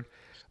remembered.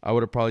 I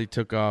would have probably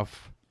took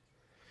off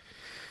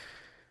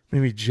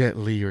maybe Jet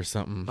Li or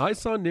something. I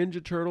saw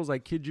Ninja Turtles, I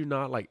kid you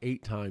not, like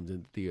 8 times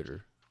in the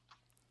theater.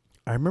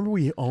 I remember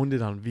we owned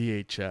it on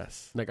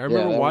VHS. Like I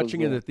remember that was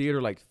watching it in the- the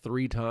theater like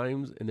 3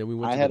 times, and then we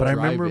went I to had the But I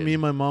drive-in. remember me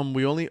and my mom,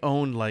 we only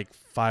owned like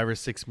 5 or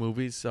 6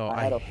 movies, so I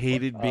I had a-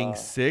 hated being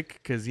sick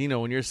because,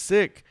 when you're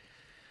sick,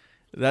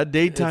 that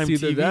daytime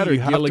It's either TV, that or you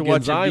have to Gilligan's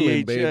watch a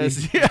Island,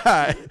 VHS.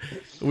 Yeah.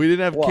 We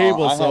didn't have Well,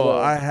 cable, I had so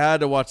a- I had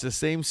to watch the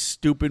same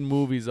stupid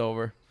movies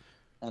over.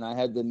 And I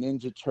had the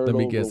Ninja me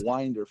Turtle guess.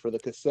 Rewinder for the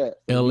cassette.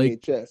 For LA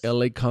VHS.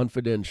 LA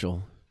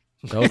Confidential.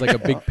 That was like a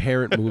big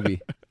parent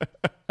movie.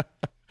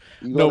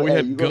 You No, go to- we hey,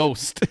 had you go to-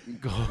 Ghost.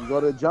 You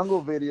go to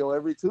Jungle Video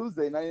every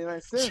Tuesday,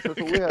 99 cents. That's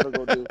what we had to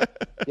go do.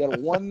 You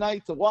had one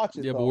night to watch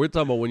it. Yeah, but though. we're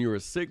talking about when you were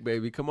sick,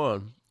 baby. Come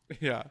on.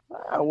 Yeah.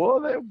 Well,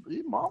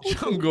 mom would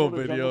Jungle go to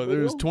Video. There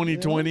was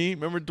 2020.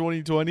 Remember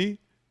 2020?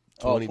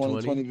 Oh, 2020.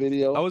 2020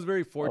 video. I was very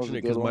was a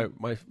fortunate good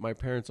because my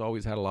parents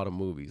always had a lot of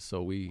movies,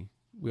 so we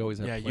always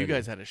had Yeah, you plenty.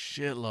 guys had a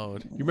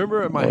shitload. You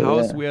remember at my Oh,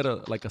 house yeah. we had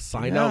a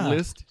sign out Yeah.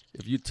 list.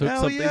 If you took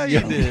Hell something, yeah, you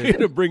you did. had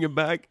to bring it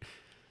back.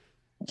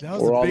 That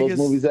was Where the all biggest.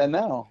 those movies at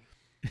now?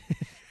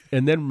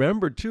 And then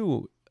remember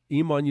too,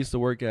 Iman used to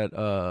work at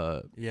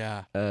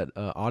Yeah.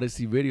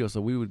 Odyssey Video, so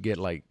we would get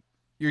like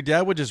Your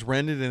dad would just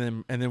rent it,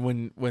 and then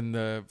when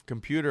the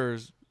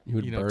computers, he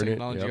would burn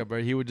technology it. got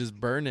better, he would just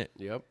burn it.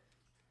 Yep.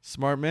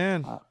 Smart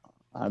man.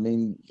 I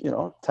mean,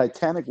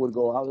 Titanic would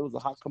go out. It was a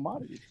hot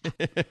commodity.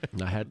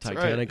 I had That's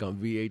Titanic on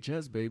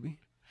VHS, baby.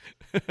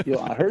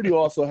 I heard you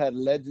also had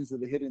Legends of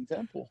the Hidden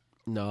Temple.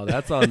 No,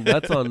 that's on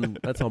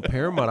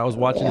Paramount. I was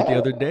watching it the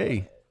other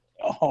day.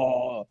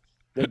 Oh,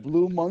 the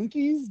Blue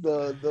Monkeys.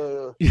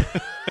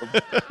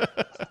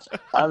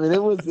 I mean,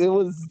 it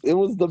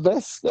was the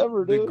best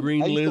ever, The dude.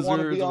 green I used to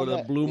wanna lizards be or on the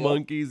that. blue Yeah.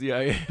 monkeys.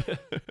 Yeah.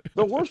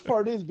 The worst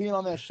part is being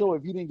on that show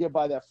if you didn't get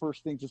by that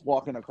first thing just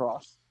walking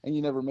across and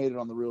you never made it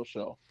on the real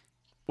show.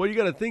 Well, you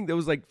got to think there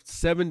was like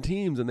 7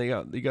 teams, and they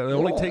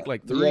only take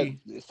like 3.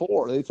 Yeah,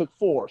 4. They took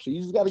 4, so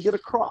you just got to get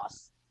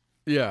across.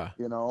 Yeah.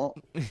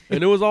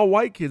 And it was all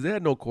white kids. They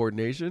had no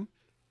coordination.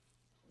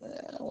 Yeah,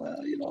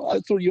 well,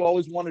 that's what you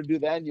always wanted to do.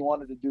 That and you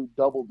wanted to do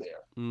Double Dare.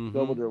 Mhm.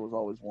 Double Dare was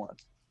always one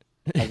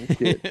as a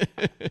kid.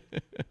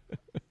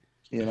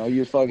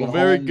 You're fucking. Well,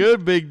 very home.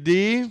 good, Big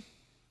D.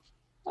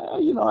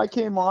 I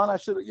came on. I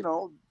should have.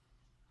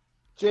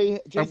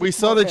 We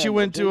saw that you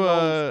went to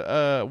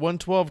a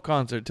 112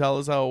 concert. Tell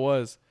us how it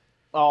was.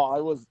 Oh, I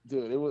was,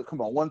 dude. It was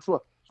come on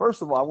 112.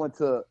 First of all, I went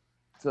to.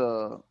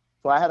 So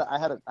I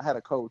had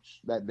a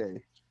coach that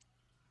day,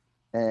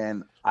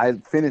 and I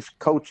finished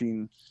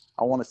coaching.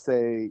 I want to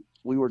say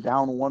we were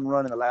down 1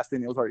 run in the last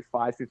inning. It was already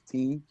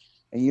 5:15,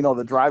 and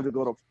the drive to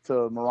go to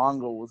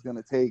Morongo was going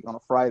to take on a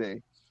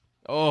Friday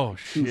Oh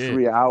 2-3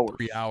 shit! hours.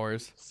 3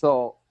 hours.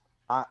 So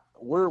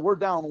we're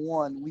down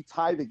 1. We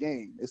tie the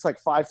game. It's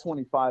like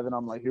 5:25, and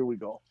I'm like, here we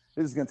go.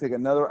 This is going to take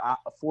another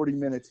 40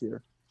 minutes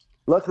here.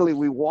 Luckily,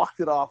 we walked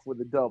it off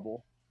with a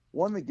double,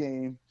 won the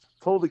game,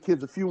 told the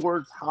kids a few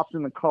words, hopped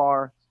in the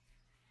car,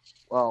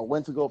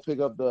 went to go pick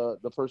up the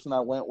person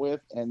I went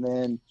with, and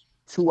then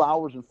 2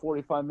 hours and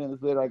 45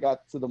 minutes later, I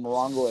got to the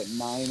Morongo at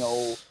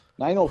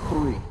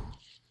 9:03,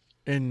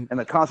 And and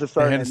the concert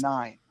started had at a-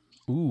 9.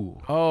 Ooh.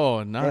 oh,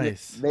 And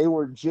nice. they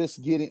were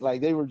just getting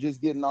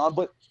on.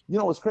 But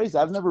what's crazy?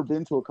 I've never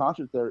been to a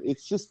concert there.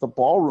 It's just the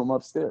ballroom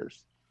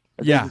upstairs.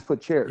 And Yeah. They just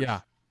put chairs.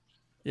 Yeah.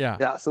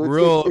 Yeah. So it's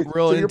Real so you're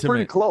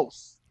pretty intimate.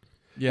 close.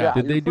 Yeah.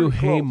 Did you're they do pretty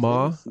Hey close.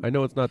 Ma? I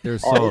know it's not their Oh,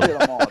 song. they did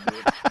them all,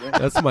 dude.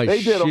 That's my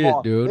They did them shit,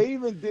 all. dude. They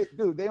even did,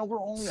 dude. They were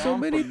only So on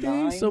many from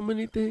things, 9. so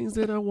many things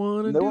that I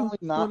want to They were do. only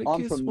not Wanna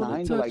on kiss, from wanna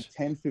 9 to like touch.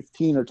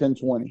 10:15 or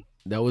 10:20.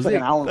 That was It's like it.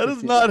 an hour and That is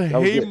 15. not That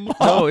was Hey it. Ma.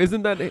 No,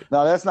 isn't that it?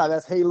 No, that's not.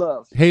 That's Hey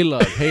Love. Hey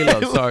Love, Hey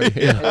Love. Sorry.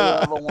 Yeah. Hey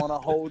Love, I want to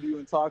hold you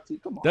and talk to you.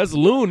 Come on. That's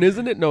Loon,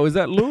 isn't it? No, is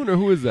that Loon or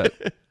who is that?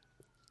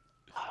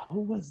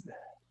 Who was that?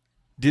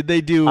 Did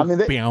they do? I mean,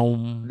 they-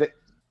 Boom, They,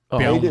 Oh,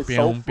 they boom, did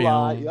So boom,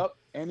 Fly. boom. Yep.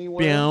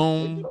 Anywhere.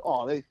 Boom. They did,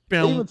 oh, they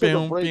Boom, even took a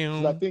boom, break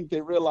because I boom. think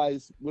they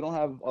realized we don't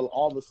have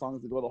all the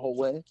songs to go the whole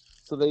way.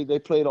 So they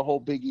played a whole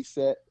Biggie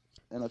set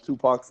and a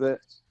Tupac set.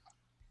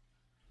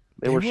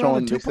 They were were on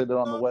showing. the They said they're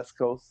on the Tupac? West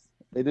Coast.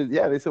 They did.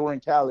 Yeah, they said we're in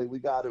Cali. We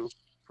got to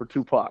for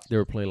Tupac. they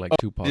were playing like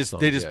Tupac songs.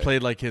 They just yeah.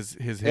 played like his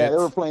hits. Yeah, they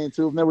were playing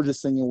too. And they were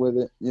just singing with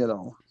it, you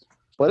know.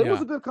 But it was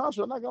Yeah. a good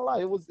concert. I'm not gonna lie.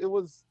 It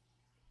was.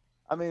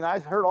 I mean, I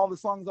heard all the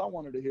songs I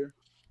wanted to hear.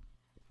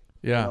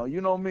 Yeah. You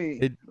know me,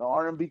 It- the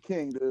R&B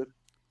king, dude.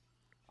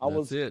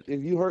 That's it.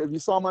 If you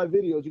saw my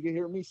videos, you can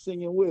hear me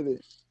singing with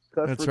it.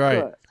 Cut That's for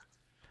right.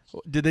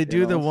 cut. Did they do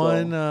You the know,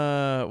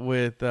 one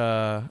with?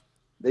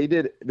 They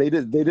did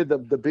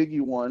the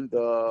Biggie one.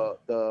 The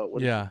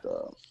what is Yeah. it,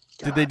 the-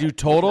 Did they God, do what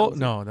Total? was it?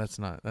 No, that's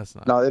not. That's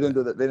not. No, they didn't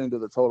do that. They didn't do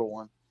the total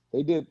one.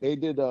 They did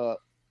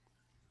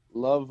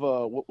Love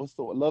what's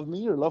the Love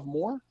Me or Love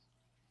More?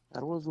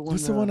 That was the one.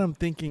 What's the one I'm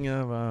thinking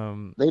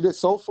of? They did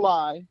So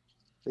Fly.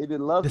 They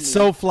did Love Me. It's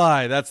So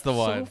Fly. That's the So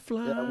one.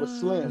 fly. Yeah, with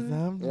Slim.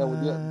 I'm Yeah,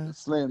 with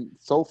Slim.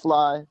 So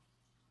Fly.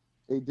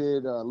 They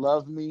did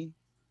Love Me.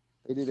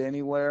 They did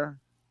Anywhere.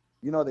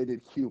 You know they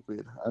did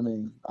Cupid. I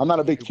mean, I'm not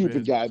a big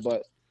Cupid guy,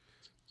 but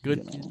Good.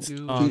 you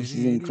Do Peaches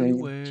and cream.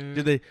 anywhere.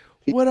 Did they?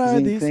 Peaches What are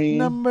and these cream.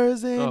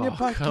 numbers in Oh, your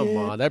pocket? come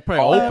on. That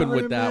probably Oh, opened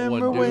with that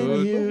one, remember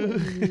when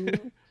dude.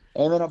 you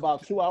And then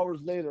about 2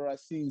 hours later, I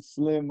seen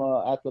Slim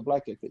at the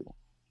blackjack table.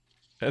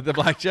 at the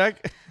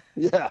blackjack?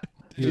 Yeah,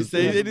 Did you was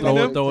say anything to throwing,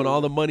 them? throwing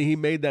all the money he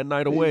made that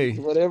night away.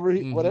 Whatever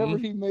Mhm. whatever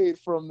he made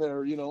from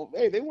there, you know.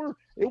 Hey,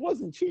 it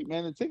wasn't cheap,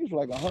 man. The tickets were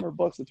like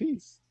 $100 a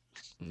piece.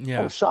 I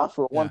Yeah. was shocked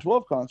for a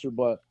 112 concert,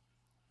 but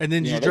And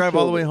then did Yeah, you they drive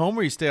all the killed way it. home,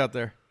 or you stay out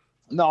there?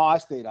 no, I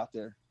stayed out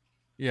there.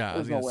 Yeah, I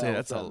was There's no gonna way say I was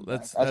that's driving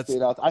that's back. I that's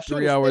stayed out. I should've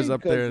 3 hours stayed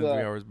up there and 'cause,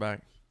 3 hours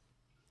back.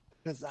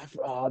 Because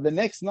the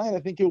next night, I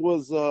think it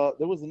was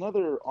there was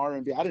another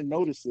R&B. I didn't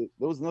notice it.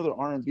 There was another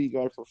R&B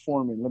guy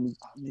performing. I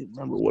need to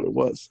remember what it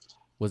was.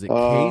 Was it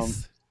Um,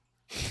 Case?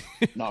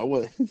 No, it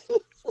wasn't.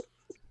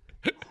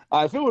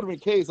 If it would have been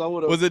Case, I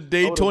would have. Was it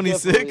day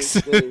 26?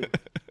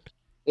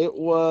 It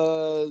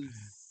was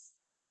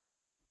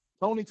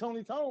Tony.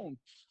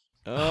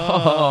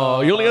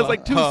 Oh, he only has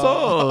like 2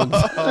 songs.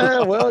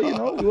 Yeah, well, you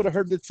know, we would have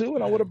heard the 2,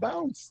 and I would have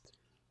bounced.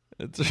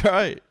 That's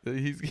right. I'm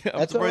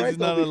That's surprised all right, he's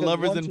not though, on because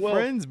Lovers and 112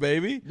 Friends,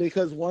 baby.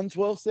 Because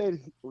 112 said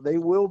they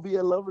will be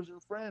at Lovers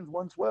and Friends.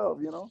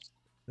 112, you know.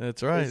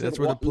 That's right. said, That's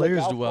where the look players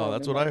out do for well. him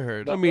That's in what the- I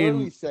heard. The I mean,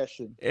 early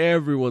session.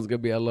 Everyone's gonna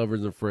be at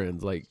Lovers and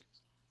Friends. Like,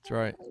 That's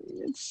right.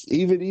 It's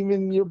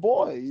even your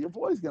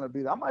boy's gonna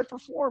be there. I might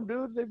perform,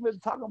 dude. They've been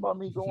talking about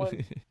me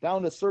going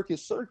down to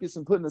Circus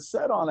and putting a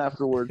set on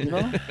afterwards. You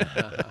know,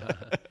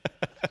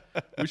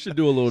 we should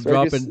do a little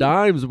Circus- dropping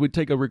dimes. We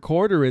take a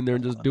recorder in there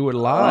and just do it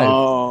live.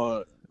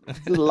 Oh,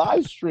 the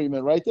live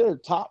streaming right there.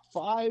 Top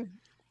 5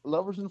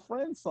 Lovers and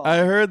Friends songs. I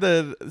heard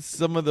that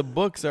some of the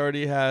books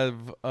already have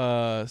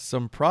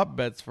some prop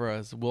bets for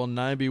us. Will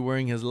Nye be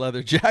wearing his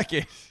leather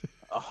jacket?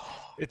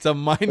 It's a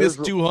minus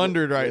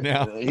 200 right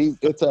now.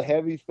 It's a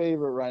heavy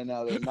favorite right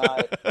now. That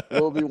Nye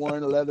will be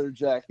wearing a leather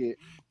jacket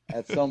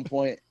at some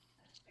point.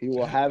 He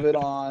will have it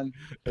on.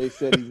 They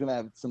said he's gonna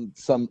have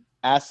some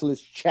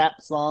assless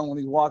chap song when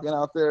he's walking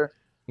out there.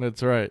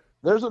 That's right.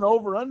 There's an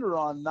over-under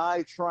on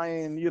Nye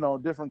trying,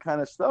 different kind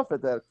of stuff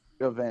at that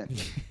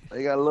event.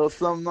 They got a little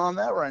something on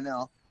that right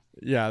now.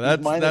 Yeah,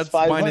 that's minus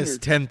minus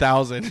 500.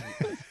 10,000.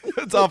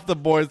 It's off the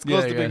board. It's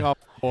close Yeah, to being yeah. off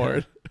the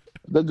board.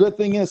 The good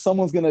thing is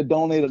someone's going to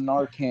donate a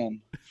Narcan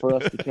for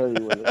us to carry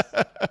with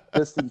us,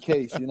 just in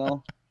case,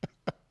 In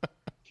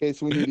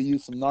case we need to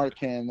use some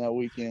Narcan that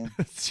weekend.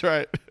 That's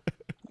right.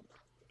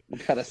 We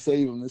got to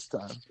save them this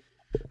time.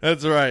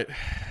 That's right.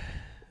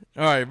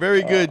 All right,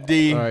 very good,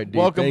 D. all right, D,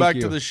 Welcome thank back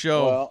you. to the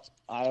show. Well,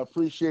 I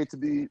appreciate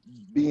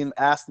being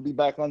asked to be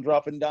back on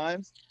Dropping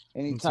Dimes.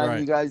 Anytime right.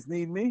 you guys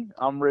need me,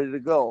 I'm ready to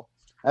go.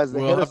 As the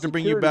We'll head have of to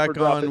bring you security back for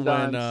Dropping on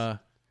when Dimes,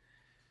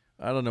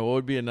 I don't know, what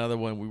would be another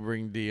one we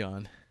bring D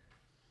on?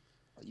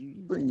 you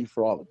bring me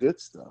for all the good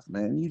stuff,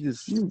 man. You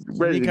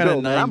ready Any to kind go,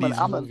 of man.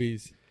 90s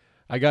movies.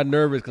 I got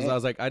nervous because I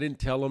was like, I didn't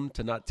tell him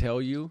to not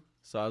tell you,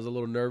 so I was a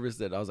little nervous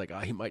that I was like,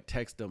 he might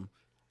text him.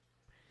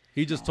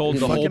 He just told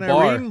the whole Fucking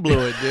bar. Irene blew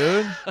it,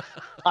 dude.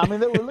 I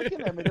mean, they were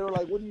looking at me. They were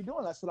like, "What are you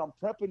doing?" I said, "I'm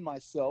prepping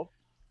myself.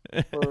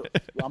 I'm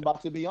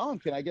about to be on.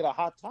 Can I get a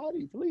hot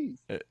toddy, please?"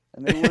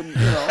 And they wouldn't,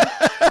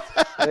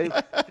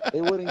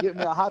 they wouldn't get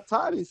me a hot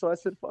toddy. So I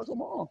said, "Fuck them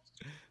all."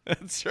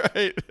 That's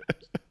right.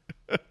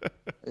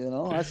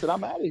 I said,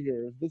 "I'm out of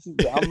here.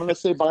 I'm gonna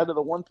say bye to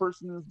the one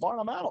person in this bar.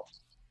 And I'm out."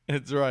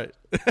 That's right.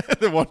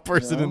 The one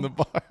person in the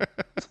bar.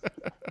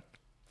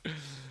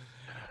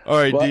 All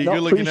right, But D. no,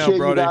 Good looking out, appreciate you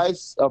Brody.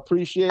 guys.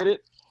 Appreciate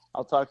it.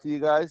 I'll talk to you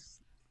guys.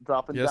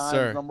 Dropping Yes, dimes,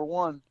 sir. number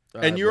one.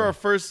 All And right, you're bro. our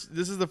first.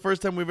 This is the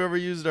first time we've ever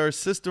used our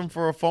system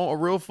for a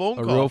real phone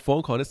A call. real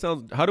phone call. It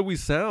sounds. How do we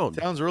sound?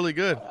 Sounds really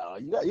good.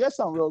 You guys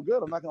sound real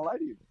good. I'm not gonna lie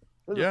to you.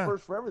 This is Yeah. the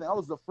first for everything. I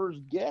was the first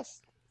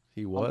guest.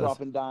 He I'm was.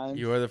 dropping dimes.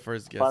 You are the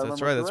first If I guest. That's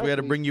remember right. That's why we had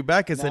to correctly, bring you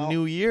back. It's a now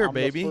new year, I'm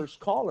baby. the first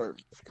caller.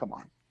 Come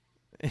on.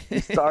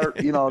 Start.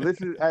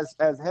 This is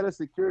as head of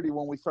security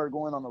when we start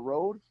going on the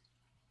road.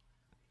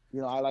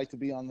 I like to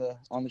be on the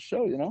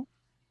show.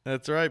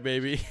 That's right,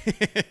 baby.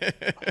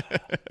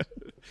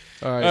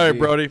 All All right, D.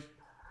 Brody.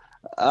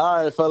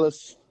 All right,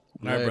 fellas.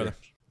 All right, Later. brother.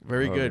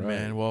 Very All good, right.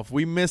 man. Well, if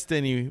we missed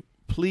any,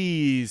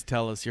 please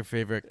tell us your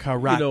favorite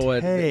karate You know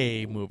what?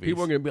 movies.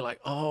 People are gonna be like,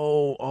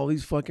 "Oh, all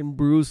these fucking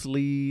Bruce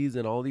Lees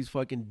and all these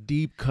fucking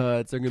deep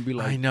cuts." They're gonna be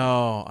like, I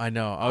know. I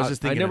was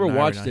just I thinking. never of Nair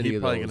watched now. any He's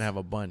of probably those. gonna have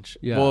a bunch.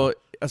 Yeah. Well,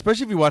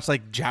 especially if you watch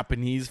like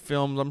Japanese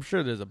films, I'm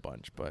sure there's a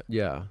bunch. But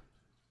 "Yeah,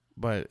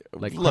 like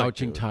look,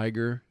 Crouching dude.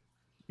 Tiger."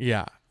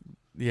 Yeah.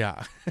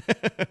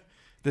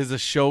 There's a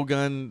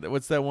Shogun.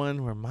 What's that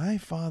one where my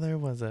father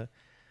was a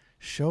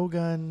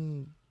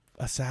Shogun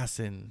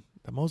assassin?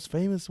 The most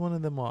famous one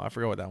of them all. I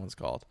forgot what that one's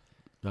called.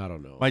 I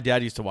don't know. My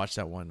dad used to watch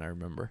that one. I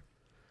remember.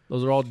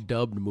 Those are all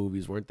dubbed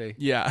movies, weren't they?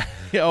 Yeah.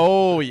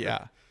 Oh,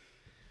 yeah.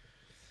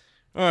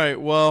 All right.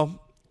 Well,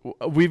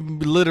 we've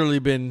literally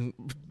been,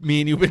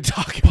 me and you've been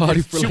talking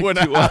Potty for for two like and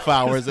a 2 half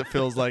hours, it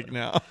feels like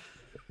now.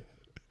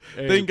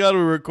 Hey, Thank God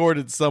we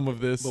recorded some of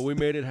this. but we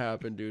made it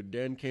happen, dude.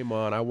 Dan came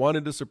on. I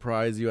wanted to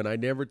surprise you, and I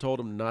never told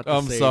him not to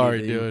I'm say sorry,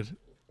 anything. dude.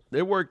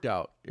 It worked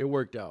out. It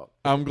worked out.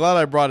 I'm glad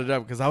I brought it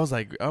up because I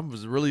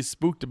was really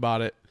spooked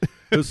about it.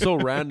 It was so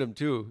random,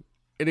 too.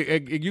 And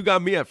you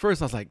got me at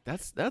first. I was like,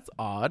 that's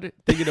odd.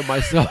 Thinking to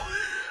myself.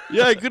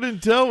 Yeah, I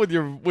couldn't tell with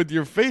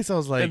your face. I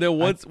was like, And then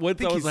once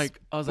think I was he's like,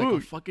 a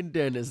spooked. fucking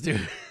dentist,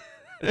 dude.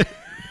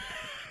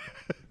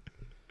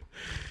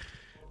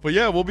 But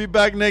yeah, we'll be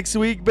back next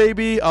week,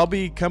 baby. I'm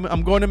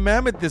going to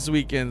Mammoth this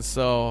weekend,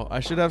 so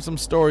I should have some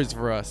stories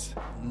for us.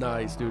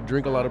 Nice, dude.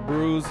 Drink a lot of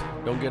brews.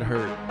 Don't get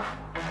hurt.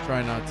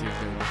 Try not to,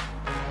 baby.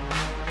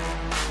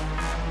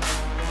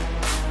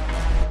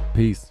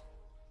 Peace.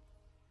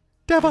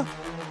 Deva.